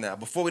world works now.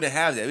 Before we didn't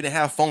have that. We didn't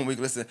have phone. We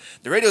could listen.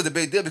 The radio was a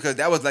big deal because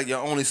that was like your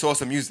only source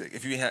of music.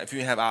 If you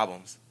didn't have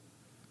albums,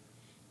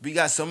 we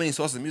got so many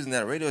sources of music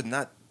now. The radio is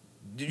not.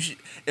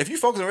 If you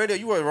focus on radio,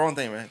 you were the wrong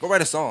thing, man. Go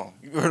write a song.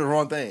 You were the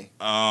wrong thing.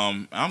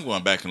 I'm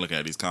going back and looking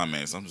at these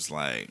comments. I'm just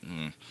like.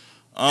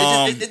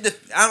 I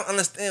don't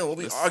understand what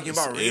we arguing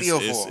about radio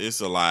for. It's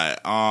a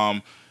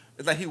lot.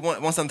 It's like he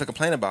wants something to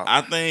complain about.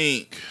 I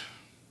think,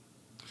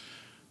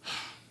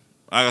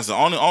 like I said,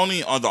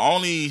 the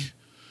only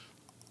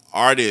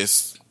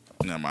artist.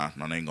 Never mind.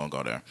 I ain't gonna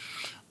go there.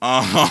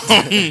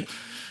 I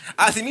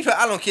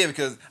don't care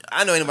because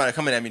I know anybody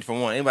coming at me for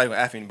one. Anybody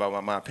gonna ask me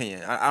about my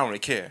opinion. I don't really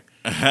care.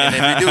 And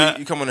if you do,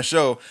 you come on the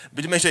show,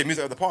 but you make sure your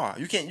music up to par.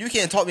 You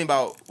can't talk me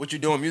about what you're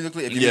doing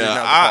musically if you're not up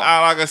to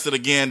par. Like I said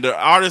again, the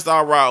artists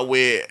I rock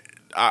with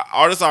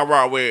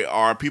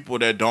are people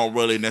that don't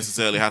really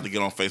necessarily have to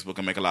get on Facebook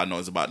and make a lot of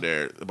noise about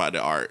their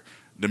art.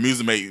 The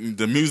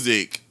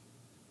music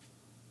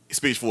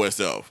speaks for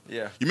itself.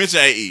 Yeah. You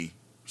mentioned AE,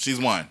 she's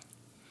one.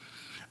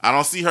 I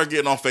don't see her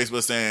getting on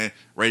Facebook saying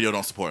radio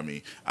don't support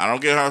me. I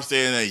don't get her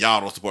saying that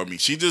y'all don't support me.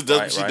 She just does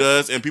what she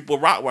does, and people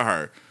rock with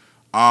her.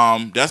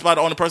 That's about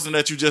the only person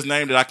that you just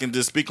named that I can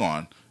just speak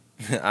on.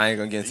 I ain't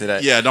gonna get into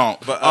that. Yeah, don't.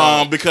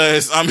 But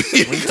because but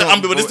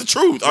it's the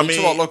truth. I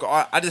mean, local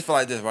art, I just feel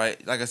like this,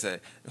 right? Like I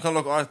said, come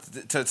local art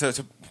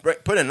to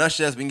put in a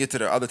nutshell. So we can get to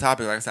the other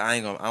topic. Like I said, I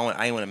ain't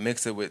want to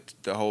mix it with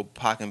the whole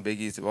Pac and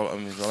Biggie's, all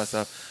that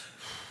stuff.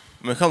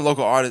 When it comes to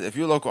local artists, if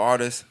you're a local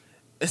artist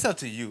it's up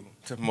to you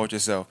to promote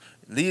yourself.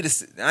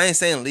 I ain't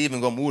saying leave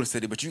and go move the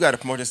city, but you got to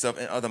promote yourself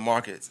in other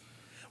markets.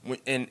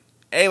 And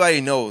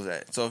everybody knows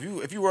that. So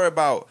if you worry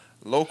about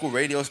local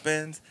radio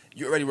spins,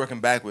 you're already working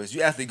backwards.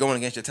 You're actually going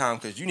against your time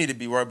because you need to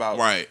be worried about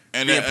right.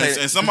 And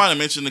somebody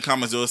mentioned in the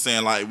comments, they were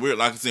saying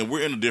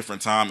we're in a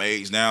different time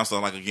age now. So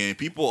like again,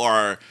 people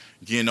are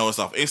getting noticed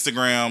off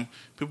Instagram.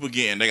 People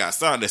they got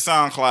their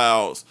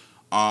SoundClouds.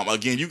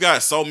 Again, you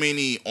got so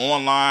many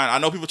online. I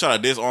know people try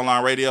to diss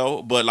online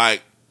radio, but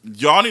like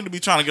y'all need to be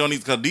trying to get on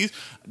these because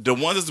the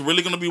ones that's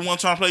really going to be one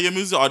trying to play your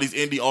music are these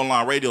indie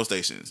online radio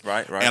stations.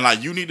 Right. And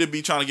like you need to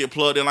be trying to get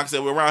plugged in. Like I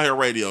said, we're Around Here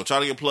Radio.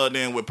 Try to get plugged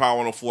in with Power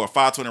 104,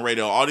 520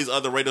 Radio, all these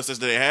other radio stations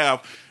that they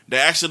have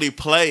that actually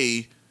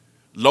play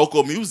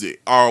local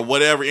music or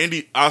whatever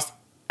indie. I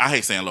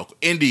hate saying local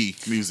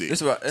indie music.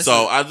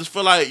 I just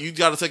feel like you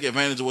got to take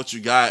advantage of what you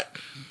got.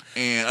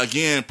 And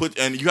again,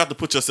 you have to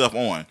put yourself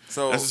on.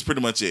 So that's just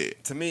pretty much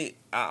it. To me,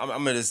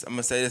 I'm gonna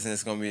say this, and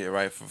it's gonna be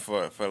right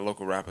for the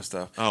local rapper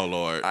stuff. Oh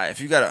Lord! If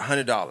you got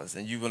 $100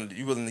 and you willing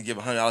to give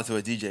 $100 to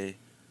a DJ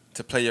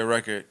to play your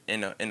record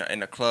in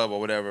a club or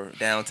whatever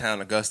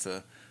downtown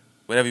Augusta,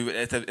 whatever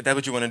if that's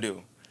what you want to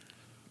do,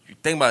 you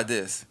think about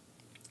this.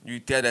 You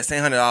get that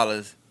same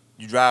 $100,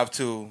 you drive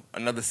to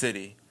another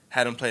city,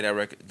 have them play that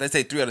record. Let's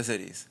say 3 other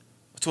cities.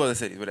 2 other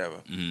cities, whatever.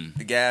 Mm-hmm.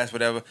 The gas,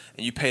 whatever,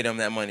 and you pay them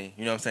that money,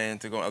 you know what I'm saying,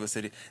 to go to other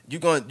cities.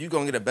 You're going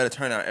to get a better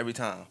turnout every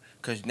time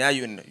because now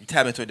you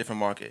tap into a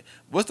different market.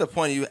 What's the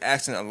point of you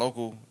asking a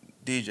local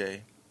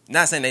DJ,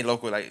 not saying they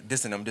local, like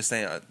dissing them, just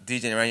saying a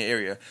DJ around your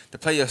area, to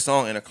play your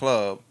song in a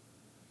club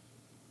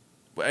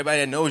where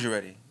everybody that knows you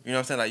already? You know what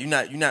I'm saying?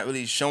 Like you're not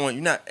really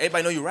showing,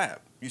 everybody know you rap.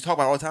 You talk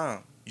about it all the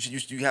time.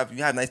 You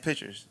have nice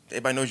pictures.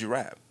 Everybody knows you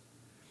rap.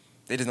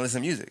 They just don't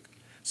listen to music.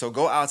 So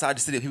go outside the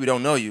city if people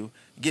don't know you,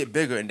 get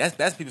bigger, and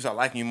that's people start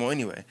liking you more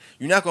anyway.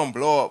 You're not gonna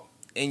blow up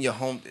in your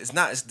home. This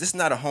is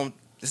not a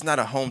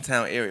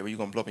hometown area where you're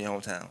gonna blow up in your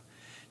hometown.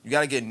 You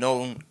gotta get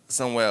known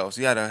somewhere else.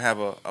 You gotta have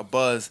a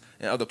buzz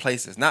in other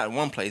places, not in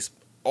one place,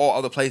 all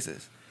other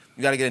places.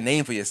 You gotta get a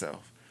name for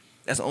yourself.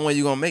 That's the only way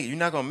you're gonna make it. You're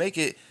not gonna make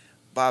it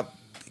by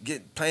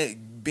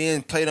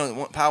being played on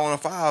Power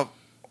 105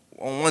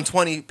 on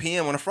 1:20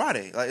 p.m. on a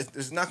Friday. Like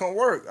it's not gonna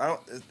work.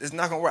 It's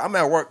not gonna work. I'm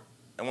at work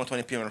at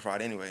 1:20 p.m. on a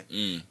Friday anyway.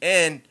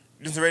 And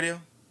you listen to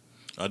radio?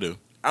 I do.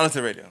 I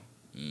listen to radio.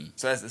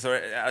 So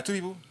out of 2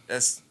 people,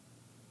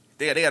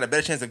 they got a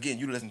better chance of getting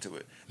you to listen to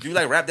it. Do you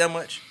like rap that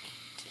much?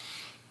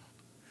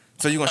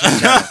 So you're gonna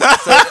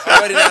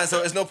shut it down.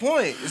 So it's no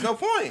point. It's no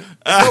point.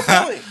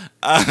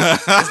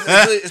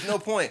 It's no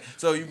point.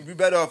 So you be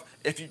better off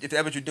if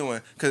that's what you're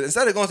doing. Because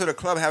instead of going to the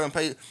club and having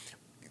play,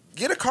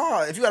 get a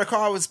car. If you got a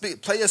car,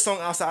 play your song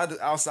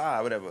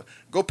outside, whatever.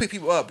 Go pick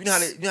people up. You know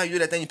how you do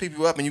that thing. You pick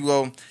people up and you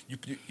go.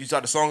 You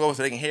start the song over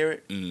so they can hear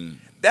it.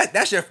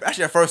 That's your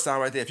first song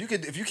right there. If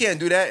you can't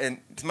do that and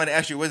somebody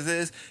asks you what it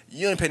is,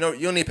 you don't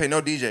need to pay no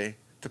DJ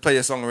to play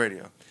your song on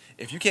radio.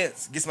 If you can't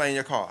get somebody in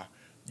your car,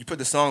 you put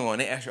the song on.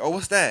 They ask you, "Oh,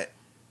 what's that?"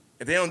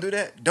 If they don't do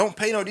that, don't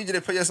pay no DJ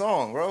to play your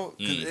song, bro.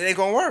 Because it ain't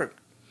gonna work.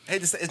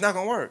 It's not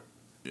gonna work.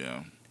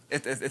 Yeah.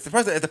 If the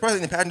person in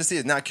the passenger seat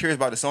is not curious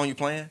about the song you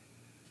playing,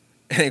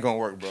 it ain't gonna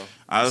work, bro.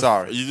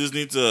 Sorry. You just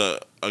need to,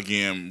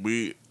 again,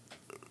 we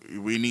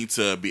need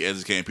to be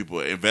educating people.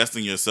 Invest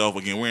in yourself.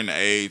 Again, we're in the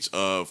age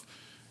of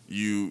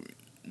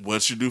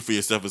what you do for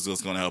yourself is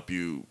what's gonna help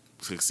you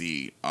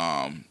succeed.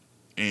 And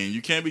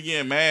you can't be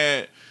getting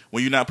mad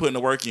when you're not putting the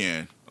work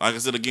in. Like I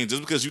said, again,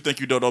 just because you think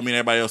you dope don't mean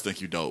everybody else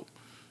think you dope.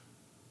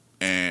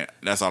 And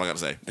that's all I got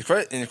to say. The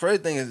crazy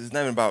thing is it's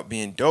not even about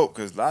being dope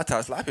because a lot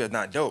of people are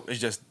not dope.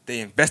 It's just they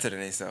invested in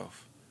themselves.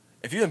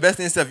 If you invest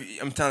in yourself,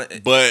 I'm telling you.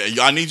 But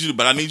I need you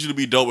to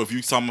be dope if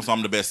you tell me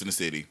I'm the best in the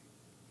city.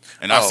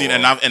 And I've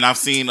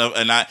seen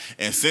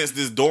since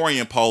this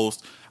Dorian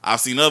post, I've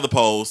seen other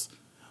posts.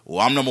 Well,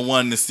 I'm number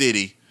 1 in the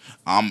city.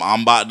 I'm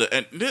about to,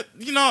 and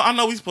I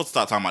know we supposed to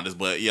stop talking about this,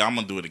 but yeah, I'm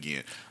gonna do it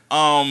again.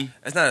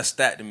 It's not a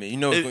stat to me. You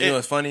know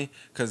what's funny?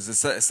 Because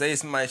say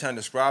somebody trying to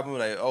describe him,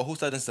 like, oh, who's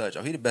such and such?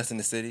 Oh, he the best in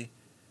the city.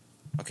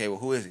 Okay, well,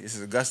 who is he? This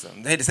is Augusta.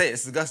 They hate to say it,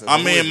 it's Augusta.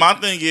 I mean, my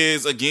thing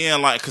is,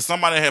 again, like, because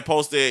somebody had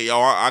posted, yo,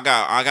 I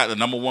got the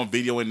number 1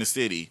 video in the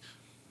city.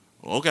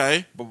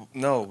 Okay, but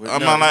no,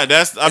 I'm not like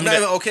that's. It's not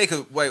even okay.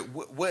 Because wait,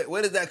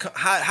 where did that come?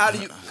 How do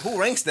you? Who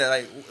ranks that?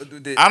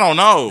 Like, I don't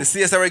know. The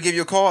CSRA give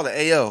you a call? Like,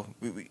 hey, yo,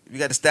 we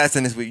got the stats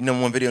in this week.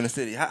 Number 1 video in the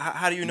city.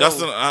 How do you know?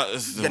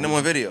 You got number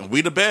 1 video.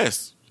 We the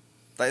best.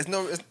 Like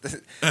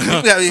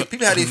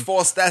people have these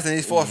false stats and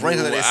these false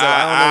rankings that they sell.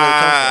 I don't know where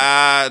it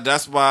comes from.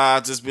 That's why I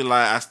just be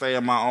like, I stay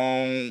in my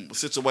own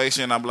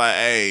situation. I'm like,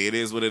 hey, it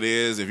is what it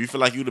is. If you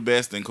feel like you the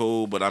best, then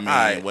cool. But I mean,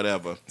 right.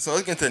 Whatever. So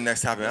let's get to the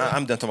next topic.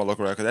 I'm done talking about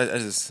local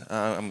records.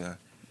 I'm done.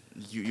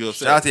 You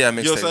upset? Shout out to that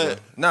mixtape.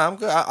 Nah, I'm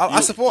good.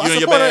 I support. You in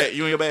your bag.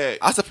 You in your bag.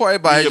 I support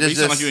everybody. You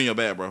sound like you in your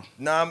bag, bro.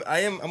 Nah,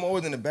 I'm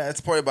always in the bag. I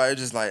support everybody.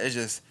 It's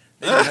just.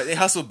 They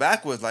hustle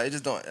backwards. Like, I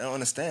don't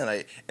understand.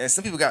 Like, and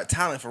some people got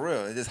talent for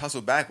real. They just hustle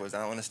backwards.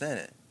 I don't understand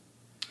it.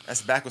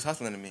 That's backwards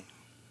hustling to me.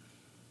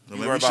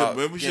 Maybe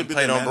we should be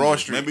played on Broad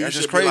Street. Maybe you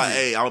should crazy. Be like,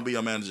 hey, I'll be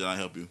your manager and I'll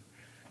help you.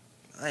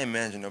 I ain't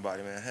managing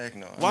nobody, man. Heck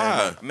no.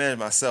 Why? I manage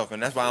myself,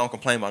 and that's why I don't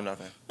complain about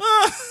nothing.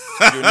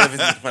 You'll never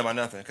see me complain about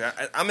nothing. Cause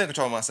I'm in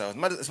control of myself.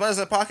 As much as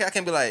a podcast, I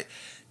can't be like,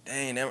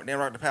 dang, they don't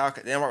rock the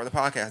podcast. They don't rock the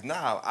podcast.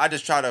 Nah, I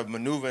just try to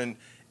maneuver. And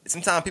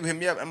sometimes people hit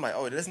me up. I'm like,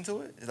 oh, they listen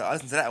to it? It's like, I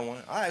listen to that one.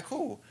 All right,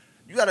 cool.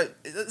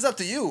 It's up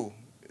to you.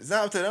 It's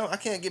not up to them. I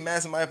can't get mad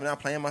at somebody for not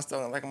playing my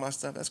stuff and liking my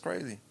stuff. That's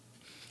crazy.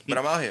 But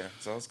I'm out here,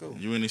 so it's cool.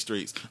 You in the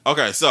streets.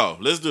 Okay, so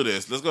let's do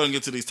this. Let's go ahead and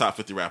get to these top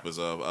 50 rappers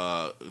of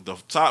the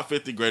top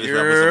 50 greatest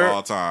rappers of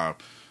all time.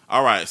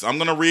 All right, so I'm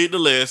going to read the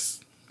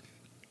list.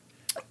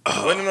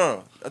 Wait,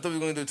 no. I thought we were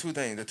going to do two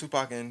things, the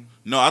Tupac and...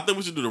 No, I think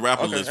we should do the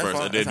rapper list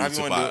first and then do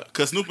Tupac.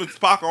 Because Snoop and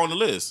Tupac are on the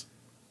list.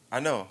 I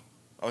know.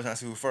 I was trying to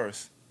see who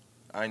first.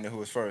 I didn't know who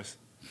was first.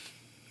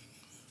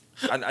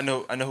 I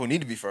know who need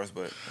to be first,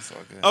 but that's all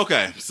good.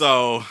 Okay,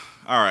 so,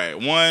 all right.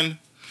 One,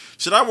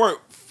 should I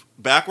work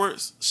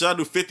backwards? Should I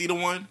do 50 to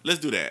 1? Let's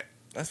do that.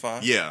 That's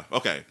fine. Yeah,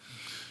 okay.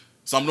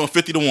 So I'm doing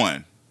 50 to 1.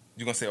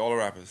 You're going to say all the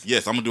rappers?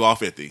 Yes, I'm going to do all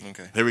 50.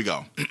 Okay. Here we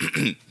go.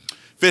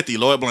 50,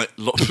 Lloyd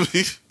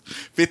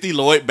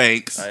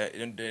Banks.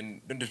 Don't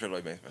disrespect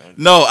Lloyd Banks, man.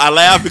 No, I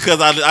laughed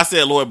because I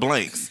said Lloyd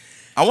Blanks.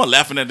 I wasn't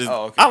laughing at this.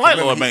 Oh, okay. I like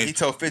Lloyd Banks. He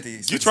told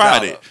 50. You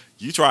tried it.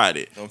 You tried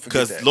it.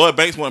 Because Lloyd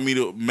Banks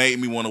made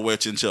me want to wear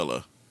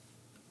chinchilla.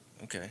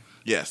 Okay.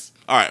 Yes.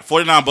 All right.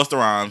 49, Busta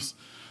Rhymes.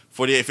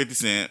 48, 50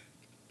 Cent.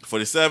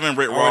 47,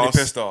 Rick Ross. Already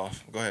pissed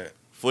off. Go ahead.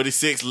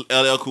 46,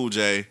 LL Cool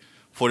J.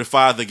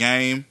 45, The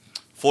Game.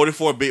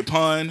 44, Big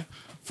Pun.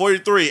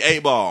 43,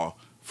 8 Ball.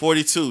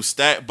 42,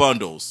 Stack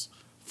Bundles.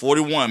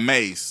 41,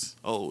 Mace.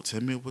 Oh,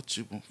 tell me what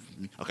you want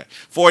from me. Okay.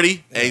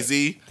 40, AZ.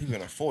 He's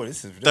gonna 40. This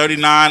is ridiculous.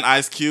 39,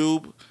 Ice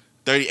Cube.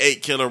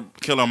 38,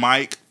 Killer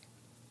Mike.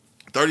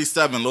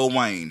 37, Lil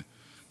Wayne.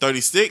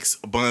 36,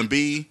 Bun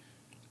B.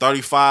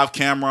 35,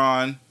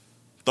 Cameron.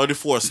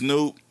 34,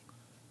 Snoop.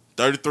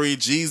 33,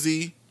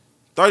 Jeezy.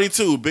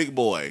 32, Big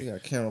Boy. You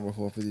got Cameron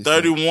before 50.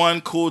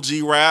 31, Cool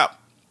G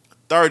Rap.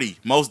 30,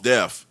 Mos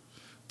Def.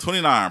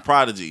 29,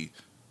 Prodigy.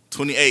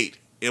 28,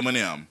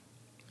 Eminem.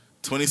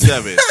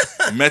 27,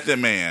 Method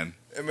Man.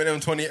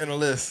 Eminem 20 on the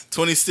list.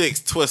 26,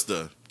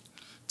 Twista.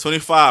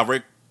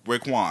 25,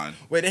 Raekwon.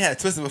 Wait, they had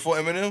Twista before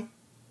Eminem?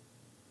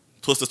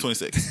 Twista's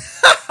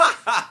 26.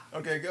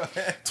 Okay, go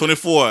ahead.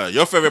 24,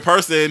 your favorite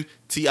person,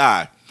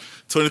 T.I.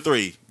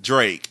 23,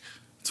 Drake.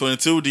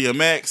 22,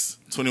 DMX.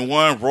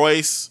 21,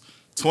 Royce.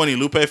 20,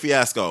 Lupe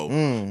Fiasco.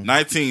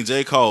 19,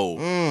 J. Cole.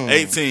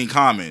 18,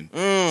 Common.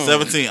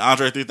 17,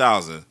 Andre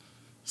 3000.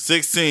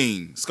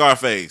 16,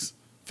 Scarface.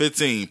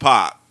 15,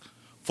 Pac.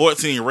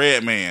 14,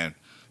 Redman.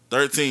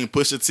 13,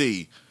 Pusha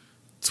T.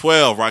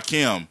 12,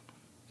 Rakim.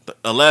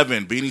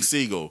 11, Beanie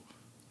Siegel.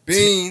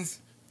 Beans.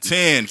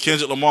 10,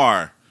 Kendrick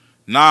Lamar.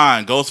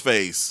 9,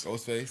 Ghostface.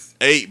 Ghostface.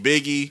 8,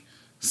 Biggie.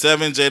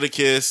 7,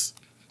 Jadakiss.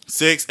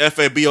 6,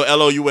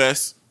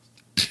 FABOLOUS.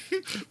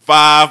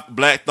 5,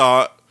 Black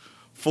Thought.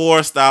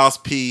 4, Styles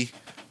P.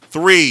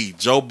 3,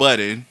 Joe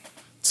Budden.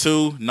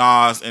 2,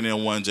 Nas. And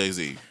then 1,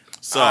 Jay-Z.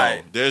 So,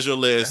 right. There's your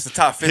list. That's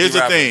the top 50 Here's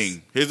rappers.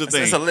 Here's the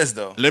thing. It's a list,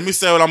 though. Let me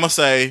say what I'm going to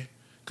say,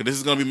 because this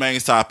is going to be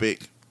Main's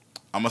topic.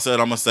 I'm going to say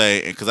what I'm going to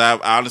say, because I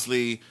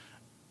honestly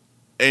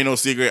ain't no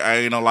secret. I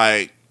ain't no,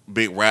 like,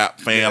 big rap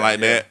fan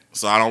that.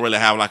 So, I don't really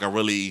have, like, a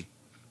really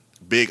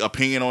big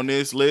opinion on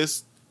this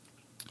list.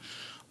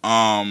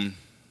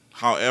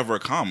 However,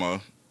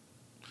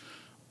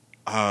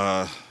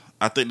 I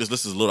think this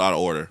list is a little out of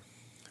order.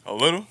 A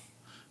little?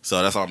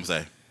 So, that's all I'm going to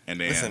say. And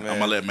then I'm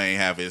gonna let Main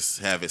have it.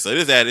 So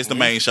it's the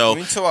main show.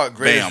 We talk about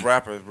greatest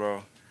rappers,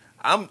 bro.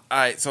 All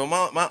right. So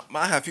I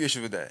have a few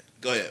issues with that.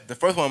 Go ahead. The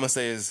first one I'm gonna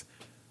say is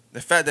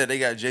the fact that they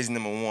got Jay-Z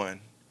 #1.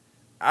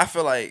 I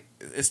feel like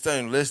it's still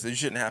in the list that you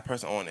shouldn't have a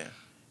person on there.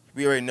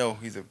 We already know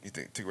he's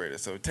the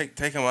greatest. So take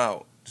him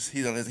out.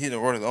 He's on the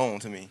road his own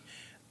to me.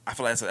 I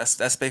feel like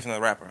that's space from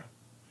the rapper.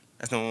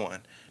 That's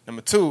 #1.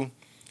 #2.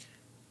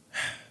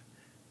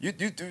 You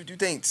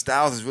think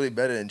Styles is really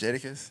better than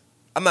Jadakiss?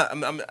 I'm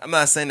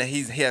not saying that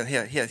he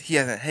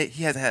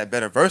hasn't had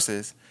better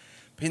verses,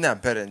 but he's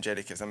not better than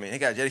Jadakiss. I mean, he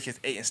got Jadakiss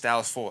 8 and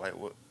Styles 4. Like,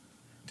 what?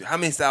 How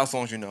many Styles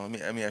songs you know?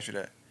 Let me ask you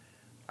that.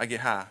 I get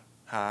high.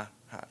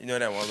 You know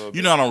that one a little bit.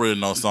 You know I don't really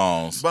know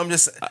songs. But I'm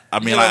just. I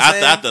mean, like I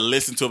have to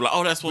listen to it. Like,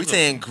 oh, that's what we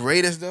saying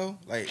greatest though.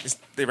 Like it's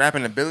the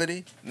rapping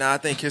ability. Nah, I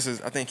think Kiss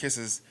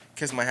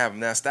might have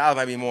him. Now Styles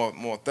might be more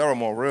thorough,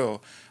 more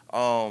real.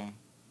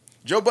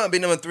 Joe Budden be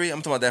 #3.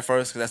 I'm talking about that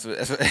first because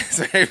that's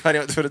what everybody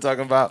on Twitter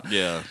talking about.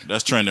 Yeah,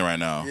 that's trending right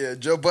now. Yeah,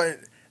 Joe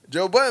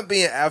Budden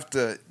being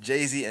after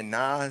Jay-Z and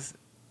Nas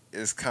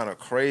is kind of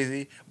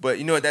crazy. But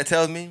you know what that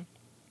tells me?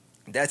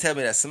 That tells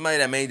me that somebody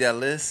that made that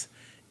list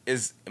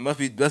must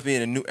be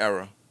in a new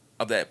era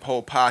of that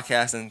whole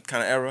podcasting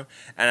kind of era.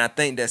 And I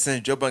think that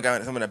since Joe Budden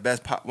got one of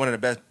the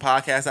best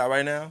podcasts out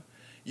right now,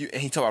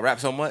 and he talk about rap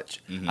so much,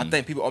 I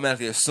think people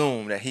automatically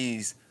assume that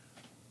he's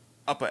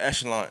upper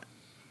echelon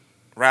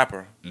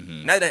rapper.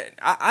 Not that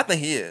I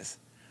think he is,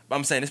 but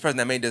I'm saying this person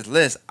that made this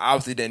list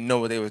obviously didn't know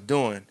what they was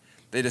doing.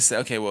 They just said,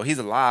 okay, well he's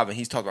alive and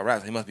he's talking about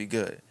rap, so he must be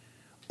good.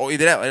 Or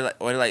either that,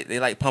 or they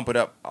like pump it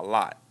up a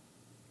lot.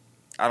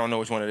 I don't know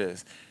which one it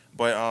is,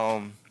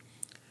 but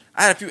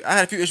I had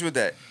a few issues with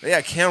that. They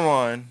had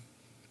Cameron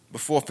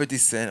before 50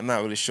 Cent. I'm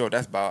not really sure what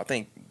that's about. I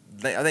think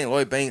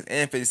Lloyd Banks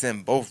and 50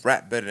 Cent both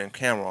rap better than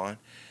Cameron.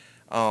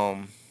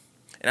 And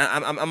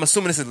I'm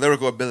assuming this is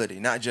lyrical ability,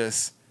 not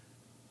just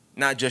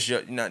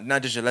your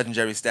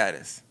legendary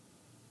status.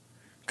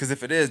 Because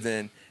if it is,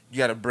 then you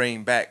got to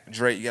bring back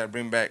Drake. You got to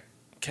bring back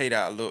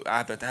K-Dot a little. I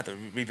have to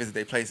revisit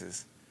their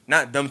places.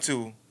 Not them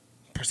two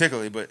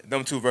particularly, but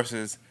them two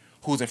versus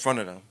who's in front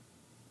of them.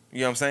 You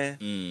know what I'm saying?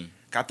 Mm.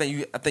 I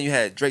think you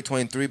had Drake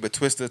 23, but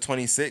Twista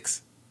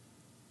 26.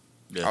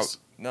 Yes.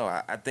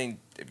 I think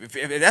if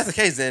that's the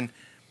case, then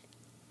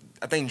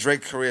I think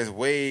Drake's career is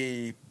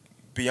way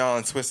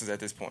beyond Twista's at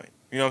this point.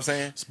 You know what I'm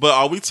saying? But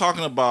are we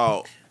talking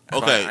about?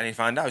 Okay, I need to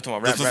find out. We're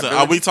talking about rap.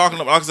 Are we talking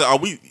about? Like I said, are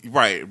we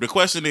right? The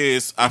question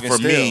is, for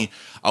me,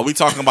 are we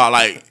talking about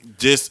like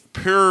just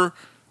pure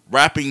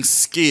rapping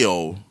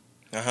skill?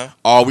 Uh-huh.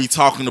 Or are we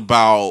talking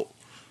about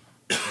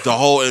the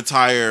whole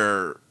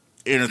entire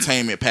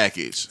entertainment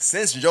package?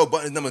 Since Joe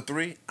Budden is number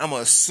 3, I'm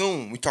gonna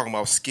assume we're talking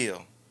about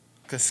skill.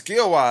 Because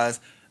skill wise,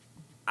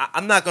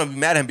 I'm not gonna be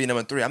mad at him being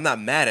number 3. I'm not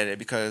mad at it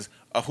because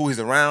of who he's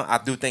around. I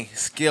do think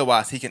skill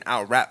wise, he can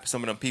out rap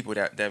some of them people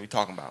that we're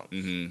talking about.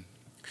 Mm-hmm.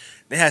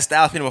 They had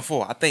Styles P number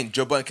 4. I think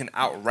Joe Budden can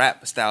out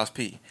rap Styles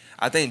P.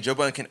 I think Joe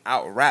Budden can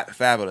out rap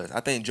Fabulous.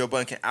 I think Joe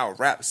Budden can out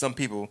rap some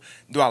people.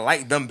 Do I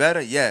like them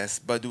better? Yes.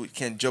 But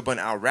can Joe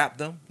Budden out rap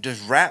them?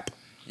 Just rap?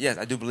 Yes,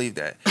 I do believe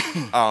that.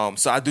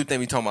 So I do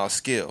think we talking about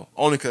skill.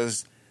 Only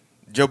because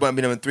Joe Budden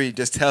be number 3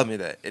 just tells me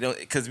that.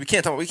 Because we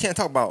can't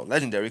talk about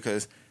legendary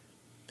because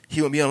he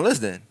wouldn't be on the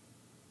list then.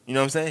 You know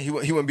what I'm saying? He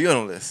wouldn't be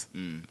on the list.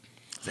 Mm.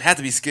 So it has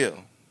to be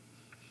skill.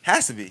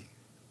 Has to be.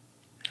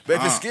 But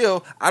if it's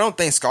skill, I don't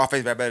think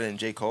Scarface rap better than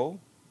J. Cole.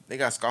 They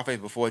got Scarface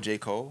before J.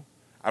 Cole.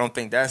 I don't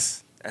think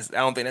that's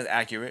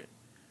accurate.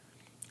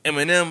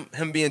 Eminem,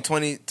 him being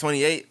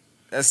 28,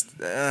 that's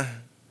I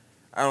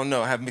don't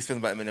know. I have mixed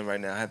feelings about Eminem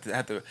right now.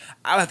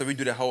 I'll have to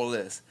redo that whole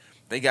list.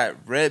 They got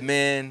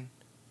Redman.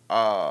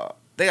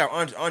 They got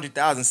Andre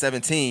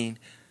 2017.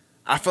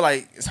 I feel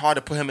like it's hard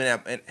to put him in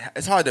that.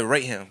 It's hard to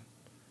rate him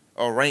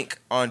or rank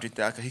Andre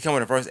 2000 because he come in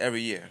the verse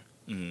every year.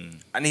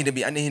 Mm. I need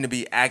him to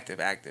be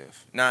active,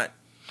 not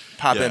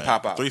pop in,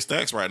 pop out. 3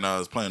 Stacks right now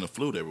is playing the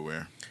flute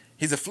everywhere.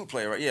 He's a flute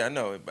player, right? Yeah, I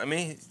know. I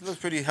mean, he looks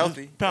pretty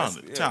healthy.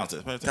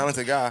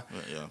 Talented guy.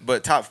 Yeah.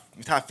 But top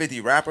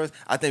 50 rappers,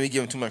 I think we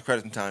give him too much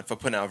credit sometimes for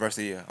putting out a verse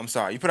a year. I'm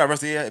sorry. You put out a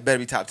verse a year, it better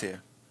be top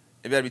tier.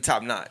 It better be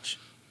top notch.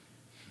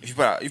 If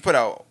you put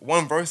out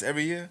one verse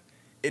every year,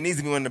 it needs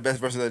to be one of the best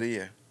verses of the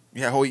year.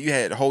 You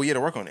had the whole year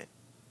to work on it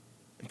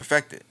and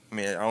perfect it. I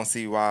mean, I don't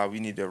see why we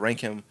need to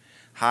rank him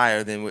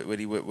higher than what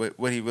he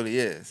really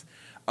is.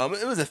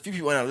 It was a few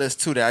people on our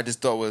list too that I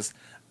just thought was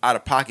out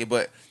of pocket,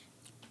 but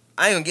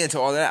I ain't gonna get into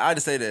all that. I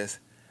just say this: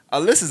 a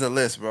list is a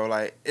list, bro.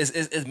 Like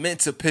it's meant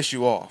to piss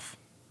you off.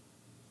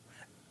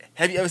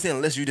 Have you ever seen a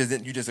list you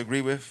just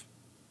agree with?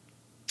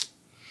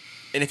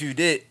 And if you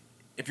did,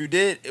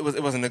 it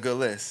wasn't a good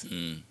list.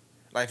 Mm.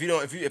 Like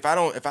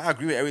if I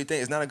agree with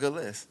everything, it's not a good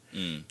list.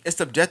 Mm. It's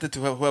subjective to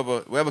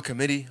whoever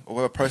committee or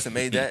whoever person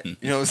made that. You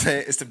know what I'm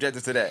saying? It's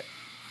subjective to that.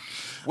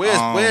 Where's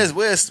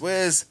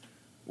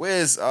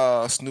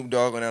Snoop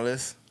Dogg on that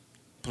list?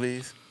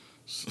 Please.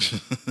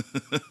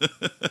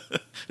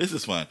 This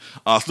is fun.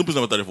 Snoop is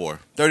number 34.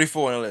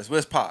 34 on the list.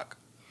 Where's Pac?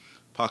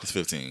 Pac is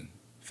 15.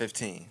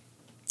 15.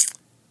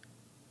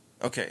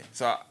 Okay,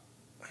 so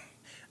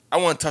I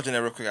want to touch on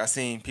that real quick. I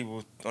seen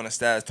people on the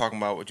status talking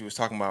about what you was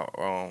talking about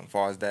as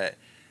far as that.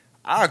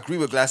 I agree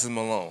with Glasses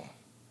Malone.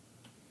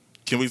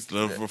 Can we,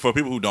 for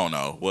people who don't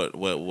know, what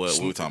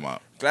we talking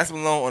about? Glasses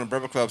Malone on the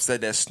Breakfast Club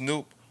said that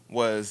Snoop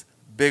was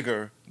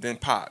bigger than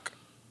Pac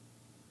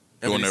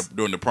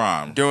during the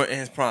prime. During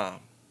his prime,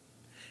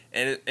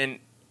 and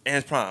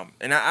his prime,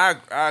 and I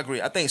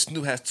agree. I think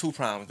Snoop has 2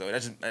 primes though.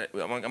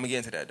 I'm gonna get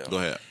into that though. Go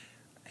ahead.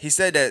 He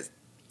said that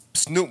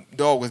Snoop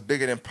Dogg was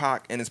bigger than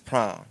Pac in his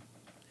prime.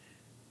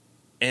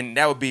 And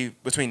that would be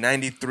between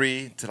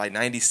 93 to like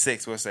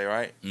 96, we'll say,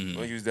 right? Mm-hmm.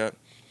 We'll use that.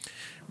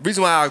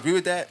 Reason why I agree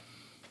with that,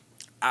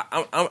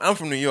 I'm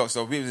from New York,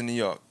 so we was in New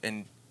York.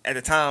 And at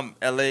the time,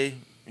 L.A.,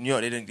 New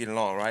York, they didn't get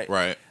along, right?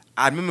 Right.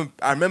 I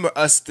remember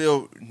us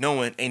still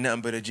knowing ain't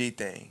nothing but a G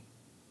thing.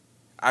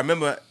 I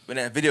remember when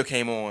that video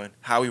came on,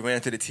 how we ran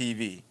to the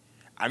TV.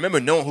 I remember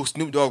knowing who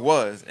Snoop Dogg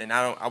was, and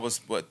I was,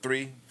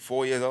 3,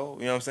 4 years old,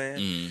 you know what I'm saying?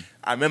 Mm.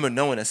 I remember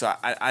knowing it, so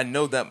I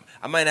know that,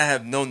 I might not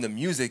have known the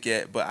music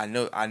yet, but I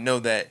know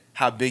that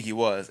how big he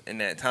was in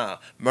that time.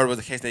 Murder Was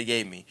the Case They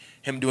Gave Me.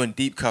 Him doing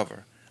deep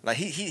cover. Like,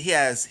 he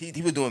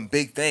was doing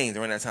big things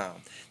during that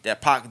time. That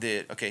Pac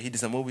did, okay, he did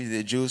some movies, he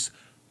did Juice,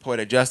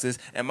 Poetic Justice,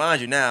 and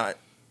mind you, now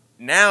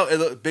it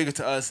looked bigger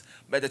to us,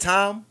 but at the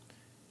time,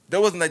 there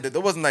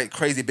wasn't like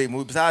crazy big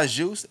movies besides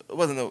Juice. It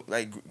wasn't no,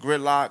 like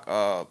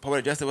Gridlock,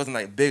 Poetic Justice. It wasn't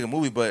like big a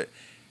movie. But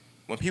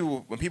when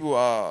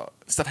people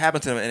stuff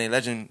happened to them and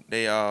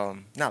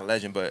not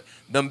legend, but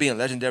them being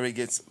legendary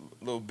gets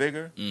a little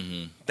bigger.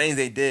 Mm-hmm. Things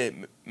they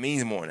did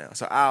means more now.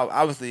 So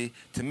obviously,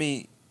 to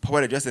me,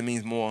 Poetic Justice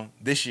means more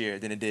this year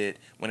than it did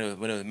when it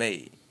was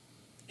made.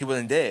 he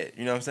wasn't dead.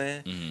 You know what I'm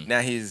saying? Mm-hmm.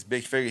 Now he's a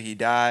big figure. He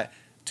died.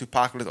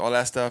 Tupac, all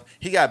that stuff.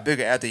 He got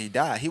bigger after he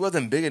died. He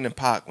wasn't bigger than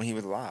Pac when he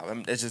was alive. I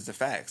mean, that's just the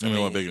facts. He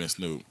wasn't bigger than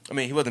Snoop. I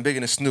mean, he wasn't bigger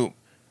than Snoop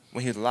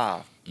when he was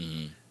alive.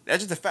 Mm-hmm.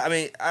 That's just the fact. I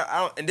mean, I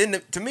don't, and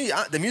then to me,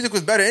 the music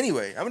was better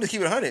anyway. I'm gonna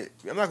keep it 100.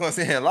 I'm not gonna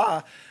sit here and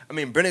lie. I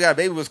mean, Brenda Got a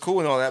Baby was cool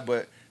and all that,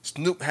 but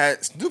Snoop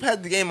had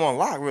the game on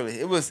lock. Really,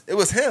 it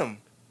was him.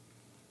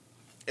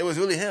 It was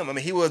really him. I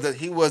mean, he was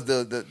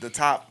the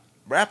top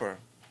rapper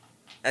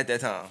at that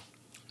time.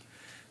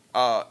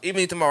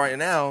 Even talking about right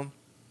now,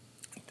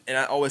 and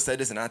I always say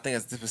this, and I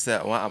think this was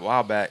said a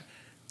while back.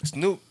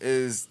 Snoop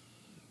is,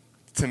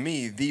 to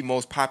me, the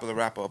most popular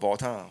rapper of all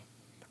time.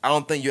 I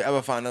don't think you'll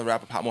ever find another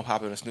rapper more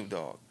popular than Snoop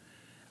Dogg.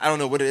 I don't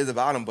know what it is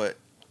about him, but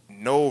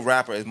no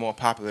rapper is more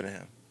popular than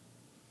him.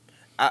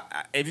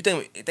 If you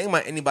think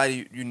about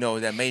anybody you know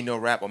that may know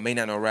rap or may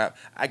not know rap,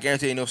 I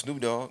guarantee you know Snoop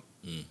Dogg.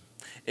 Mm.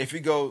 If we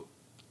go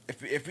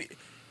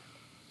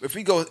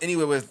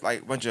anywhere with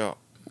like a bunch of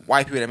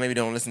white people that maybe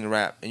don't listen to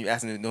rap and you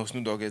ask them to know who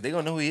Snoop Dogg is, they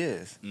gonna know who he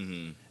is.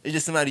 Mm-hmm. It's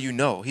just somebody you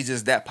know. He's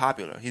just that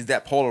popular. He's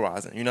that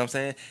polarizing. You know what I'm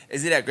saying?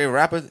 Is he that great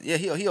rapper? Yeah,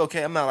 he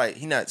okay. I'm not like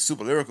he's not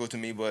super lyrical to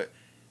me, but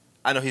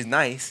I know he's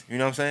nice. You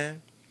know what I'm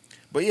saying?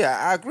 But yeah,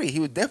 I agree. He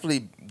was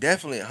definitely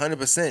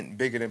 100%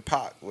 bigger than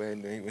Pac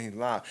when he's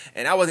live.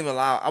 And I wasn't even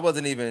live. I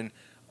wasn't even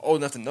old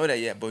enough to know that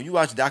yet. But you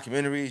watch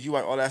documentaries, you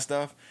watch all that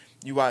stuff.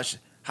 You watch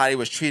how he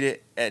was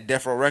treated at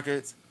Death Row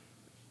Records.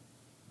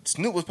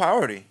 Snoop was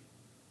priority.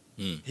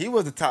 He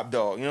was the top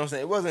dog. You know what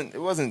I'm saying? It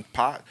wasn't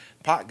Pac.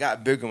 Pac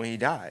got bigger when he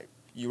died.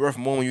 You're worth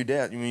more when you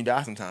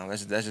die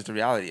sometimes. That's just the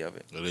reality of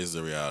it. It is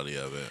the reality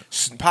of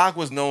it. Pac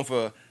was known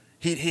for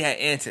he had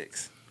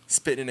antics,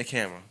 spitting in the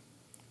camera,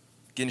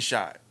 getting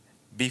shot,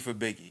 beef with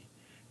Biggie,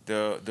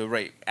 the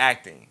rape,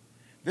 acting.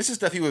 This is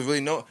stuff he was really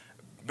known.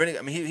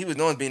 He was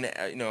known as being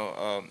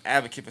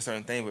advocate for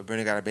certain things. But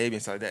Brenda Got a Baby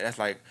and stuff like that.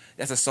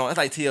 That's a song. That's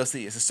like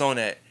TLC. It's a song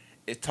that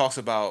it talks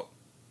about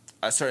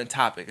a certain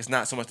topic. It's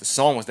not so much the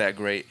song was that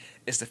great.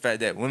 It's the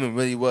fact that women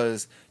really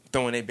was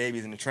throwing their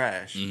babies in the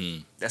trash.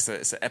 Mm-hmm.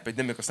 It's an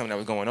epidemic of something that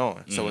was going on.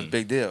 Mm-hmm. So it's a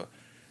big deal.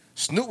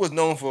 Snoop was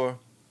known for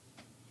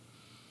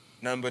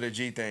Nothing But a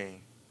G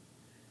Thing,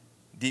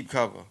 Deep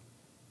Cover,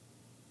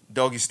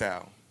 Doggy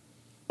Style,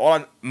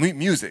 all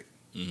music.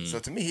 Mm-hmm. So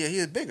to me, he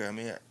is bigger. I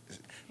mean,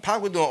 Pac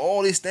was doing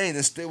all these things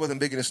and still wasn't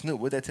bigger than Snoop.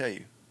 What'd that tell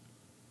you?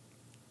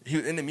 He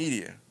was in the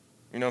media.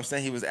 You know what I'm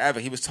saying? He was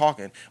avid. He was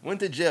talking.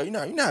 Went to jail. You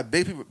know how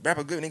big people rap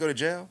are good when they go to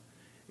jail?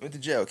 Went to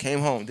jail.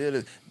 Came home.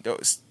 Did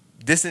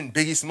dissing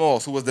Biggie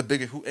Smalls, who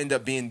ended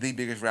up being the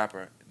biggest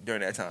rapper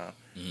during that time.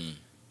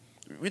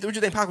 Mm-hmm. What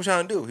you think Pac was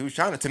trying to do? He was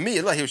trying to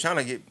me, like he was trying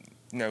to get,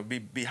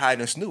 be higher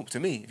than Snoop, to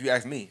me, if you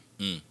ask me.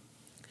 Mm.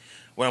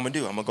 What I'm going to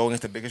do? I'm going to go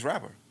against the biggest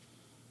rapper.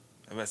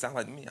 That sounds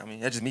like to me. I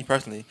mean, that's just me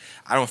personally.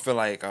 I don't feel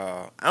like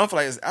I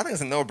think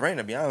it's a no-brainer,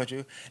 to be honest with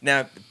you.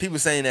 Now, people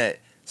saying that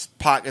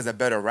Pac is a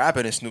better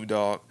rapper than Snoop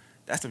Dogg,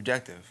 that's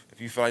subjective. If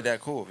you feel like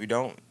that, cool. If you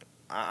don't,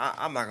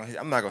 I'm not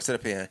gonna sit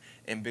up here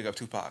and big up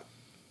Tupac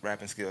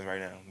rapping skills right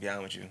now. To be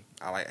honest with you,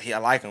 I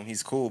like him.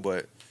 He's cool,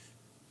 but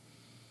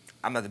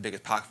I'm not the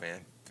biggest Pac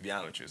fan, to be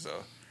honest with you.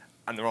 So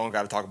I'm the wrong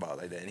guy to talk about it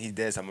like that. And he's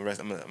dead, so I'm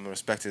gonna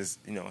respect his,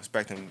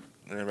 respect him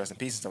and rest in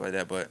peace and stuff like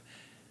that. But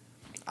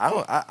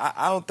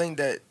I think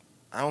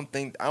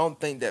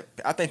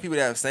people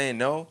that are saying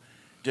no,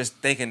 just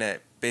thinking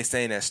that they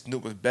saying that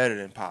Snoop was better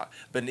than Pac.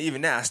 But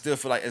even now, I still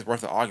feel like it's worth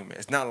the argument.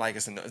 It's not like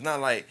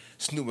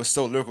Snoop was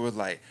so lyrical. It was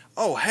like,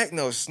 oh heck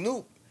no,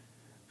 Snoop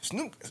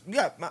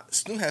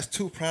has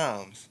 2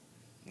 primes,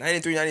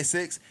 93,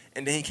 96,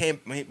 and then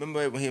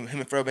remember when him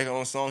and Fred Baker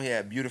on a song, he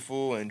had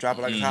Beautiful and Drop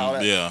It Like a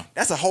Hot. Yeah,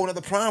 that's a whole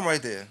other prime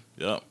right there.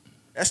 Yep,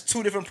 that's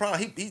 2 different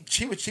primes.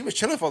 She was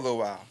chilling for a little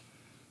while.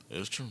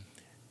 It's true.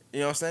 You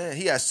know what I'm saying?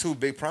 He has 2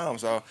 big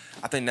primes, so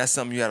I think that's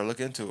something you got to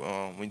look into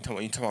when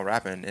you talk about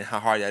rapping and how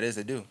hard that is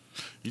to do.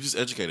 You just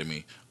educated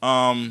me,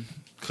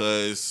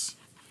 because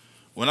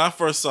when I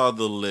first saw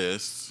the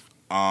list,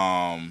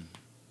 okay,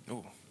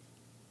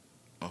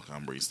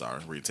 I'm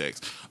restarting,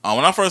 retext.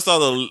 When I first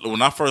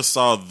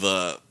saw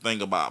the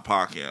thing about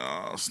Pac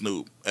and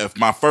Snoop,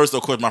 my first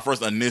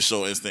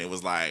initial instinct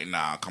was like,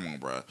 nah, come on,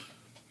 bro.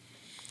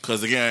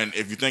 Because again,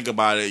 if you think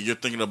about it, you're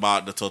thinking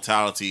about the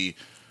totality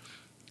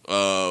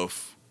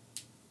of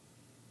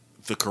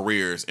the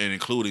careers and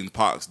including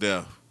Pac's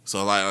death.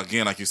 So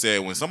like you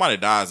said, when somebody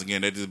dies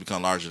again, they just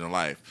become larger than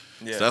life.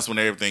 Yeah. So that's when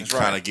everything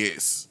kind of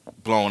gets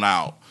blown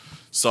out.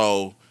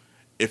 So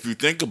if you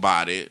think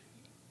about it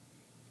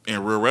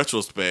in real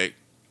retrospect,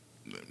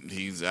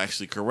 he's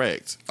actually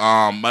correct.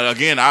 But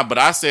again,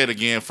 I said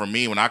again for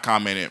me when I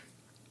commented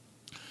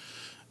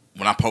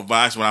when I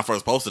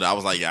first posted it, I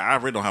was like, yeah, I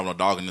really don't have no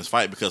dog in this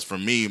fight because for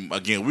me,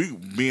 again,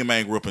 me and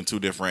man grew up in 2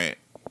 different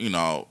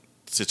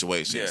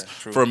situations. Yeah,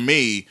 true. For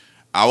me,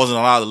 I wasn't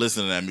allowed to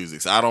listen to that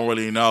music, so I don't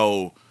really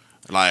know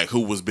like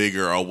who was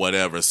bigger or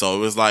whatever. So it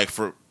was like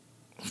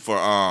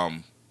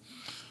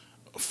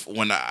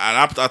when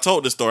I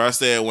told this story, I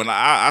said when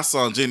I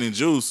sung Gin and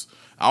Juice,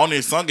 I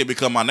only sung it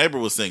because my neighbor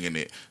was singing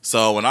it.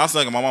 So when I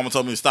sang it, my mama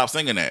told me to stop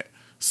singing that.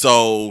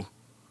 So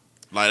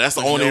Like that's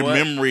the only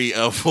memory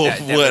of what.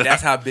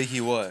 That's how big he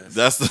was.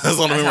 That's the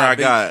only memory I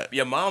got.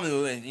 Your mom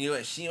knew it, and you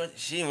know she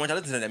didn't want you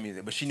to listen to that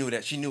music, but she knew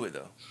it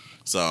though.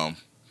 So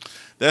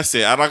that's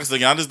it. I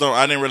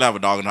didn't really have a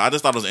dog in it. I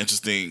just thought it was an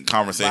interesting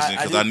conversation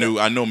because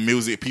I know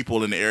music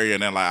people in the area,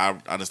 and then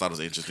like I just thought it was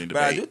an interesting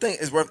debate. But I do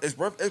think it's worth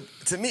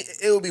to me.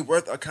 It would be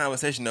worth a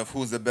conversation of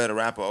who's the better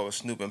rapper over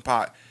Snoop and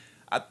Pac.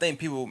 I think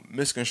people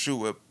misconstrue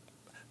what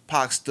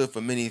Pac stood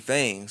for many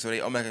things, so they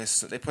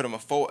put him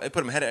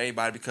ahead of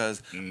everybody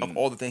because of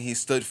all the things he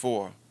stood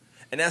for,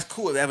 and that's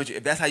cool.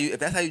 If that's how you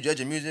judge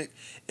your music,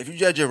 if you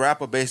judge your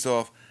rapper based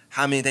off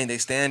how many things they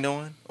stand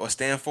on or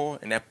stand for,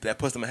 and that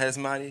puts them ahead of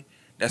somebody,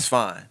 that's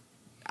fine.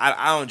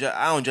 I don't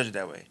judge it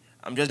that way.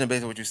 I'm judging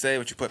based on what you say,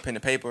 what you put pen to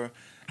paper,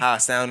 how I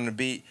sound on the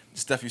beat, the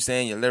stuff you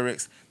saying, your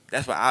lyrics.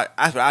 That's what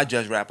I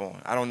judge rap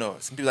on. I don't know.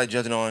 Some people like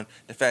judging on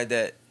the fact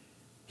that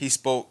he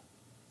spoke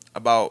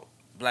about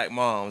black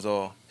moms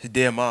or his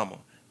dear mama.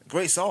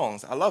 Great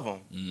songs. I love them.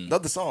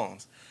 Love the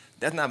songs.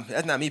 That's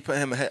not me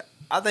putting him ahead.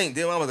 I think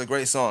Dear Mama's a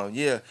great song.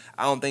 Yeah,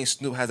 I don't think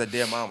Snoop has a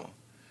Dear Mama.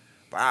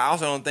 But I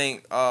also don't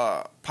think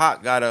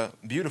Pac got a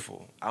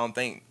Beautiful. I don't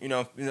think,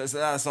 there's a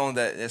lot of songs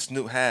that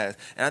Snoop has.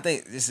 And I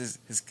think this is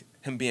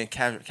him being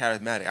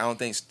charismatic. I don't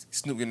think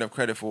Snoop gets enough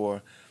credit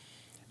for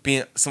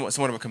being somewhat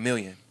of a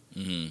chameleon.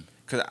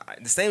 Because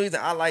the same reason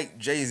I like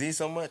Jay-Z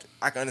so much,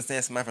 I can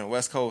understand somebody from the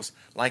West Coast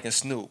liking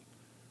Snoop.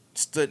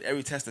 Stood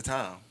every test of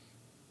time.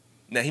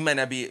 Now he might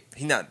not be.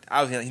 He's not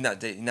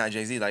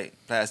Jay-Z. Like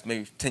past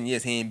maybe 10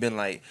 years, he ain't been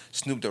like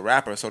Snoop the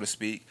rapper, so to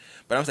speak.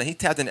 But I'm saying he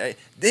tapped into.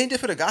 Didn't he just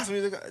put a gospel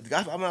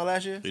album out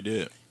last year? He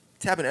did.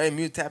 Tap into every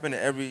music, tap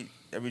into every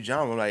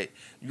genre. Like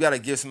you gotta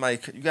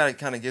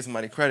kind of give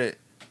somebody credit.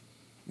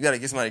 You gotta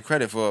give somebody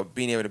credit for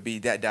being able to be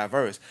that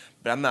diverse.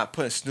 But I'm not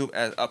putting Snoop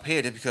up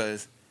here just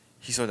because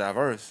he's so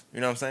diverse.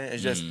 You know what I'm saying?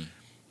 It's just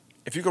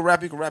if you can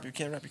rap, you can rap. You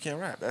can't rap, you can't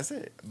rap. That's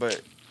it.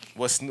 But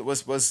Was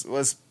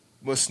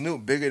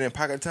Snoop bigger than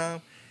Pac at the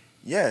time?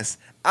 Yes.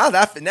 Now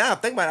I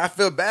think about it, I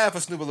feel bad for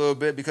Snoop a little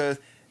bit because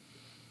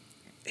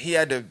he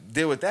had to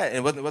deal with that, and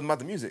it wasn't about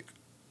the music.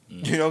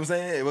 You know what I'm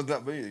saying? It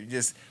wasn't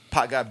just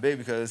Pac got big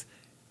because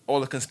all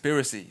the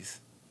conspiracies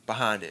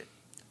behind it.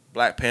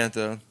 Black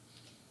Panther.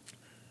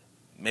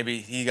 Maybe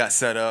he got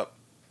set up.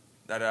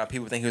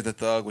 People think he was a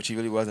thug, which he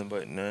really wasn't.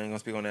 But no, I ain't gonna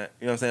speak on that.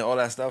 You know what I'm saying? All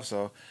that stuff.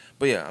 So,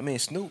 but yeah, I mean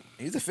Snoop,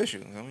 he's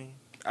official.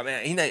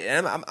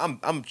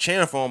 I'm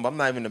cheering for him, but I'm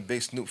not even a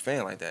big Snoop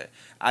fan like that.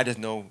 I just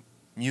know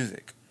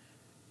music,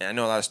 and I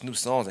know a lot of Snoop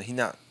songs, and he's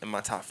not in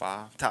my top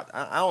 5.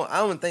 I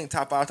don't think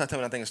top 5, top 10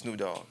 when I think of Snoop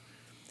Dogg.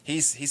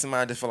 He's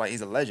somebody I just feel like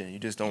he's a legend. You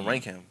just don't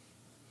rank him.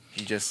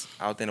 He just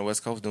out there in the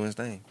West Coast doing his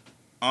thing.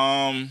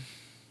 I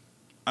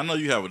know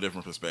you have a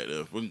different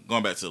perspective. We're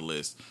going back to the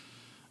list.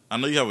 I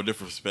know you have a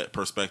different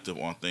perspective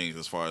on things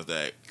as far as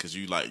that because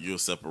you'll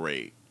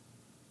separate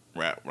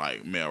rap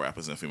like male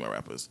rappers and female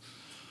rappers.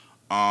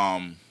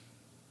 I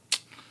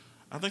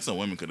think some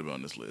women could have been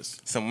on this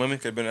list. Some women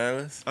could have been on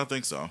this? I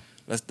think so.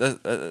 Let's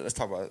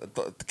talk about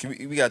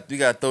it. We got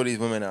to throw these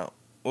women out.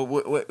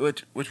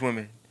 Which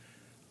women?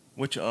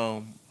 What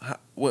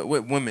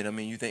women? I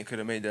mean, you think could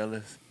have made that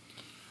list?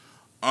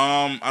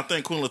 I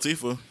think Queen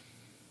Latifah.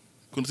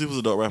 Queen Latifah's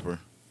a dope rapper.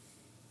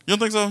 You don't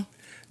think so?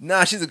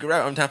 Nah, she's a good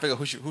rapper. I'm trying to figure out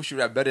who should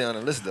rap better on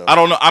the list though. I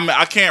don't know. I mean,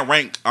 I can't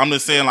rank. I'm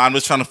just saying. I'm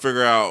just trying to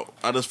figure out.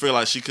 I just feel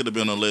like she could have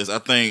been on the list. I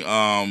think.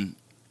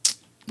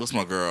 What's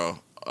my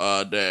girl?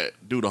 That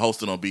do the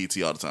hosting on BET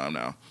all the time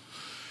now.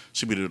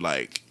 She be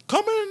like,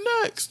 coming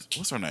next.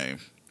 What's her name?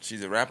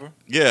 She's a rapper?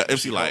 Yeah,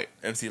 MC Lyte.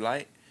 MC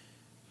Lyte?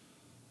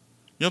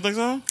 You don't think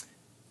so?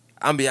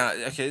 I'm be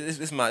honest. Okay, this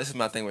is my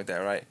thing with that,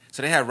 right?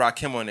 So they had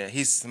Rakim on there.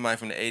 He's somebody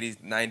from the 80s,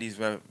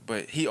 90s,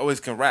 but he always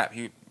can rap.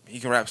 He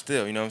can rap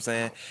still, you know what I'm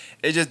saying?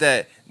 It's just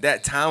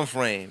that time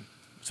frame,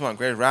 some of my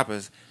greatest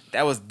rappers,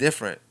 that was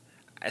different.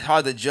 It's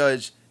hard to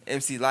judge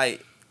MC Lyte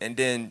and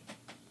then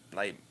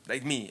like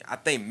me, I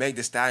think Meg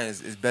Thee Stallion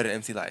is better than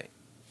MC Lyte.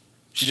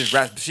 She just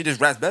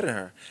raps better than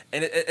her.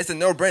 And it's a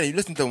no-brainer. You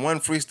listen to one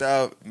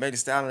freestyle Meg Thee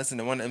Stallion, listen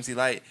to one MC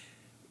Lyte,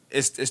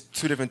 it's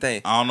two different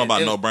things. I don't know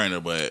about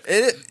no-brainer, but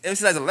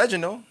MC Lyte's a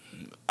legend though.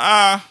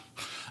 Okay,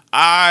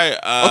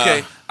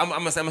 I'm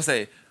gonna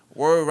say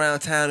word around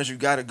town is you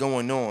got it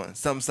going on.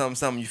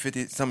 Something, you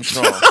 50 something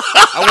strong.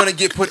 I want to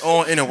get put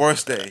on in a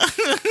worse day.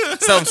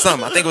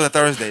 Something. I think it was a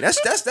Thursday. That's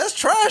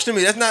trash to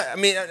me. That's not. I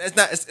mean, that's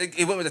not.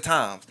 It went with the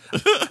times.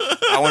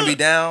 I want to be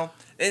down.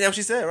 Ain't that what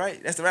she said,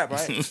 right? That's the rap,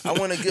 right? I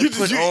want to get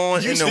put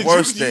on in the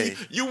worst day.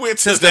 You went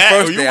to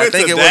that. You went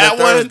to that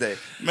one,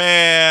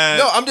 man.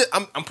 No,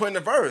 I'm putting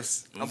the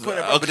verse. I'm putting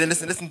the verse. But then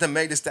listen to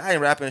Meg Thee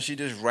Stallion rapping, and she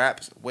just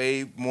raps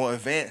way more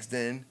advanced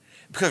than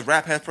because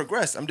rap has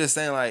progressed. I'm just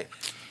saying, like,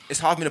 it's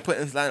hard for me to put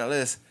MC Lyte on the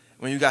list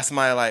when you got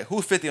somebody like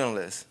who's 50 on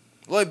the list.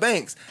 Lloyd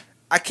Banks.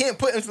 I can't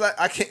put him like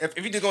I can't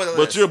if you just go on the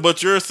list.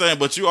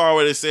 But you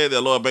already said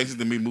that Lloyd Banks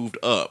needs to be moved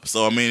up.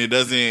 So I mean, it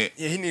doesn't.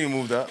 Yeah, he need to be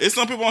moved up. It's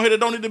some people on here that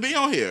don't need to be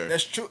on here.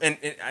 That's true, and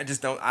I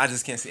just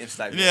can't see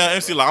MC Lyte. Yeah,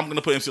 MC Lyte. I'm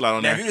gonna put MC Lyte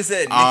on there. If you just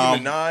said Nicki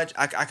Minaj,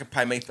 I could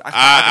probably make.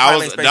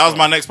 That was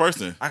my next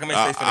person. I can make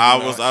space for Nicki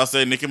Minaj. I'll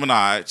say Nicki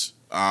Minaj.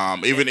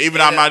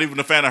 Even I'm not even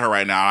a fan of her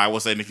right now. I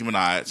would say Nicki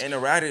Minaj. And the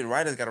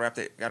writers got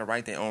to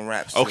write their own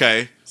raps.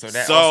 Okay, so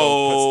that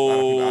also puts a lot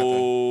of people out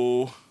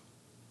there.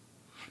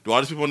 Do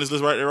all these people on this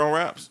list write their own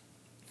raps?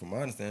 From my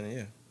understanding,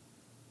 yeah.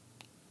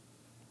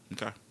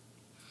 Okay,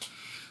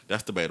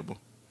 that's debatable,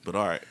 but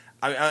all right.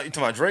 You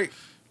talking about Drake?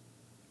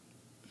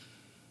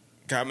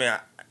 I mean,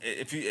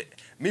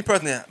 me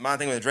personally, my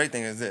thing with the Drake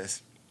thing is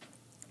this: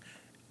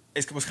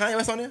 was Kanye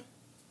West on there?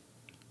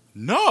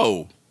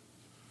 No.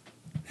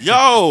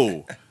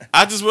 Yo,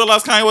 I just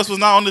realized Kanye West was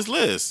not on this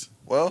list.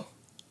 Well,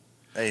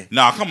 hey,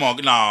 come on,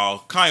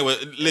 Kanye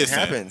West. Listen,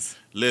 it happens.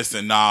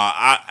 Listen,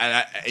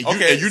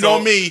 you know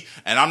me,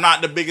 and I'm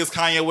not the biggest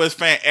Kanye West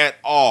fan at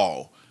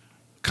all.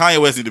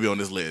 Kanye West need to be on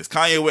this list.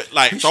 Kanye West,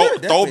 like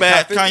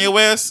throwback Kanye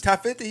West,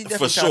 top 50. He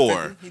definitely for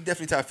sure. 50. He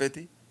definitely top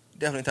 50.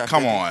 Definitely top 50.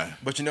 Come on.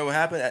 But you know what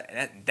happened?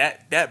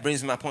 That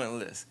brings me to my point on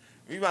the list.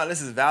 The reason why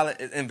this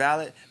is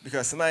invalid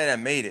because somebody that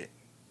made it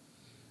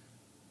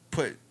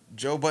put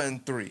Joe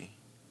Budden 3,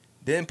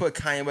 didn't put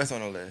Kanye West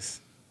on the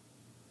list,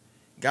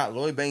 got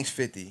Lloyd Banks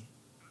 50.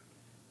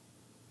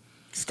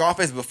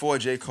 Scarface before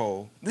J.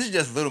 Cole. This is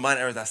just little minor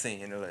errors I seen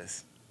in the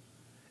list.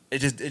 It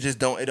just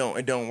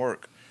don't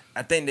work.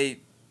 I think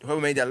whoever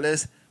made that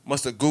list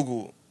must have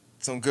Googled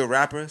some good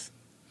rappers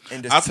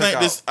and just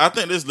I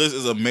think this list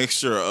is a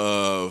mixture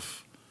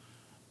of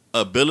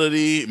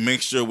ability,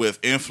 mixture with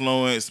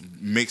influence,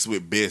 mixed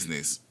with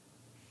business.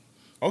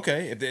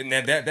 Okay, if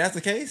that's the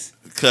case,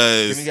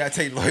 because then we gotta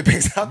take Lloyd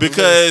Banks out.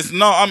 Because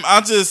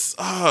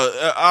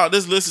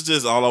this list is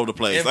just all over the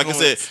place. Influence. Like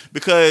I said,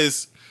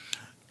 because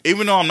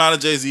even though I'm not a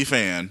Jay-Z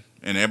fan,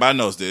 and everybody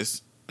knows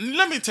this,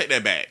 let me take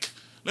that back.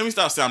 Let me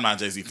stop saying I'm not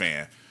a Jay-Z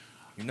fan.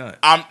 You're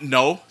not.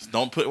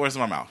 Don't put words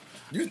in my mouth.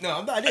 I'm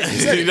not. I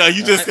didn't.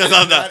 You just because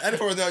I'm not.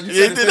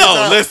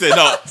 Listen.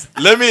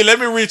 Let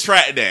me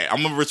retract that.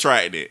 I'm gonna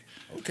retract it.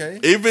 Okay.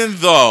 Even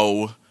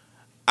though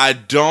I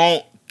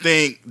don't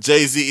think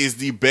Jay-Z is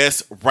the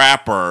best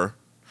rapper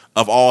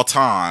of all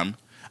time,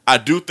 I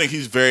do think he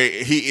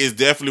is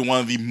definitely one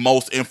of the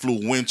most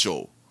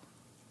influential.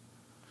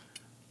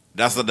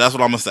 That's what I'm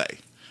gonna say,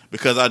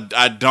 because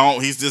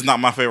he's just not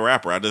my favorite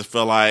rapper. I just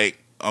feel like,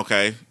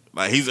 okay,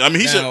 like he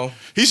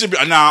should be.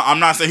 Now I'm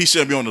not saying he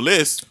shouldn't be on the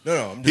list.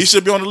 No, he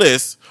should be on the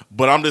list,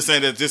 but I'm just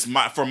saying that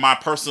for my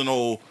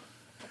personal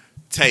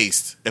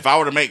taste, if I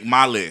were to make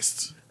my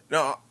list,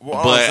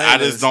 I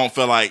just don't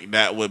feel like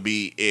that would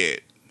be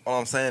it. All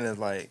I'm saying is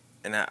like,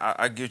 and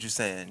I get what you're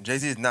saying.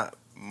 Jay-Z is not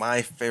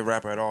my favorite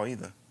rapper at all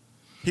either.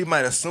 He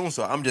might assume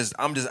so. I just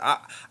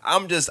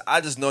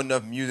know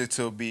enough music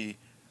to be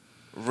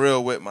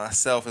real with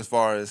myself as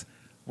far as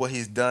what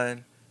he's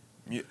done.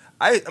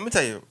 I'm gonna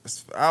tell you.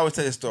 I always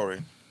tell you a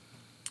story.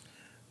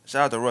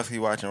 Shout out to Russ, he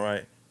watching,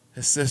 right?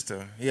 His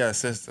sister. He had a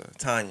sister,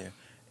 Tanya,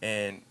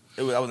 and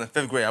I was in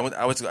 5th grade.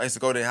 I used to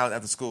go to their house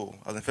after school.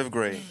 I was in 5th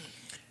grade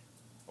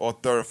or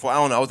 3rd or 4th. I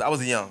don't know. I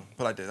was young.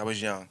 Put it like this. I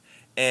was young,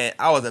 and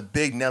I was a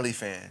big Nelly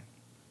fan.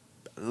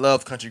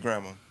 Loved Country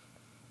Grammar,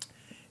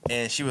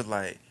 and she was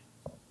like,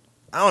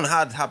 I don't know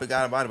how the topic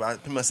got about it, but I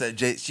pretty much said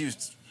she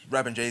was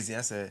rapping Jay-Z. I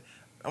said,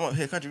 I want to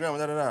hear Country Grammar,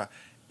 da-da-da.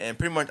 And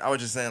pretty much I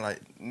was just saying,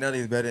 like, Nelly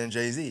is better than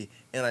Jay-Z.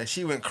 And, like,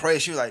 she went crazy.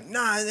 She was like,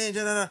 nah, it ain't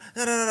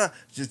da-da-da.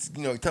 Just,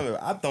 tell me.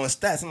 I'm throwing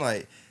stats. I'm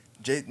like,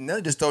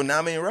 Nelly just stole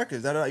 9 million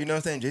records. Da-da-da. You know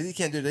what I'm saying? Jay-Z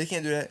can't do that. They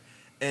can't do that.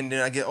 And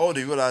then I get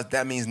older, you realize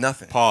that means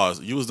nothing.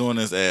 Pause. You was doing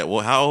this at,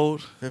 how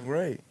old? 5th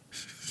grade.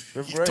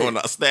 5th grade. Throwing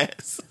out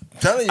stats. I'm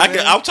telling you,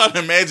 I'm trying to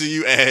imagine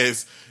you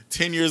as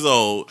 10 years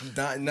old.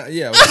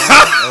 Yeah.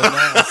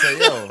 I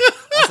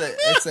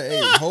said,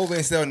 hey, Hov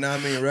ain't sell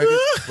 9 million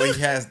records, but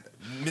he has.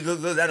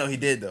 I know he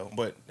did though,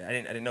 but I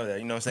didn't know that.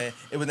 You know what I'm saying?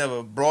 It was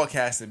never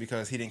broadcasted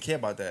because he didn't care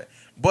about that.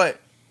 But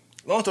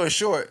long story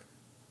short,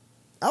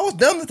 I was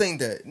dumb to think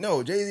that.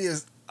 No, Jay-Z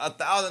is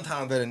 1,000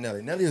 times better than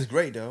Nelly. Nelly is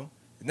great though.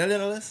 Is Nelly on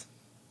the list?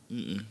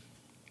 Mm-mm.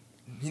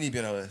 He need to be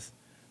on the list.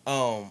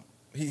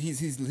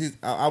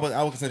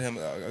 I would consider him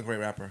a great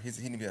rapper. He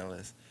need to be on the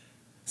list.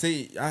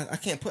 See, I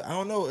can't put. I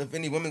don't know if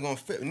any women gonna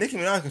fit. Nicki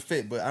Minaj can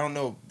fit, but I don't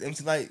know.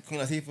 MC Lyte, Queen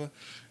Latifah.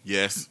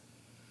 Yes.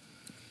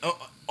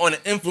 On an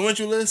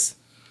influential list,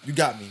 you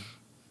got me.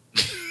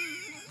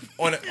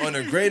 on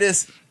the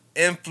greatest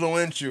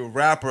influential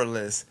rapper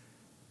list,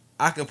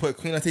 I can put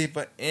Queen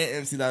Latifah and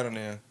MC Lyte on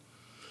there,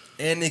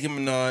 and Nicki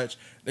Minaj.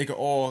 They could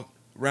all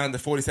round the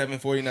 47,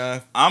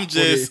 49. I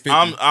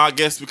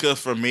guess because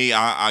for me,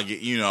 I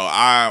get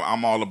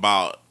I'm all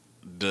about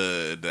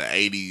the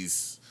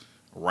 80s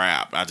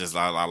rap. I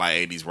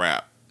like 80s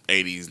rap,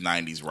 80s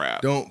 90s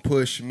rap. Don't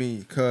push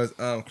me, cause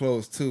I'm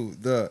close to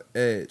the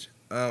edge.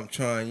 I'm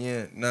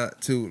trying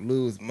not to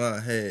lose my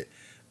head.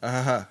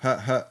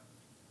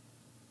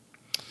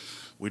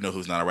 We know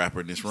who's not a rapper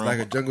in this room. It's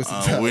like a jungle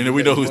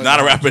we know who's not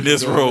a rapper in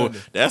this room.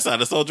 That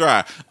sounded so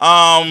dry.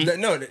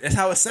 No, that's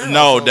how it sounds.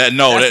 That's the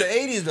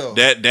 80s though.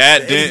 That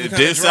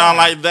didn't sound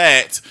like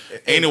that.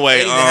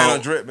 Anyway, it didn't have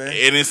no drip, man.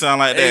 It didn't sound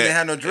like that. It didn't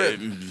have no drip.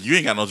 You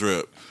ain't got no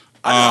drip.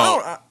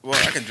 I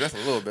can dress a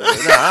little bit.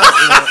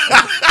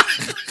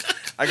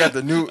 I got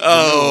the new.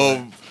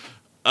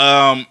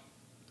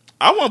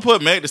 I won't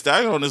put Meg Thee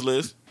Stallion on this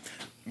list.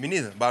 Me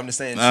neither. But I'm just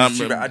saying,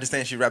 I just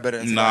think she rap better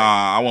than.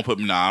 I won't put.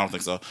 Nah, I don't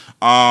think so.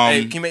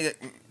 Hey, can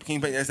you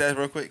put that status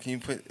real quick? Can you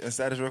put a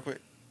status real quick?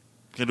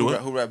 Can you do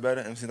it? Who rap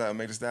better? MC Light or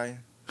Meg Thee Stallion?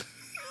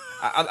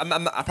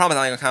 I promise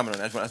I ain't gonna comment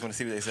on that. I just want to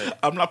see what they say.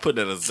 I'm not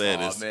putting that as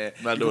status. Oh man,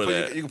 not doing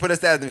that. You can put a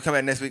status and come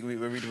back next week. We'll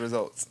read the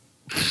results.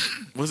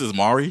 What's this,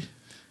 Mari?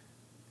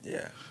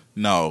 Yeah.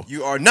 No.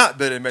 You are not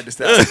better than Meg Thee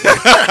Stallion.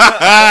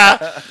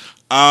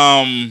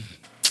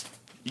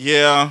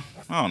 Yeah.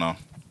 I don't know.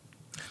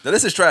 Now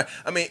this is trash.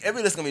 I mean,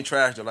 every list gonna be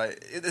trash though.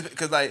 Like,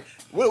 because like,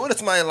 what if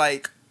somebody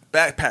like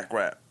backpack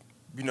rap?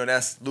 You know,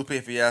 that's Lupe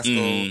Fiasco.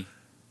 Mm.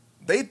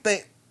 They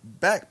think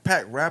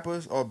backpack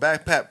rappers or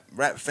backpack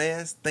rap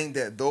fans think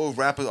that those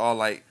rappers are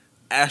like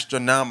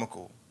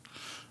astronomical,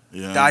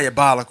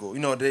 diabolical. You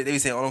know, they be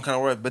saying all them kind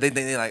of words, but they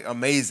think they're like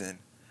amazing.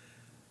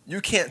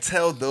 You can't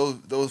tell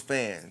those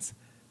fans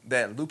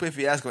that Lupe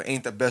Fiasco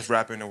ain't the best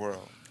rapper in the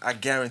world. I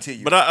guarantee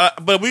you.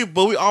 But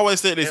we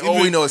always said this. And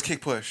all we know is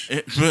Kick Push.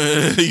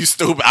 You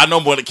stupid. I know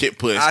more than Kick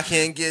Push. I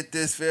can't get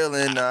this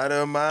feeling out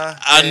of my.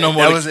 I know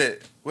more. That was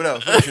it. What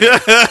else?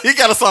 He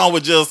got a song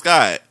with Jill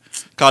Scott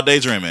called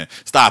Daydreaming.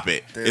 Stop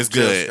it. It's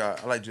good.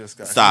 Scott. I like Jill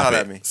Scott. Stop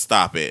it.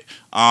 Stop it.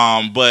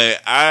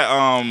 But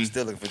I'm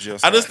still looking for Jill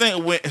Scott. I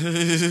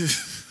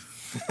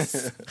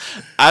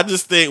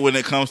just think when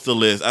it comes to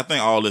lists, I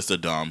think all lists are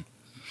dumb.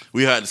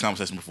 We had this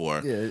conversation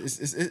before. Yeah, it's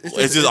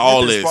just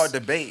all lists. Spark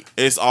debate.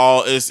 It's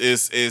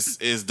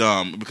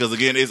dumb because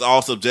again, it's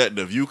all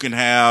subjective. You can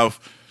have,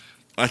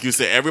 like you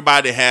said,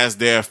 everybody has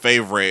their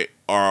favorite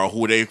or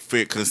who they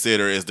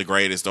consider is the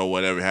greatest or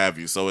whatever have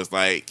you. So it's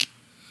like,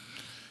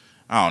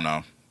 I don't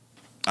know.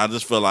 I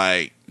just feel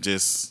like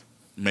just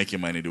make your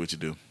money, do what you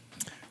do.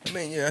 I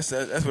mean, yeah,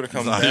 that's what it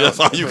comes down. That's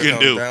all you can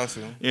do. Down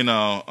to. You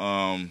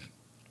know,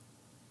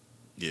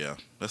 yeah,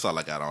 that's all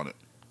I got on it.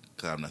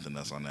 Cause I have nothing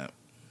else on that.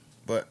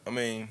 But I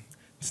mean,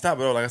 stop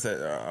it all. Like I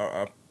said,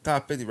 our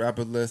top 50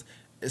 rappers list.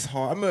 It's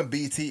hard. I remember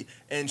BT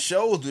and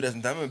shows do that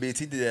sometimes. I remember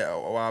BT did that a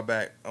while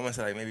back. I'm gonna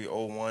say like maybe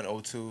 01,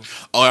 02.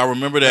 Oh, I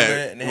remember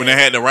that when they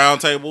had the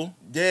round table.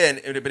 Yeah,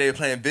 but they were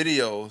playing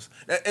videos.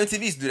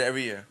 MTV used to do that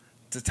every year.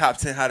 The top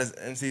 10 hottest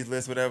MCs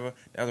list, whatever.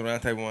 That was a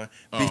round table one.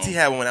 BT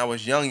had one when I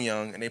was young,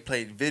 and they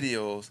played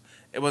videos.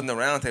 It wasn't a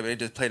round table. They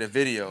just played a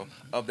video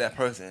of that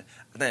person.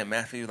 I think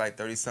Matthew was like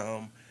 30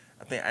 something.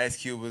 I think Ice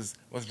Cube was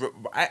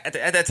at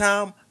that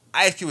time.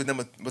 Ice Cube was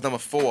number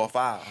 4 or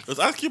 5. Was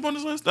Ice Cube on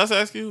this list? That's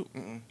Ice Cube.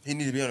 He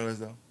needs to be on the list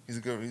though. He's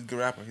a good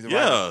rapper. He's a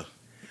rapper.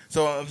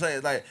 So I'm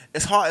saying like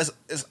it's hard.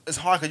 It's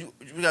hard because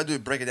you gotta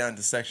break it down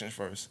into sections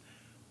first.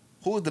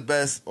 Who's the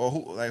best, or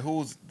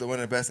who's the one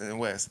of the best in the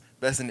West,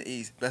 best in the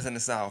East, best in the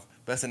South,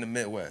 best in the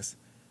Midwest?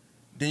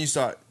 Then you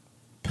start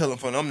pulling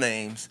from them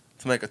names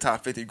to make a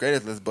top 50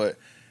 greatest list. But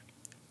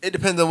it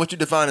depends on what you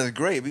define as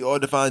great. We all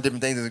define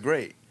different things as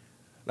great.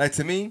 Like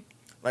to me.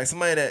 Like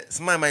somebody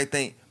might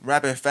think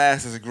rapping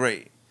fast is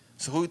great.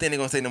 So who you think they're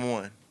gonna say number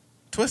one?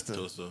 Twista.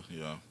 Twista,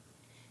 yeah.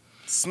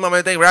 Somebody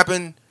might think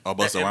rapping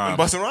Busta Rhymes.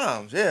 Busta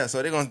Rhymes, yeah. So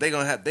they're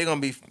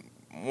gonna be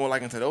more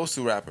like into those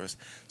two rappers.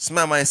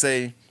 Somebody might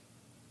say,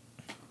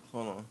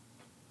 hold on.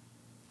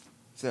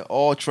 Say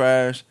all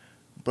trash,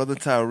 Brother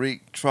Tyreek,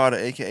 Trotter,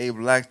 aka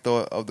Black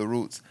Thought of the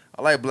Roots.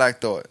 I like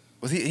Black Thought.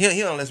 Was he on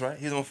the list, right?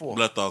 He's number 4.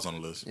 Black Thought's on the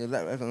list. Yeah,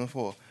 Black Thought's number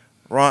 4.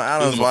 Ron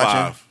Allen's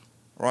watching. 5.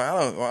 Ron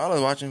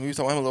Allen's watching. We was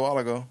talking about him a little while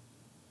ago.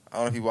 I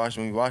don't know if he watched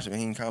him. We watched him, and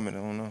he didn't comment.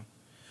 I don't know.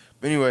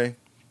 But anyway,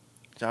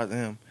 shout out to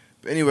him.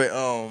 But anyway,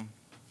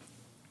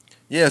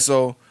 yeah.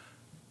 So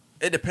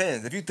it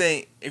depends. If you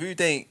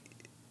think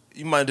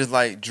you might just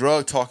like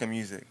drug talking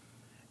music,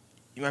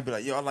 you might be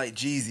like, yo, I like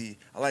Jeezy,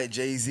 I like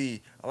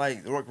Jay-Z, I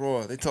like Rick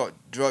Ross. They talk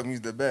drug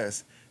music the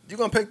best. You're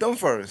gonna pick them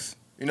first.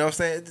 You know what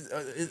I'm saying?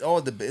 It's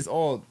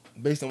all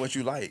based on what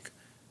you like.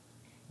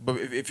 But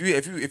if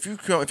you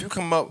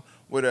come up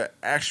with an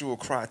actual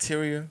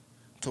criteria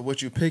to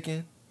what you're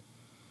picking,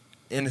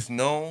 and it's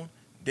known,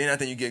 then I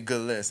think you get a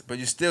good list. But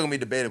you're still gonna be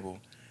debatable.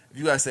 If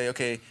you gotta say,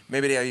 okay,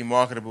 maybe they gotta be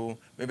marketable,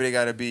 maybe they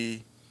gotta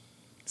be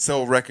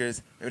sold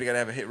records, maybe they gotta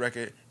have a hit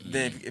record.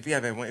 Then if you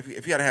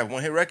gotta have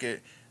one hit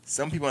record,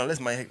 some people on the list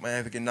might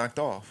have to get knocked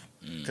off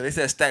because they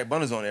said Stack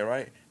Bundles on there,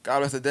 right? God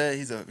Bless the Dead,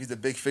 he's a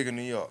big figure in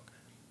New York.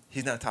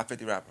 He's not a top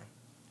 50 rapper.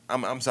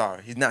 I'm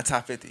sorry, he's not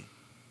top 50.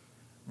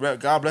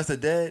 God Bless the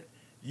Dead,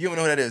 you don't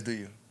know who that is, do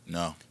you?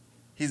 No.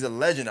 He's a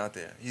legend out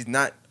there. He's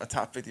not a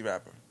top 50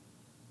 rapper.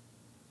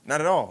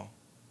 Not at all.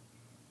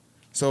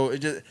 So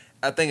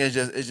I think it's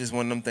just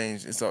one of them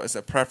things. It's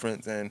a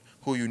preference and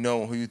who you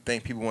know and who you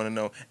think people want to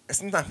know. And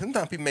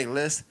sometimes people make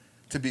lists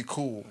to be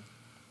cool.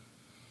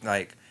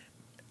 Like,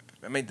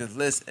 I make this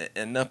list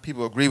and enough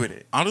people agree with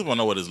it. I just want to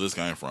know where this list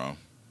came from.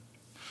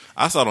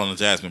 I saw it on the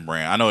Jasmine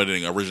brand. I know it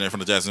didn't originate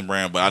from the Jasmine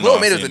brand, but I know Will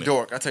made it the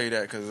dork. I'll tell you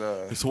that because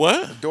it's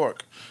what? The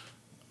dork.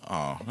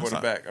 Oh, I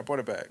brought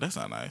it back. That's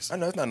not nice. I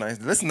know it's not nice.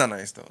 This is not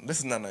nice though. This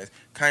is not nice.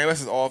 Kanye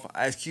West is off.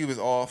 Ice Cube is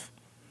off.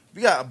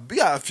 We got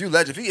a few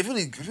legends. If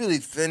really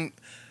thin,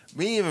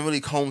 we didn't even really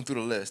comb through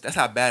the list. That's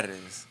how bad it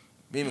is.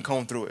 We didn't even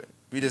comb through it.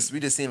 We just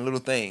seen little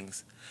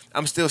things.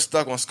 I'm still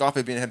stuck on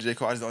Scarface being ahead of J.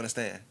 Cole. I just don't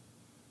understand.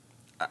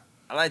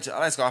 I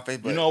like Scarface,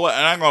 but you know what?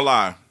 And I ain't gonna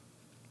lie.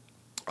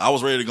 I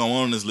was ready to go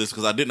on this list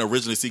because I didn't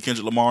originally see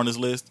Kendrick Lamar on this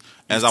list.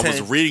 As I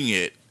was reading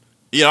it,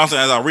 you know what I'm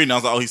saying? As I was reading, I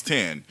was like, oh, he's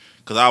 10.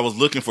 Because I was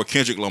looking for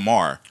Kendrick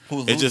Lamar.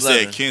 It just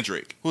 11? Said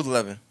Kendrick. Who's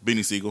 11?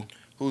 Beanie Siegel.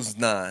 Who's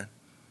 9?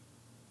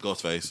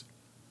 Ghostface.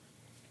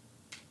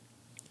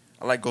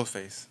 I like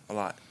Ghostface a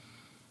lot.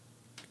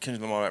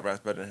 Kendrick Lamar raps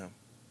better than him.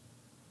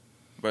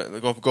 But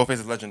Ghostface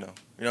is a legend, though.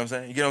 You know what I'm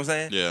saying? You get what I'm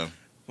saying? Yeah.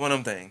 One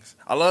of them things.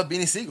 I love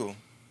Beanie Siegel.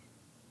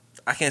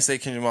 I can't say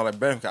Kendrick Lamar like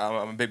better because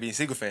I'm a big Beanie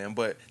Siegel fan,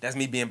 but that's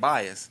me being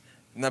biased.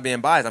 I'm not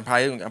being biased. I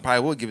probably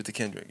would give it to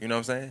Kendrick. You know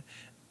what I'm saying?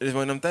 It's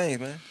one of them things,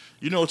 man.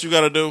 You know what you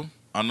got to do?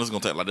 I know it's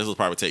gonna take this will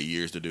probably take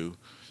years to do.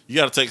 You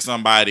got to take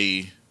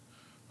somebody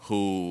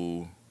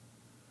who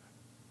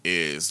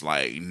is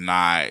like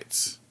not.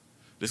 This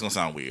is gonna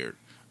sound weird,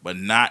 but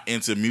not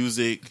into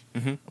music,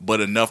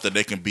 but enough that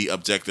they can be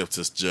objective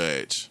to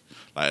judge.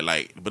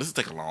 Like, but this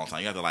will take a long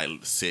time. You have to like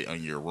sit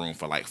in your room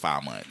for like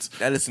 5 months.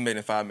 That list was made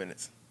in 5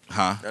 minutes.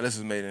 Huh? That list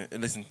was made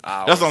in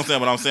hours. That's what I'm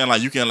saying. But I'm saying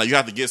like you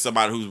have to get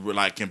somebody who's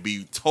like can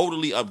be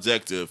totally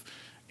objective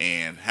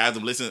and have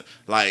them listen.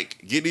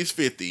 Like get these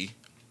 50.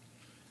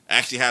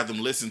 Actually have them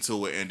listen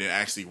to it and then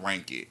actually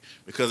rank it.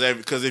 Because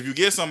if you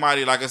get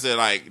somebody, like I said,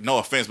 like, no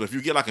offense, but if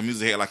you get like a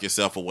music head like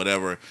yourself or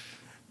whatever,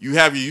 you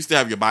used to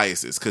have your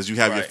biases because you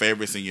have your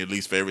favorites and your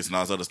least favorites and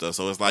all this other stuff.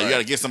 So it's like you got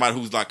to get somebody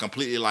who's like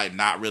completely like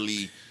not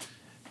really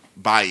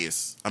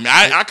biased. I mean,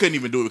 I couldn't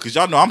even do it because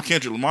y'all know I'm a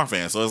Kendrick Lamar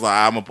fan. So it's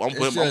like I'm putting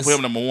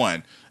him number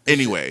one.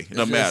 Anyway, it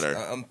doesn't matter.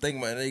 I'm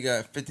thinking about it, they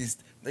got 50s.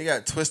 They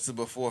got Twisted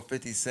before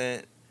 50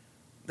 Cent.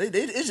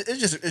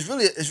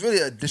 It's really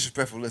a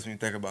disrespectful list when you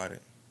think about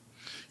it.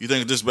 You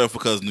think it's disrespectful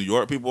because New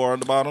York people are on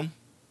the bottom?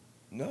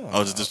 No.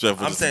 Oh, just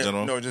disrespectful I'm just saying, in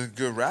general? No, just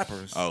good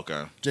rappers. Oh,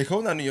 okay. J.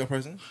 Cole not a New York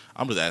person.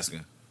 I'm just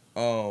asking.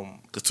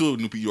 Because 2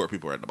 New York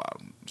people are at the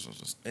bottom.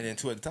 And then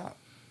 2 at the top.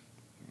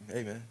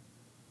 Hey,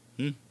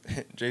 man.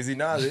 Jay-Z,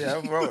 Nas, yeah,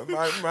 I'm good. We're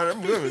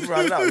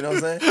riding out, you know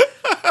what I'm saying?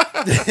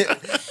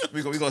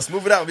 We're gonna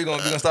smooth it out. We're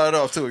gonna start it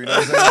off, too, you know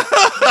what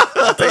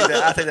I'm saying?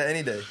 I'll take that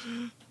any day.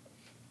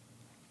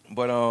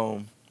 But,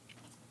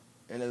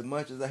 and as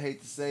much as I hate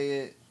to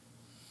say it,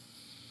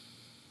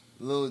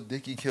 Lil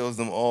Dicky kills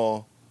them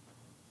all.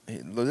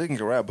 Lil Dicky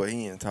can rap, but he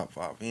ain't in the top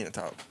 5. He ain't in the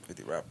top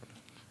 50 rapper.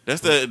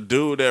 That's that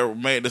dude that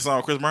made the song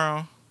with Chris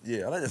Brown?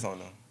 Yeah, I like that song,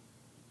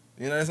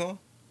 though. You know that song?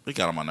 He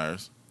got on my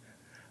nerves.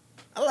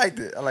 I liked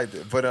it.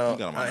 But he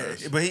got on my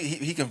nerves. But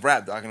he can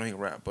rap, though. I know he can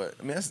rap. But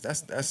I mean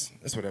that's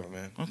whatever,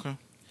 man. Okay.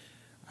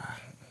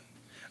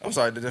 I'm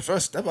sorry. That's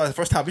probably the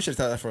first time we should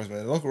tell that first,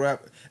 man. Local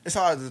rap. It's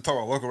hard to talk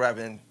about local rap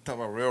and talk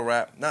about real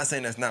rap. Not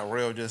saying that's not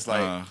real, just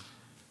like.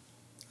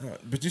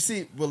 But you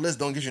see, lists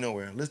don't get you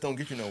nowhere. Lists don't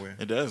get you nowhere.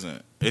 It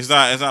doesn't. It's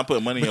not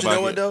putting money in your pocket. But you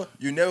know what though?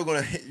 You're never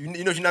gonna hit. You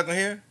know what you're not gonna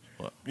hear?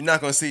 What? You're not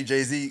gonna see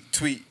Jay-Z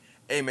tweet,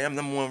 "Hey man, I'm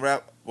number one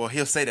rap." Well,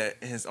 he'll say that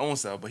in his own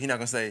self, but he's not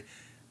gonna say,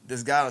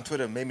 "This guy on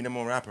Twitter made me number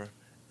one rapper."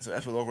 So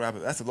that's what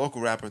local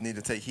rappers need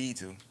to take heed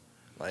to,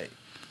 like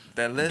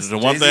that list. The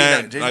one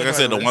thing, like I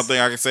said, the one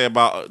thing I can say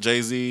about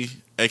Jay-Z,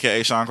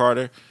 aka Sean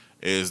Carter,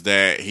 is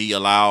that he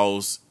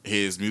allows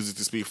his music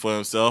to speak for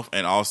himself,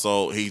 and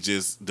also he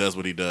just does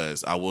what he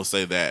does. I will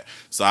say that.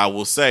 So I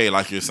will say,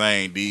 like you're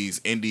saying, these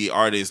indie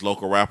artists,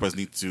 local rappers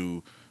need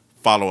to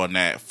follow in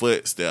that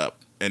footstep,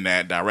 in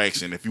that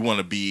direction, if you want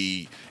to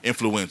be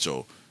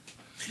influential.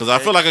 Because I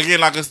feel like, again,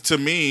 like to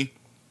me,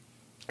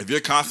 if you're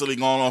constantly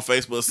going on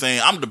Facebook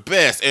saying I'm the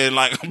best and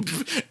like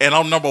and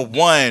I'm number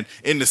one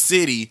in the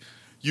city,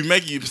 you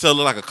make yourself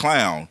look like a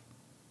clown.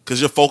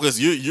 Because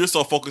you're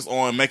so focused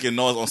on making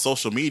noise on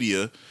social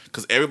media.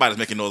 Because everybody's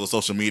making noise on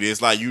social media.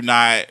 It's like you're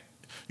not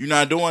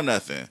doing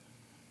nothing.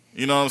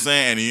 You know what I'm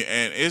saying?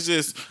 And it's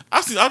just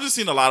I've just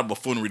seen a lot of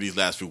buffoonery these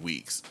last few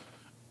weeks,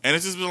 and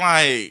it's just been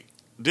like,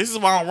 this is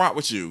why I don't rock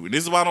with you.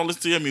 This is why I don't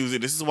listen to your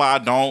music. This is why I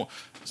don't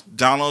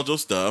download your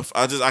stuff.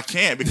 I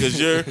can't because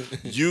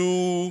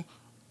you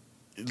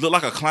look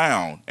like a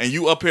clown, and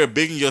you up here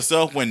bigging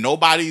yourself when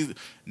nobody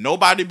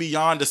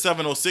beyond the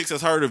 706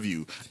 has heard of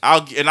you. I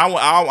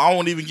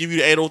won't even give you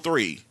the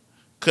 803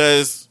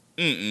 because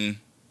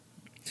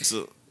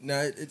So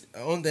now, the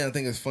only thing I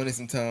think is funny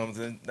sometimes,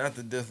 and not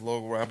to diss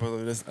local rappers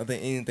or this, I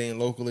think anything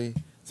locally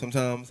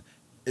sometimes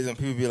is when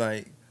people be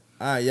like,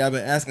 "Ah, y'all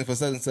been asking for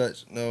such and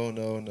such." No.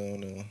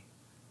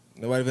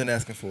 Nobody been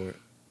asking for it.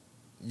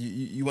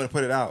 You want to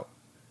put it out.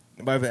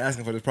 Nobody been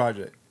asking for this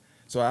project.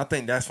 So I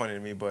think that's funny to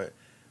me, but.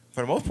 For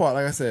the most part,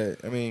 like I said,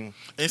 I mean,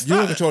 you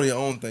don't control your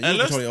own thing. You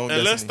control your own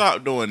destiny. Let's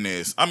stop doing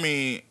this. I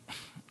mean,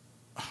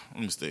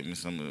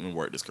 let me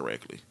word this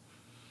correctly.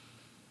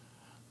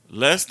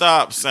 Let's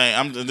stop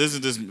saying, this is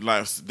just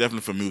like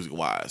definitely for music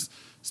wise.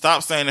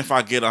 Stop saying if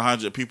I get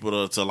 100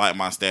 people to like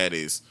my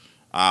status,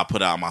 I'll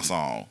put out my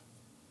song.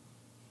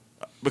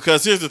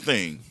 Because here's the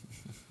thing.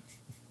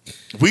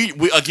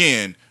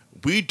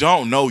 We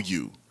don't know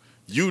you.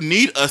 You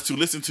need us to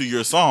listen to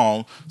your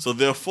song, so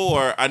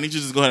therefore, I need you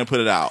to just go ahead and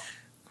put it out.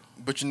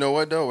 But you know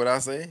what though? What I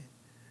say,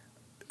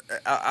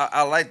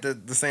 I like the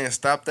saying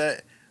 "stop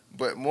that,"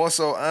 but more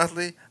so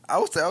honestly, I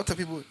would tell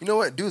people, you know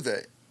what? Do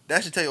that.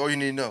 That should tell you all you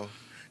need to know.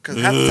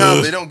 because half the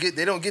time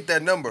they don't get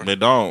that number. They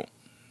don't.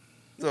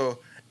 So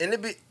and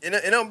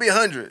it don't be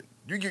 100.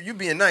 You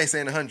being nice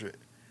saying 100.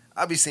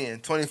 I be seeing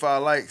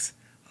 25 likes.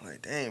 I'm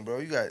like, dang, bro,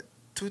 you got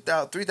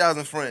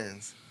 3,000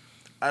 friends.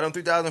 Out of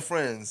 3,000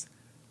 friends,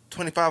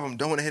 25 of them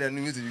don't want to hear that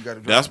new music you got to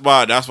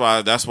drop.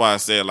 That's why I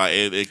said like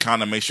it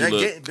kind of makes you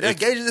look. But that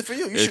gauges it for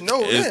you. You should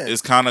know.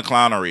 It's kind of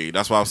clownery.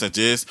 That's why I'm saying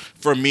just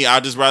for me, I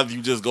just rather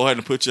you just go ahead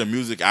and put your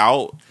music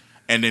out.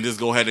 And then just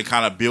go ahead and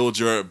kind of build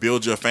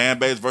your fan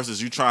base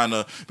versus you trying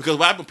to, because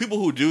what happens, people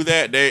who do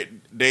that,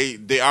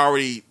 they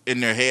already in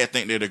their head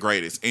think they're the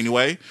greatest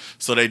anyway,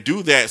 so they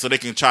do that so they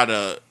can try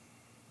to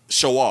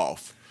show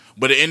off,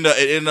 but it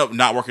end up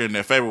not working in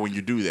their favor when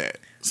you do that.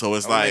 So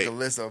it's like make a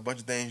list of a bunch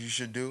of things you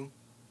should do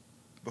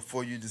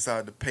before you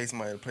decide to pay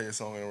somebody to play a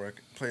song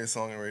play a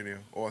song in radio,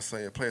 or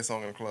say play a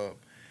song in a club.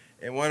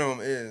 And one of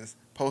them is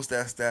post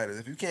that status.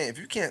 If you can't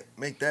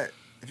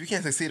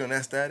succeed on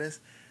that status,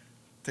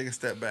 take a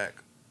step back.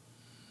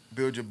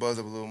 Build your buzz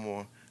up a little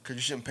more. Because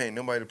you shouldn't pay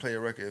nobody to play a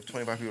record if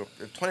 25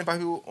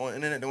 people on the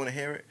internet don't want to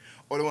hear it,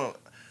 or they want to,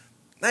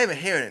 not even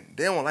hearing it.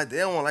 They don't want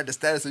the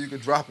status so you can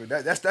drop it.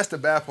 That's the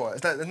bad part.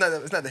 It's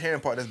not the hearing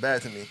part that's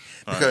bad to me.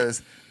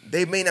 Because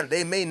they may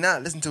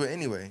not listen to it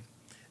anyway.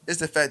 It's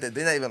the fact that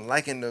they're not even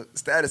liking the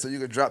status so you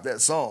can drop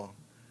that song.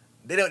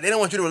 They don't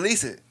want you to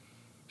release it.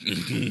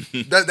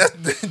 That's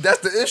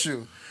the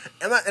issue.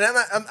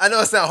 I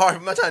know it sounds hard.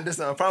 I'm not trying to diss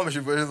them, I promise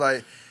you, but it's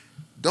like,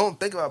 don't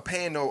think about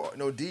paying no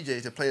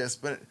DJ to play a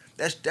spin.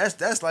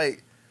 That's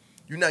like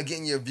you're not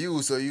getting your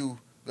views, so you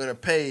gonna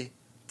pay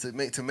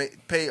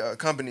pay a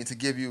company to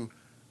give you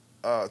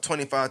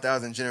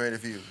 25,000 generated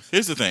views.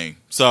 Here's the thing.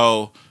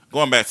 So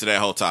going back to that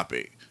whole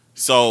topic,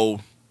 so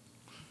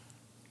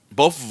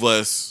both of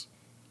us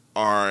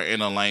are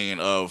in a lane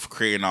of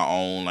creating our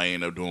own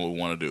lane of doing what we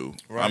want to do.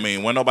 Right. I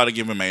mean, when nobody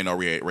giving me no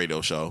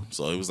radio show,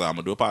 so it was like, I'm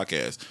gonna do a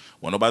podcast.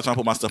 When nobody trying to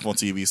put my stuff on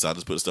TV, so I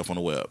just put the stuff on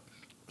the web.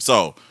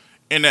 So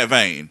in that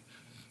vein,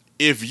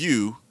 if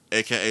you,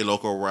 aka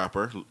local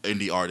rapper,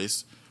 indie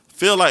artist,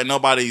 feel like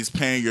nobody's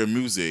playing your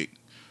music,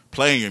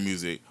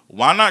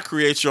 why not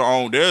create your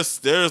own?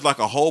 There's like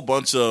a whole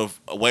bunch of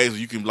ways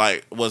you can,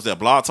 like, what's that,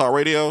 Blog Talk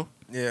Radio?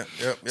 Yeah.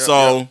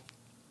 So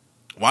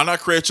why not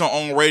create your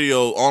own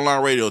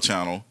online radio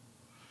channel,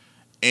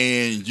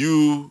 and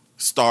you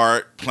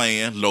start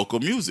playing local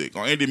music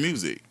or indie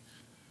music?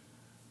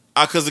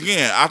 Because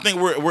again,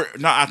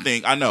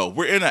 I know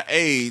we're in an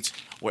age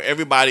where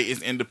everybody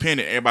is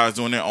independent, everybody's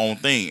doing their own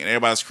thing, and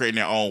everybody's creating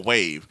their own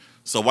wave.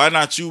 So why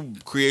not you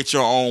create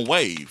your own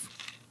wave?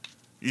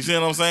 You see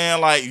what I'm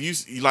saying? Like you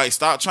like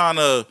stop trying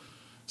to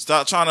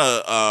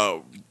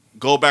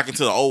go back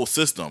into the old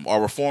system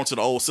or reform to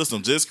the old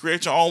system. Just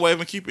create your own wave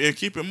and keep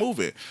it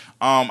moving.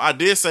 I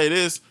did say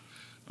this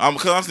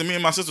because me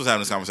and my sister was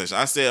having this conversation.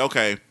 I said,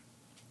 okay.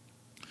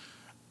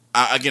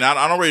 I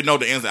don't really know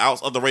the ins and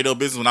outs of the radio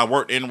business. When I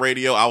worked in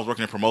radio, I was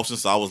working in promotion,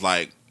 so I was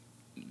like,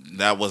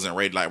 that wasn't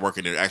like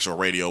working in actual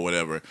radio or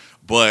whatever.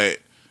 But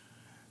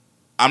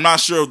I'm not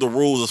sure of the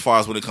rules as far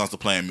as when it comes to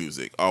playing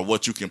music or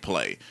what you can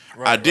play.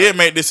 Right, I did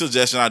make this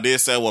suggestion. I did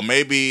say, well,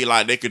 maybe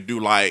like they could do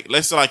like,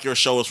 let's say like your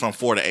show is from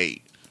 4 to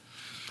 8.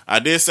 I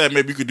did say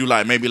maybe you could do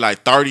like maybe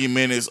like 30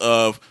 minutes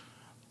of,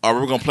 or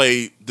we're gonna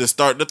play the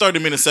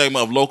 30-minute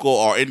segment of local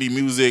or indie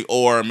music,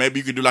 or maybe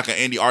you could do like an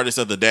indie artist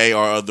of the day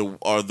or of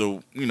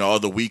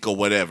the week or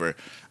whatever.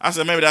 I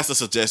said maybe that's a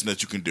suggestion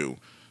that you can do.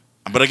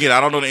 But again, I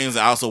don't know the ins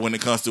and outs when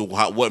it comes to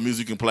what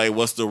music you can play,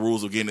 what's the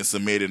rules of getting it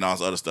submitted and all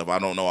this other stuff. I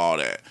don't know all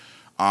that.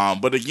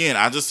 But again,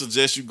 I just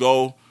suggest you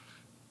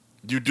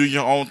do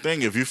your own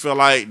thing. If you feel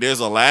like there's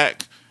a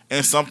lack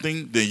in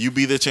something, then you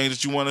be the change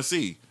that you want to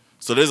see.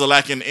 So there's a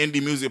lack in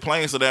indie music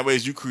playing, so that way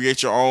you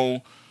create your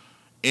own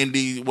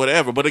indie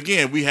whatever. But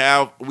again, we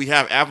have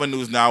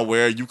avenues now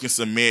where you can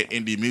submit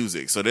indie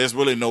music. So there's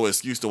really no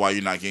excuse to why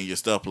you're not getting your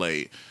stuff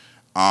played.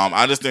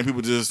 I just think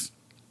people just,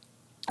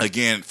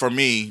 again, for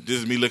me, this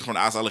is me looking from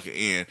the outside looking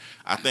in.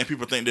 I think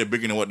people think they're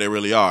bigger than what they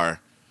really are,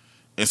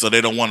 and so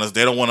they don't want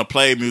to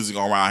play music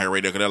on Around Here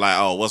Radio because they're like,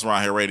 oh, what's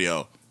Around Here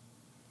Radio?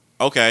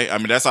 Okay, I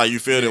mean that's how you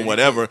feel and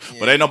whatever.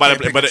 But ain't nobody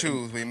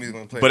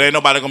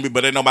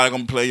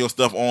gonna play your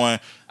stuff on.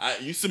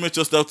 You submit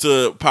your stuff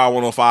to Power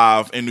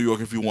 105 in New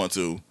York if you want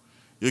to.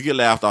 You'll get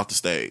laughed off the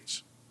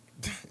stage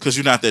because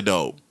you're not that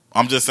dope.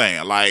 I'm just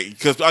saying, like,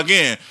 because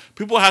again,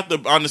 people have to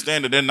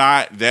understand that they're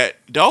not that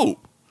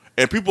dope.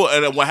 And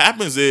what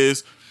happens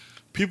is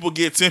people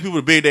get 10 people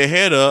to big their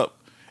head up,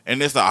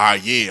 and it's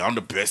like, yeah, I'm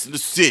the best in the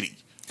city.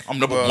 I'm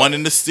number one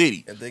in the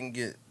city. If they can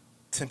get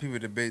 10 people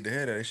to big their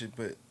head up, they should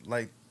put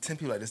like 10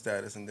 people like the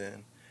status, and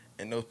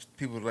those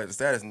people like the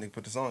status, and they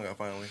put the song out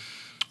finally.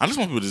 I just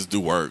want people to just do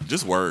work.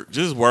 Just work.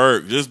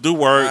 Just do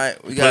work. Right,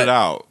 put it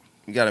out.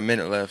 We got a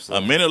minute left. So.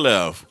 A minute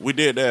left. We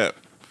did that.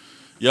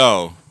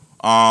 Yo.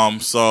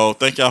 So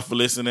thank y'all for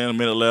listening. A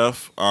minute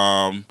left.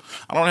 I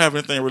don't have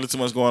anything really too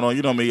much going on.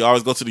 You know me.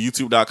 Always go to the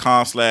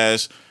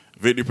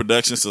youtube.com/Victory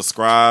Productions.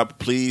 Subscribe,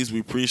 please.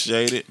 We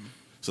appreciate it.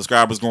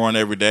 Subscribers growing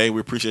every day.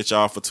 We appreciate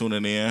y'all for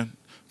tuning in.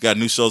 We got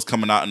new shows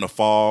coming out in the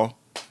fall.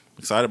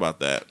 Excited about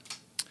that.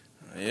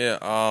 Yeah,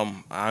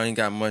 I ain't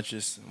got much.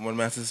 Just One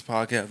Masters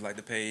podcast, like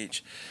the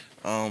page.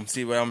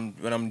 See what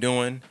I'm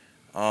doing.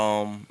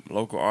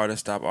 Local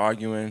artists, stop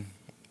arguing.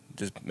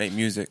 Just make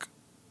music.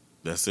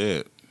 That's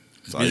it.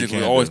 Music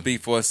will always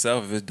speak for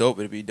itself. If it's dope,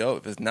 it'll be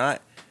dope. If it's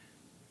not,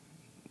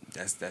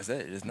 that's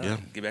it. It's not. Yeah.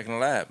 Get back in the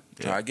lab.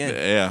 Try again.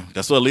 Yeah,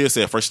 that's what Leah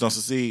said. First you don't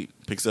succeed,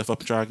 pick yourself up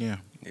and try again.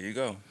 There you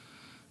go.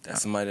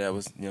 That's somebody that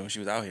was, she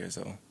was out here.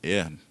 So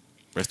yeah,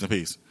 rest in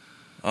peace.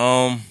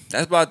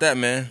 That's about that,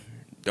 man.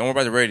 Don't worry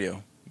about the radio. You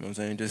know what I'm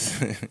saying? Just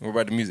worry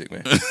about the music,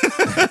 man.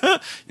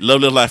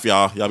 Love live life,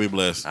 y'all. Y'all be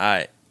blessed. All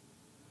right.